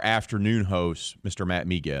our afternoon host, Mr. Matt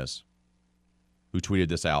Miguez, who tweeted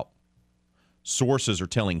this out. Sources are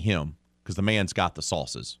telling him, because the man's got the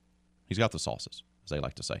sauces. He's got the sauces, as they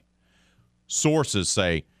like to say. Sources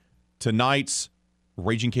say tonight's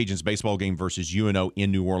Raging Cajuns baseball game versus UNO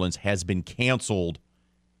in New Orleans has been canceled,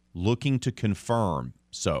 looking to confirm.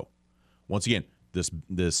 So, once again,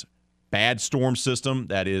 this bad storm system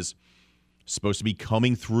that is supposed to be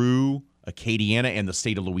coming through Acadiana and the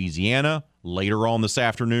state of Louisiana later on this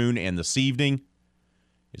afternoon and this evening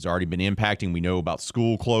has already been impacting. We know about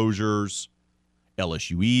school closures.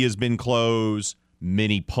 LSUE has been closed.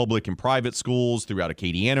 Many public and private schools throughout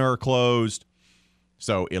Acadiana are closed.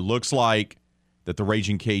 So it looks like that the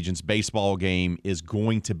Raging Cajuns baseball game is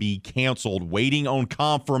going to be canceled, waiting on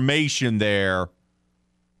confirmation there.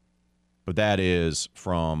 But that is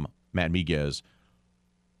from Matt Miguez,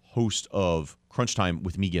 host of Crunch Time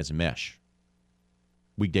with Miguez and Mesh.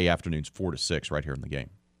 Weekday afternoons, 4 to 6, right here in the Game.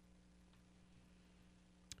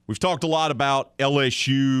 We've talked a lot about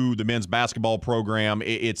LSU, the men's basketball program.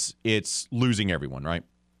 It's losing everyone, right?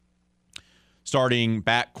 Starting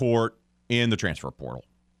backcourt in the transfer portal.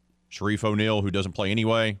 Sharif O'Neal, who doesn't play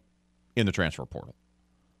anyway, in the transfer portal.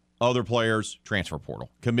 Other players, transfer portal.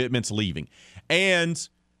 Commitments leaving. And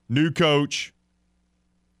new coach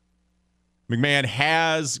McMahon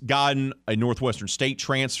has gotten a Northwestern State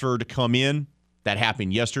transfer to come in. That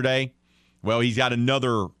happened yesterday. Well, he's got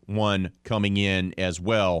another one coming in as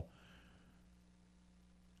well.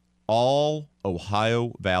 All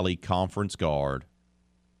Ohio Valley Conference guard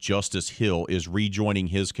Justice Hill is rejoining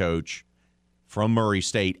his coach from Murray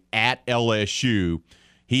State at LSU.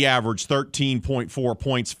 He averaged 13.4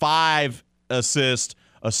 points, 5 assists,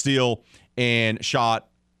 a steal, and shot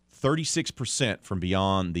 36% from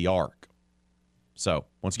beyond the arc. So,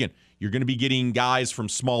 once again, you're going to be getting guys from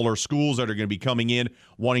smaller schools that are going to be coming in,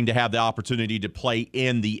 wanting to have the opportunity to play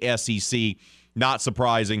in the SEC. Not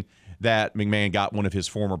surprising that McMahon got one of his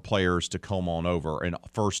former players to come on over, and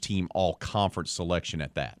first-team all-conference selection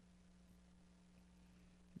at that.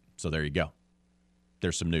 So there you go.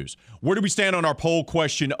 There's some news. Where do we stand on our poll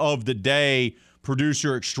question of the day?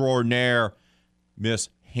 Producer extraordinaire, Miss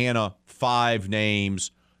Hannah 5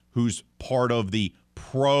 Names, who's part of the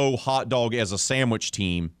pro hot dog as a sandwich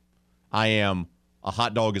team. I am a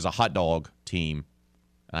hot dog as a hot dog team,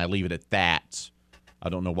 and I leave it at that. I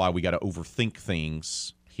don't know why we got to overthink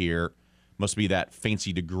things here. Must be that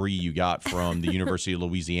fancy degree you got from the University of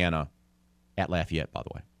Louisiana at Lafayette, by the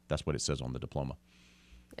way. That's what it says on the diploma.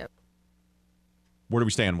 Yep. Where do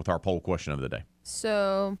we stand with our poll question of the day?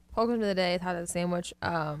 So, poll question of the day is hot dog sandwich.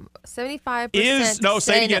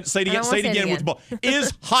 75% say it again with the ball.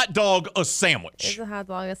 Is hot dog a sandwich? Is a hot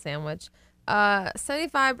dog a sandwich?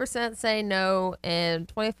 75% say no, and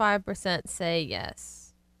 25% say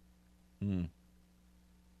yes.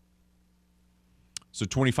 So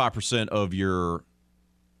 25%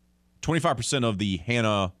 of the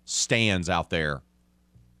Hannah stands out there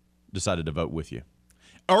decided to vote with you.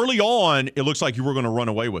 Early on, it looks like you were going to run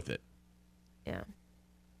away with it. Yeah.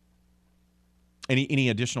 Any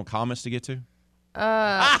additional comments to get to?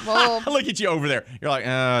 Well, look at you over there. You're like,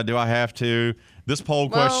 do I have to? This poll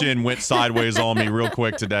question went sideways on me real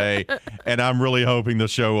quick today, and I'm really hoping the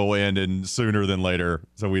show will end and sooner than later,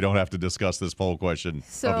 so we don't have to discuss this poll question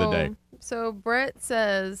of the day. So Brett,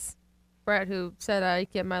 who said I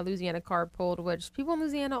get my Louisiana card pulled, which people in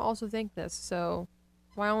Louisiana also think this. So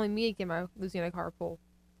why only me get my Louisiana card pulled?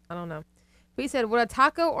 I don't know. But he said, would a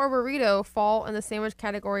taco or burrito fall in the sandwich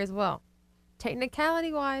category as well?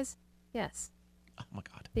 Technicality-wise, yes. Oh, my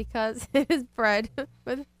God. Because it is bread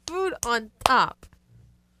with food on top.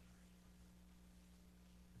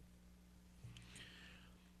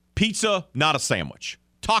 Pizza, not a sandwich.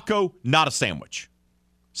 Taco, not a sandwich.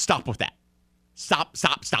 Stop with that. Stop.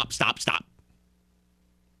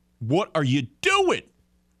 What are you doing?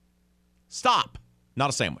 Stop. Not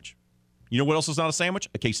a sandwich. You know what else is not a sandwich?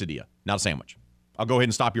 A quesadilla. Not a sandwich. I'll go ahead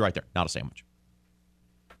and stop you right there. Not a sandwich.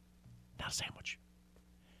 Not a sandwich.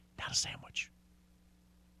 Not a sandwich.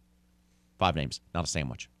 5 names. Not a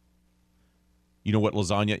sandwich. You know what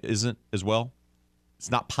lasagna isn't as well? It's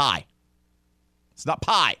not pie. It's not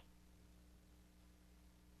pie.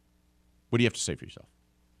 What do you have to say for yourself?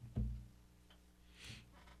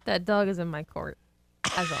 That Doug is in my court,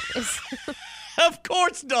 as always. Of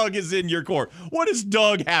course Doug is in your court. What does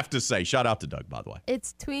Doug have to say? Shout out to Doug, by the way.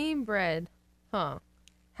 It's tween bread. Huh.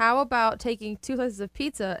 How about taking 2 slices of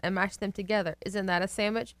pizza and mash them together? Isn't that a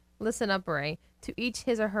sandwich? Listen up, Ray. To each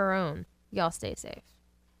his or her own. Y'all stay safe.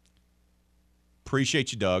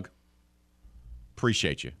 Appreciate you, Doug.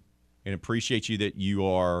 Appreciate you. And appreciate you that you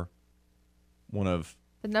are one of...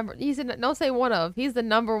 Don't say one of. He's the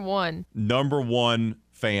number one. Number one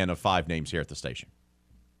fan of 5 names here at the station.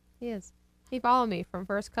 He is. He followed me from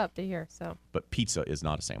first cup to here, so. But pizza is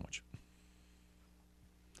not a sandwich.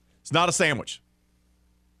 It's not a sandwich.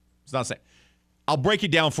 It's not a sandwich. I'll break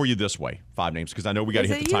it down for you this way, 5 names, because I know we got to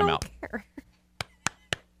hit the timeout.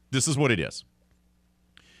 This is what it is.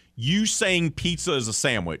 You saying pizza is a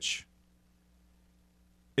sandwich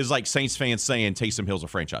is like Saints fans saying Taysom Hill's a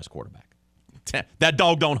franchise quarterback. That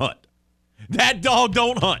dog don't hunt. That dog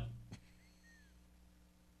don't hunt.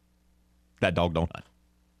 That dog don't hunt.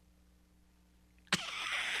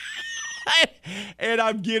 And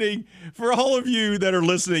I'm getting, for all of you that are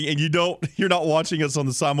listening and you're not watching us on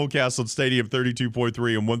the simulcast on Stadium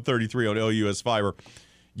 32.3 and 133 on LUS Fiber,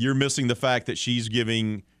 you're missing the fact that she's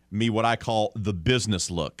giving me what I call the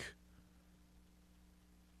business look.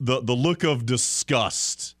 The look of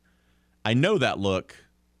disgust. I know that look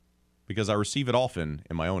because I receive it often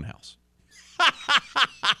in my own house.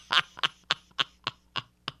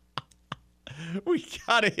 We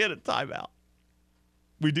got to hit a timeout.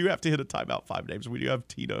 We do have to hit a timeout, 5 names. We do have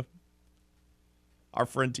Tina, our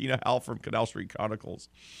friend Tina Howell from Canal Street Chronicles,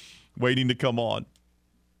 waiting to come on.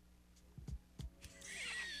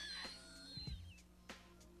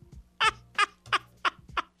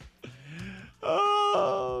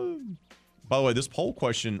 By the way, this poll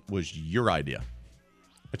question was your idea.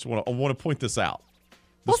 I want to point this out.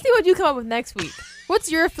 We'll see what you come up with next week.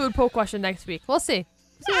 What's your food poll question next week? We'll see.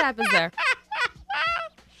 See what happens there.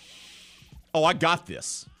 Oh, I got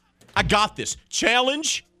this.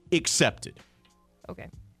 Challenge accepted. Okay.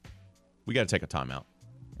 We got to take a timeout.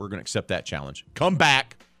 We're going to accept that challenge. Come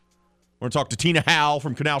back. We're going to talk to Tina Howell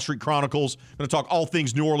from Canal Street Chronicles. We're going to talk all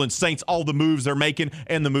things New Orleans Saints, all the moves they're making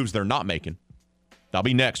and the moves they're not making. That'll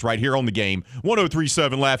be next right here on The Game.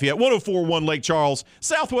 103.7 Lafayette, 104.1 Lake Charles,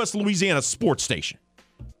 Southwest Louisiana Sports Station.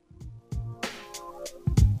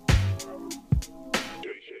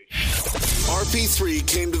 RP3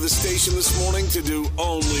 came to the station this morning to do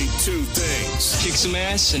only 2 things. Kick some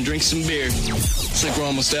ass and drink some beer. It's like we're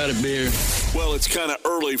almost out of beer. Well, it's kind of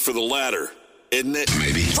early for the latter, isn't it?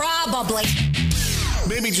 Maybe. Probably.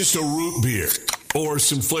 Maybe just a root beer or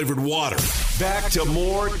some flavored water. Back to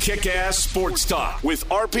more kick-ass sports talk with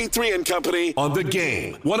RP3 and Company on The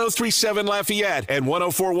Game. 103.7 Lafayette and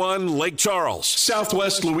 104.1 Lake Charles,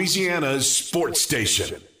 Southwest Louisiana's sports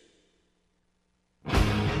station.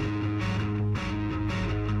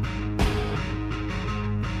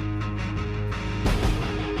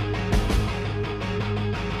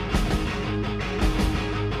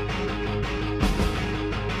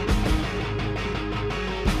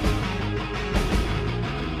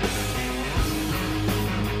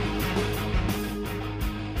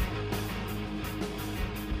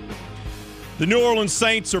 The New Orleans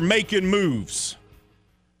Saints are making moves.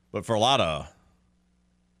 But for a lot of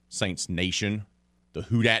Saints Nation, the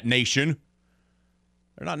Who Dat Nation,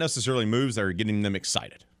 they're not necessarily moves that are getting them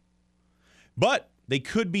excited. But they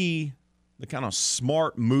could be the kind of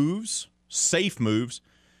smart moves, safe moves,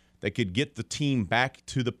 that could get the team back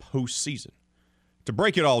to the postseason. To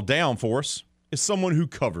break it all down for us is someone who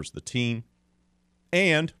covers the team.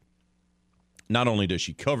 And not only does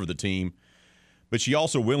she cover the team, but she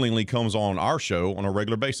also willingly comes on our show on a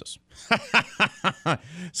regular basis.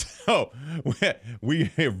 So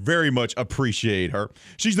we very much appreciate her.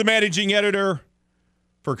 She's the managing editor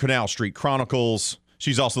for Canal Street Chronicles.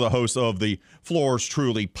 She's also the host of the Floors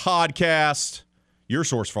Truly podcast. Your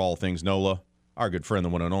source for all things NOLA. Our good friend, the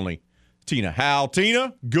one and only Tina Howell.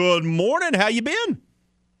 Tina, good morning. How you been?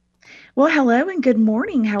 Well, hello and good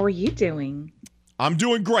morning. How are you doing? I'm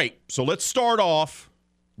doing great. So let's start off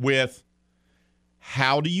with,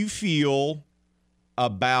 how do you feel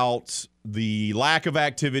about the lack of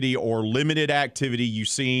activity or limited activity you've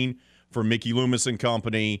seen from Mickey Loomis and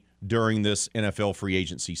company during this NFL free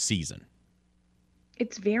agency season?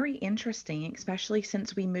 It's very interesting, especially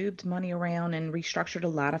since we moved money around and restructured a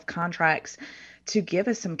lot of contracts to give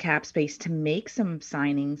us some cap space to make some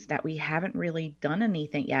signings that we haven't really done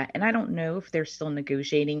anything yet. And I don't know if they're still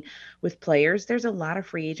negotiating with players. There's a lot of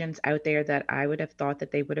free agents out there that I would have thought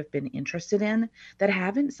that they would have been interested in that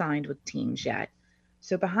haven't signed with teams yet.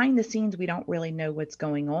 So behind the scenes, we don't really know what's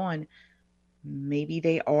going on. Maybe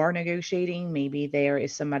they are negotiating. Maybe there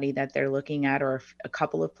is somebody that they're looking at, or a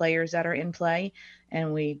couple of players that are in play,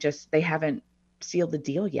 and they haven't sealed the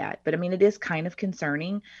deal yet. But I mean, it is kind of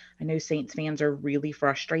concerning. I know Saints fans are really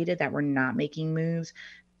frustrated that we're not making moves.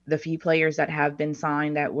 The few players that have been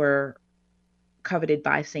signed that were coveted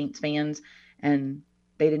by Saints fans, and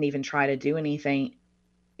they didn't even try to do anything.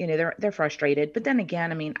 You know, they're frustrated. But then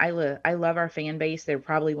again, I mean, I love our fan base. They're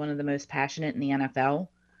probably one of the most passionate in the NFL.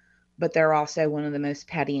 But they're also one of the most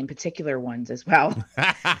petty and particular ones as well.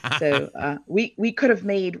 So we could have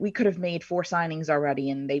made 4 signings already,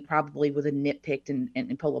 and they probably would have nitpicked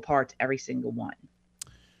and pull apart every single one.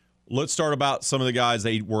 Let's start about some of the guys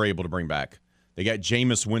they were able to bring back. They got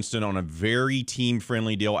Jameis Winston on a very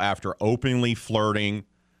team-friendly deal after openly flirting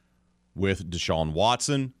with Deshaun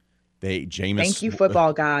Watson. Thank you,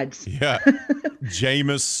 football gods. Yeah.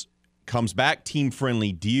 Jameis comes back,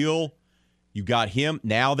 team-friendly deal. You got him.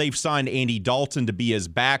 Now they've signed Andy Dalton to be his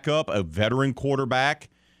backup, a veteran quarterback.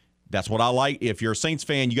 That's what I like. If you're a Saints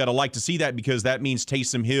fan, you got to like to see that, because that means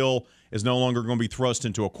Taysom Hill is no longer going to be thrust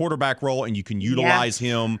into a quarterback role, and you can utilize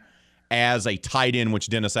him as a tight end, which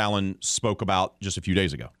Dennis Allen spoke about just a few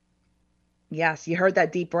days ago. Yes, you heard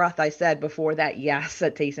that deep breath I said before that. Yes,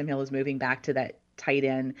 that Taysom Hill is moving back to that tight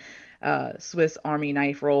end Swiss Army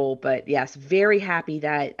knife role. But yes, very happy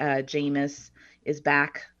that Jameis is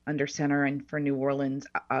back under center and for New Orleans.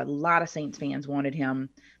 A lot of Saints fans wanted him.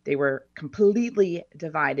 They were completely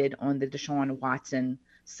divided on the Deshaun Watson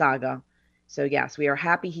saga. So yes, we are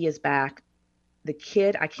happy he is back. The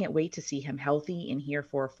kid, I can't wait to see him healthy and here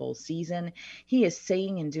for a full season. He is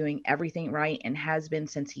saying and doing everything right, and has been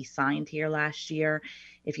since he signed here last year.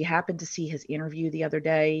 If you happen to see his interview the other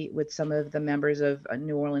day with some of the members of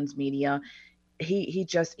New Orleans media,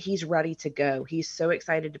 he's ready to go. He's so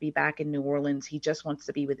excited to be back in New Orleans. He just wants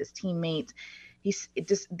to be with his teammates.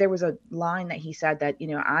 There was a line that he said that, you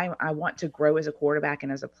know, I want to grow as a quarterback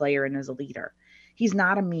and as a player and as a leader. He's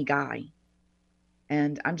not a me guy.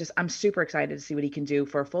 And I'm super excited to see what he can do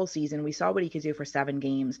for a full season. We saw what he could do for 7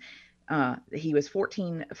 games. He was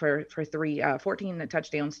 14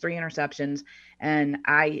 touchdowns, 3 interceptions. And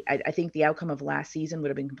I think the outcome of last season would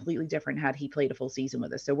have been completely different had he played a full season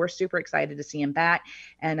with us. So we're super excited to see him back.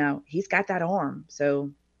 And he's got that arm.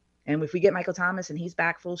 So, and if we get Michael Thomas and he's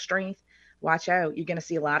back full strength, watch out. You're going to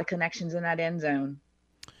see a lot of connections in that end zone.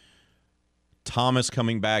 Thomas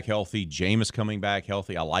coming back healthy, Jameis coming back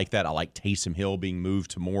healthy. I like that. I like Taysom Hill being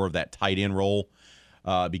moved to more of that tight end role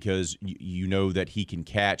because you know that he can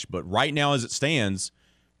catch. But right now, as it stands,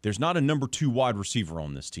 there's not a number 2 wide receiver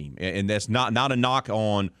on this team. And that's not a knock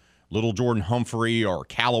on little Jordan Humphrey or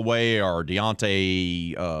Callaway or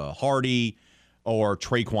Deontay Hardy or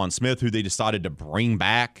Traquan Smith, who they decided to bring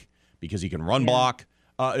back because he can run block.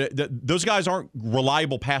 Those guys aren't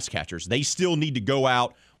reliable pass catchers. They still need to go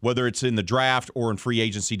out, whether it's in the draft or in free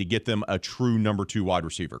agency, to get them a true number 2 wide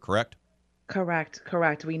receiver, correct?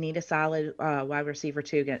 Correct. We need a solid wide receiver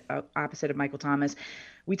too, opposite of Michael Thomas.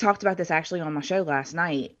 We talked about this actually on my show last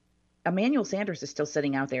night. Emmanuel Sanders is still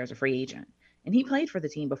sitting out there as a free agent, and he played for the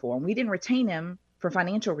team before, and we didn't retain him for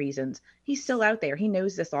financial reasons. He's still out there. He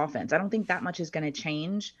knows this offense. I don't think that much is going to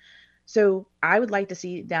change. So I would like to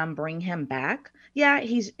see them bring him back. Yeah,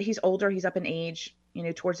 he's older, he's up in age,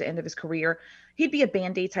 towards the end of his career. He'd be a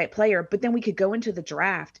Band-Aid type player, but then we could go into the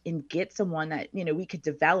draft and get someone that, we could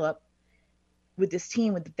develop with this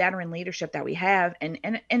team, with the veteran leadership that we have, and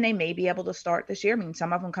they may be able to start this year. I mean,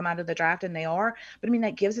 some of them come out of the draft and they are, but I mean,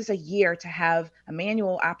 that gives us a year to have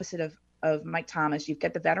Emmanuel opposite of Mike Thomas. You've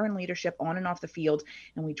got the veteran leadership on and off the field,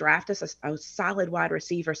 and we draft us a solid wide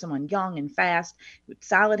receiver, someone young and fast with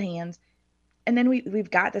solid hands. And then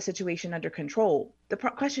we've got the situation under control. The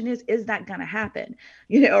question is that going to happen?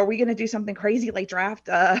 Are we going to do something crazy like draft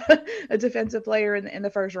a defensive player in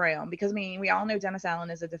the first round? Because, I mean, we all know Dennis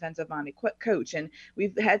Allen is a defensive-minded coach, and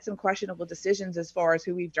we've had some questionable decisions as far as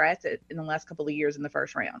who we've drafted in the last couple of years in the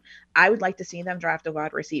first round. I would like to see them draft a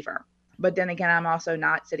wide receiver. But then again, I'm also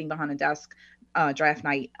not sitting behind a desk draft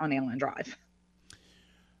night on Allen Drive.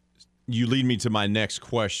 You lead me to my next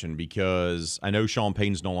question, because I know Sean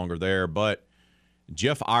Payton's no longer there, but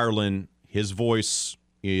Jeff Ireland, his voice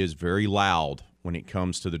is very loud when it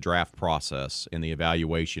comes to the draft process and the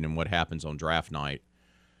evaluation and what happens on draft night.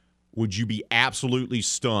 Would you be absolutely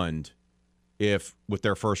stunned if, with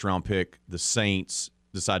their first-round pick, the Saints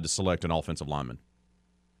decide to select an offensive lineman?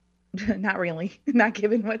 Not really. Not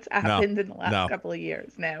given what's happened in the last couple of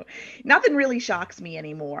years. No, nothing really shocks me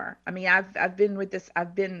anymore. I mean, I've been with this.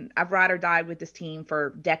 I've ride or died with this team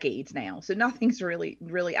for decades now. So nothing's really.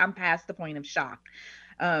 I'm past the point of shock.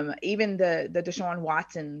 Even the Deshaun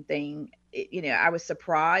Watson thing, I was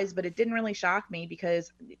surprised, but it didn't really shock me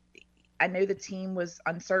because I know the team was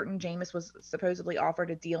uncertain. Jameis was supposedly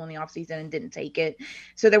offered a deal in the offseason and didn't take it.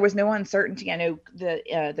 So there was no uncertainty. I know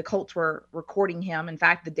the Colts were recording him. In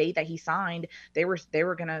fact, the day that he signed, they were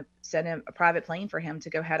going to send him a private plane for him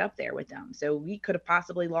to go head up there with them. So we could have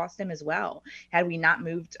possibly lost him as well had we not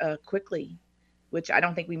moved quickly, which I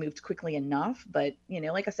don't think we moved quickly enough. But,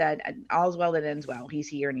 like I said, all's well that ends well. He's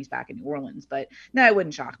here and he's back in New Orleans. But no, it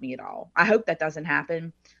wouldn't shock me at all. I hope that doesn't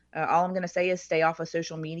happen. All I'm going to say is stay off of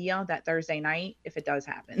social media that Thursday night if it does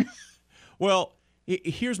happen. Well,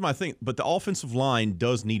 here's my thing. But the offensive line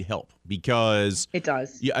does need help, because it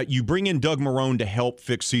does. You bring in Doug Marrone to help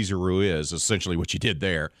fix Cesar Ruiz, essentially what you did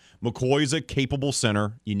there. McCoy's a capable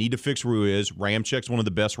center. You need to fix Ruiz. Ramchek's one of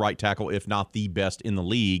the best right tackle, if not the best in the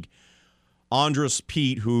league. Andres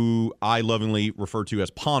Pete, who I lovingly refer to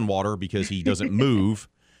as pond water because he doesn't move,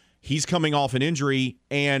 he's coming off an injury,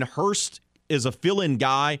 and Hurst is a fill-in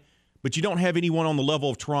guy, but you don't have anyone on the level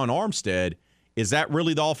of Teron Armstead. Is that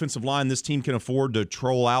really the offensive line this team can afford to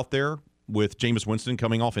troll out there with Jameis Winston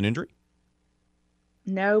coming off an injury?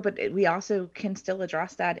 No, but we also can still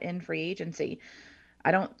address that in free agency.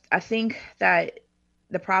 I think that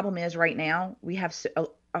the problem is right now we have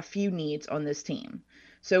a few needs on this team.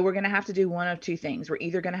 So we're going to have to do one of two things. We're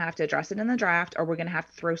either going to have to address it in the draft, or we're going to have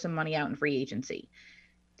to throw some money out in free agency.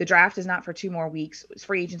 The draft is not for 2 more weeks.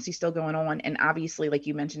 Free agency still going on. And obviously, like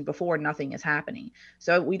you mentioned before, nothing is happening.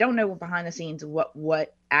 So we don't know behind the scenes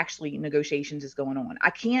what actually negotiations is going on.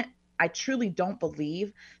 I truly don't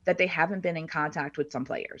believe that they haven't been in contact with some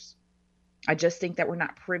players. I just think that we're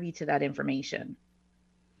not privy to that information.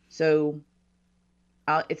 So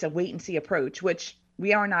it's a wait and see approach, which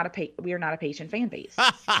we are not a patient fan base.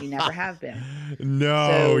 We never have been.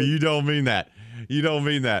 No, you don't mean that. You don't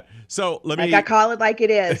mean that. So let me. I call it like it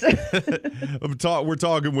is. We're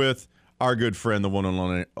talking with our good friend, the one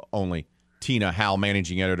and only Tina Howell,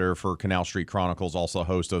 managing editor for Canal Street Chronicles, also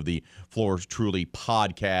host of the Floors Truly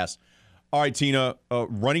podcast. All right, Tina,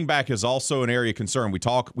 running back is also an area of concern.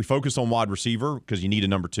 We focus on wide receiver because you need a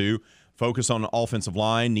number 2. Focus on offensive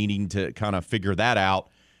line, needing to kind of figure that out.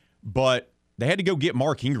 But they had to go get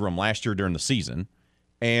Mark Ingram last year during the season.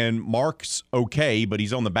 And Mark's okay, but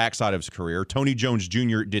he's on the backside of his career. Tony Jones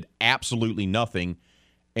Jr. did absolutely nothing.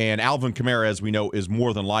 And Alvin Kamara, as we know, is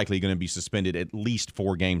more than likely going to be suspended at least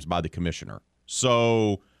 4 games by the commissioner.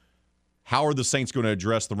 So how are the Saints going to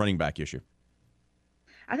address the running back issue?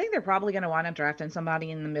 I think they're probably going to wind up drafting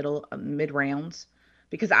somebody in the mid-rounds.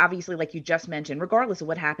 Because obviously, like you just mentioned, regardless of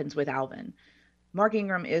what happens with Alvin, Mark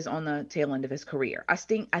Ingram is on the tail end of his career. I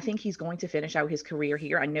think he's going to finish out his career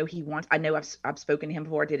here. I know I've spoken to him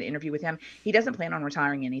before, did an interview with him. He doesn't plan on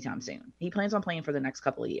retiring anytime soon. He plans on playing for the next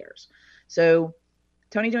couple of years. So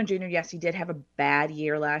Tony Jones Jr., yes, he did have a bad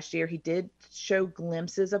year last year. He did show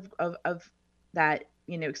glimpses of that,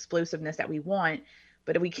 explosiveness that we want,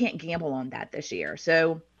 but we can't gamble on that this year.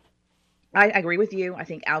 So I agree with you. I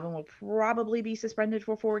think Alvin will probably be suspended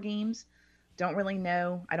for 4 games. Don't really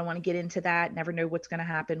know. I don't want to get into that. Never know what's going to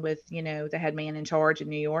happen with, the head man in charge in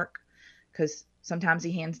New York. because sometimes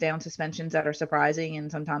he hands down suspensions that are surprising,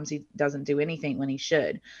 and sometimes he doesn't do anything when he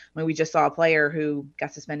should. I mean, we just saw a player who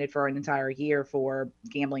got suspended for an entire year for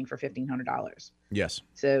gambling for $1,500. Yes.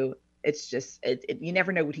 So it's just, you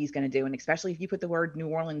never know what he's going to do. And especially if you put the word New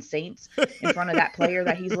Orleans Saints in front of that player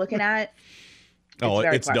that he's looking at,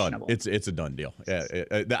 it's done. It's a done deal. Yeah.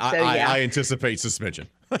 I anticipate suspension.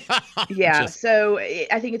 Yeah. So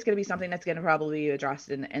I think it's going to be something that's going to probably be addressed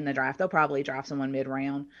in the draft. They'll probably draft someone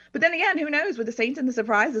mid-round. But then again, who knows? With the Saints and the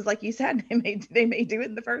surprises, like you said, they may do it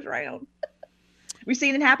in the first round. We've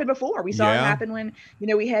seen it happen before. We saw it happen when,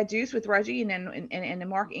 we had Deuce with Reggie and then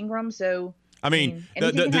Mark Ingram. So I mean,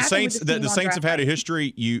 the Saints have had a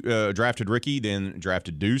history. You drafted Ricky, then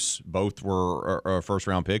drafted Deuce. Both were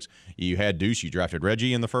first-round picks. You had Deuce. You drafted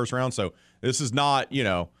Reggie in the first round. So this is not,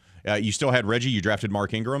 you still had Reggie. You drafted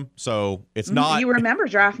Mark Ingram. So it's not. You remember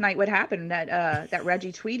draft night what happened, that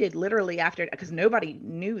Reggie tweeted literally after, because nobody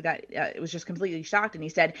knew that, it was just completely shocked. And he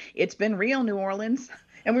said, "It's been real, New Orleans."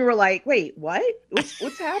 And we were like, wait, what?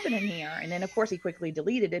 What's happening here? And then, of course, he quickly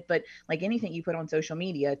deleted it. But like anything you put on social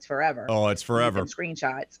media, it's forever. Oh, it's forever.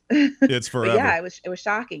 Screenshots. It's forever. Yeah, it was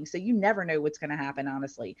shocking. So you never know what's going to happen,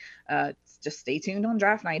 honestly. Just stay tuned on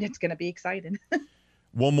draft night. It's going to be exciting.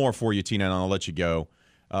 One more for you, Tina, and I'll let you go.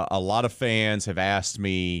 A lot of fans have asked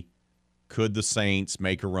me, could the Saints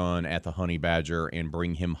make a run at the Honey Badger and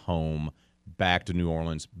bring him home back to New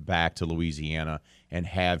Orleans, back to Louisiana, and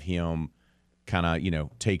have him kind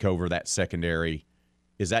of, take over that secondary?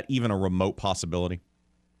 Is that even a remote possibility?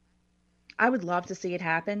 I would love to see it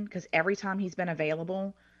happen, because every time he's been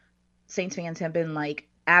available, Saints fans have been like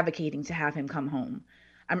advocating to have him come home.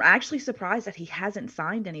 I'm actually surprised that he hasn't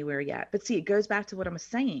signed anywhere yet. But see, it goes back to what I'm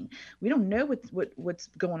saying. We don't know what's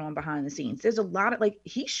going on behind the scenes. There's a lot of,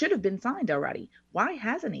 he should have been signed already. Why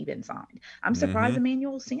hasn't he been signed? I'm surprised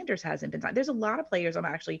Emmanuel Sanders hasn't been signed. There's a lot of players I'm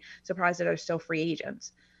actually surprised that are still free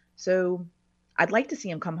agents. So I'd like to see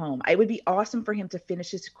him come home. It would be awesome for him to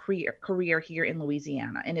finish his career here in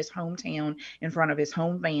Louisiana, in his hometown, in front of his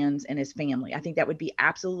home fans and his family. I think that would be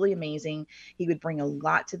absolutely amazing. He would bring a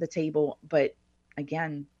lot to the table, but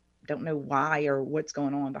again, don't know why or what's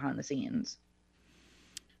going on behind the scenes.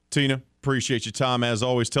 Tina, appreciate your time as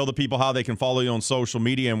always. Tell the people how they can follow you on social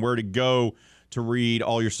media and where to go to read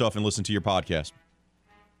all your stuff and listen to your podcast.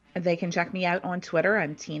 They can check me out on Twitter.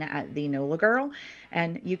 I'm Tina at the NOLA Girl.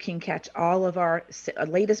 And you can catch all of our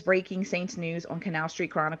latest breaking Saints news on Canal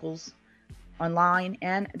Street Chronicles online.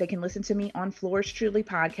 And they can listen to me on Floors Truly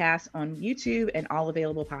podcast on YouTube and all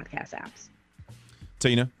available podcast apps.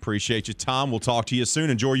 Tina, appreciate your time. We'll talk to you soon.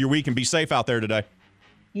 Enjoy your week and be safe out there today.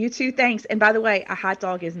 You too. Thanks. And by the way, a hot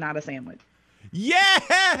dog is not a sandwich.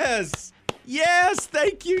 Yes. Yes.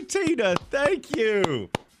 Thank you, Tina. Thank you.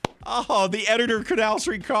 Oh, the editor of Canal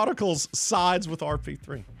Street Chronicles sides with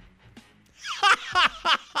RP3.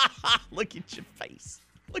 Look at your face.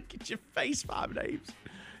 Look at your face, 5 names.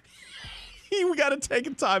 We got to take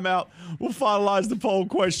a timeout. We'll finalize the poll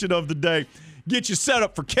question of the day. Get you set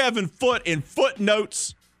up for Kevin Foote and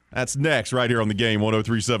Footnotes. That's next right here on the Game.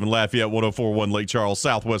 103.7 Lafayette, 104.1 Lake Charles,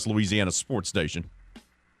 Southwest Louisiana Sports Station.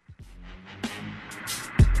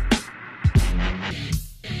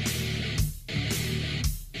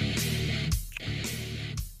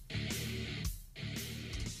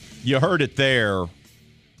 You heard it there.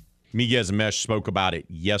 Miguez Mesh spoke about it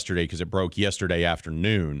yesterday because it broke yesterday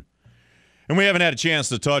afternoon. And we haven't had a chance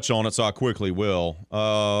to touch on it, so I quickly will.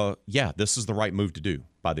 This is the right move to do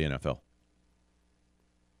by the NFL.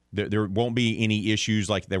 There won't be any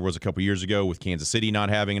issues like there was a couple years ago with Kansas City not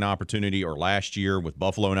having an opportunity, or last year with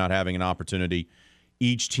Buffalo not having an opportunity.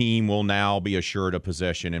 Each team will now be assured a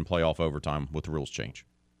possession in playoff overtime with the rules change.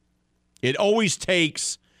 It always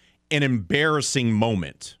takes an embarrassing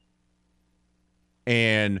moment,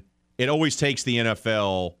 and it always takes the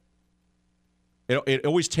NFL – it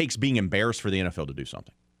always takes being embarrassed for the NFL to do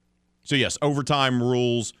something. So, yes, overtime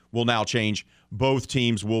rules will now change. Both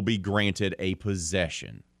teams will be granted a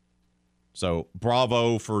possession. So,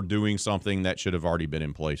 bravo for doing something that should have already been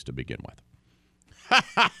in place to begin with.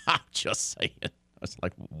 Just saying. It's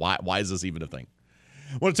like, why is this even a thing?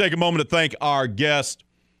 I want to take a moment to thank our guest,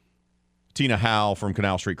 Tina Howell from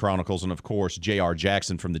Canal Street Chronicles, and, of course, J.R.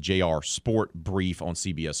 Jackson from the J.R. Sport Brief on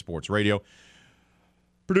CBS Sports Radio.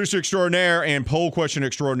 Producer extraordinaire and poll question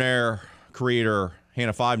extraordinaire creator,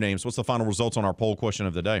 Hannah Five Names. What's the final results on our poll question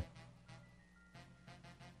of the day?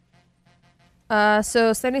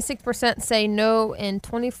 So 76% say no and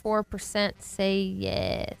 24% say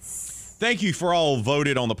yes. Thank you for all who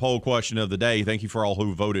voted on the poll question of the day. Thank you for all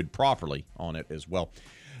who voted properly on it as well.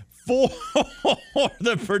 For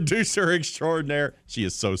the producer extraordinaire, she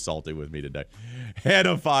is so salty with me today,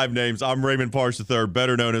 Hannah Five Names. I'm Raymond Parks III,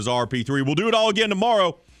 better known as RP3. We'll do it all again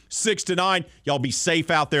tomorrow, 6 to 9. Y'all be safe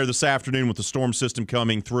out there this afternoon with the storm system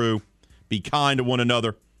coming through. Be kind to one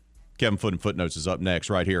another. Kevin Foote and Footnotes is up next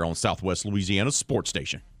right here on Southwest Louisiana Sports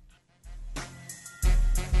Station.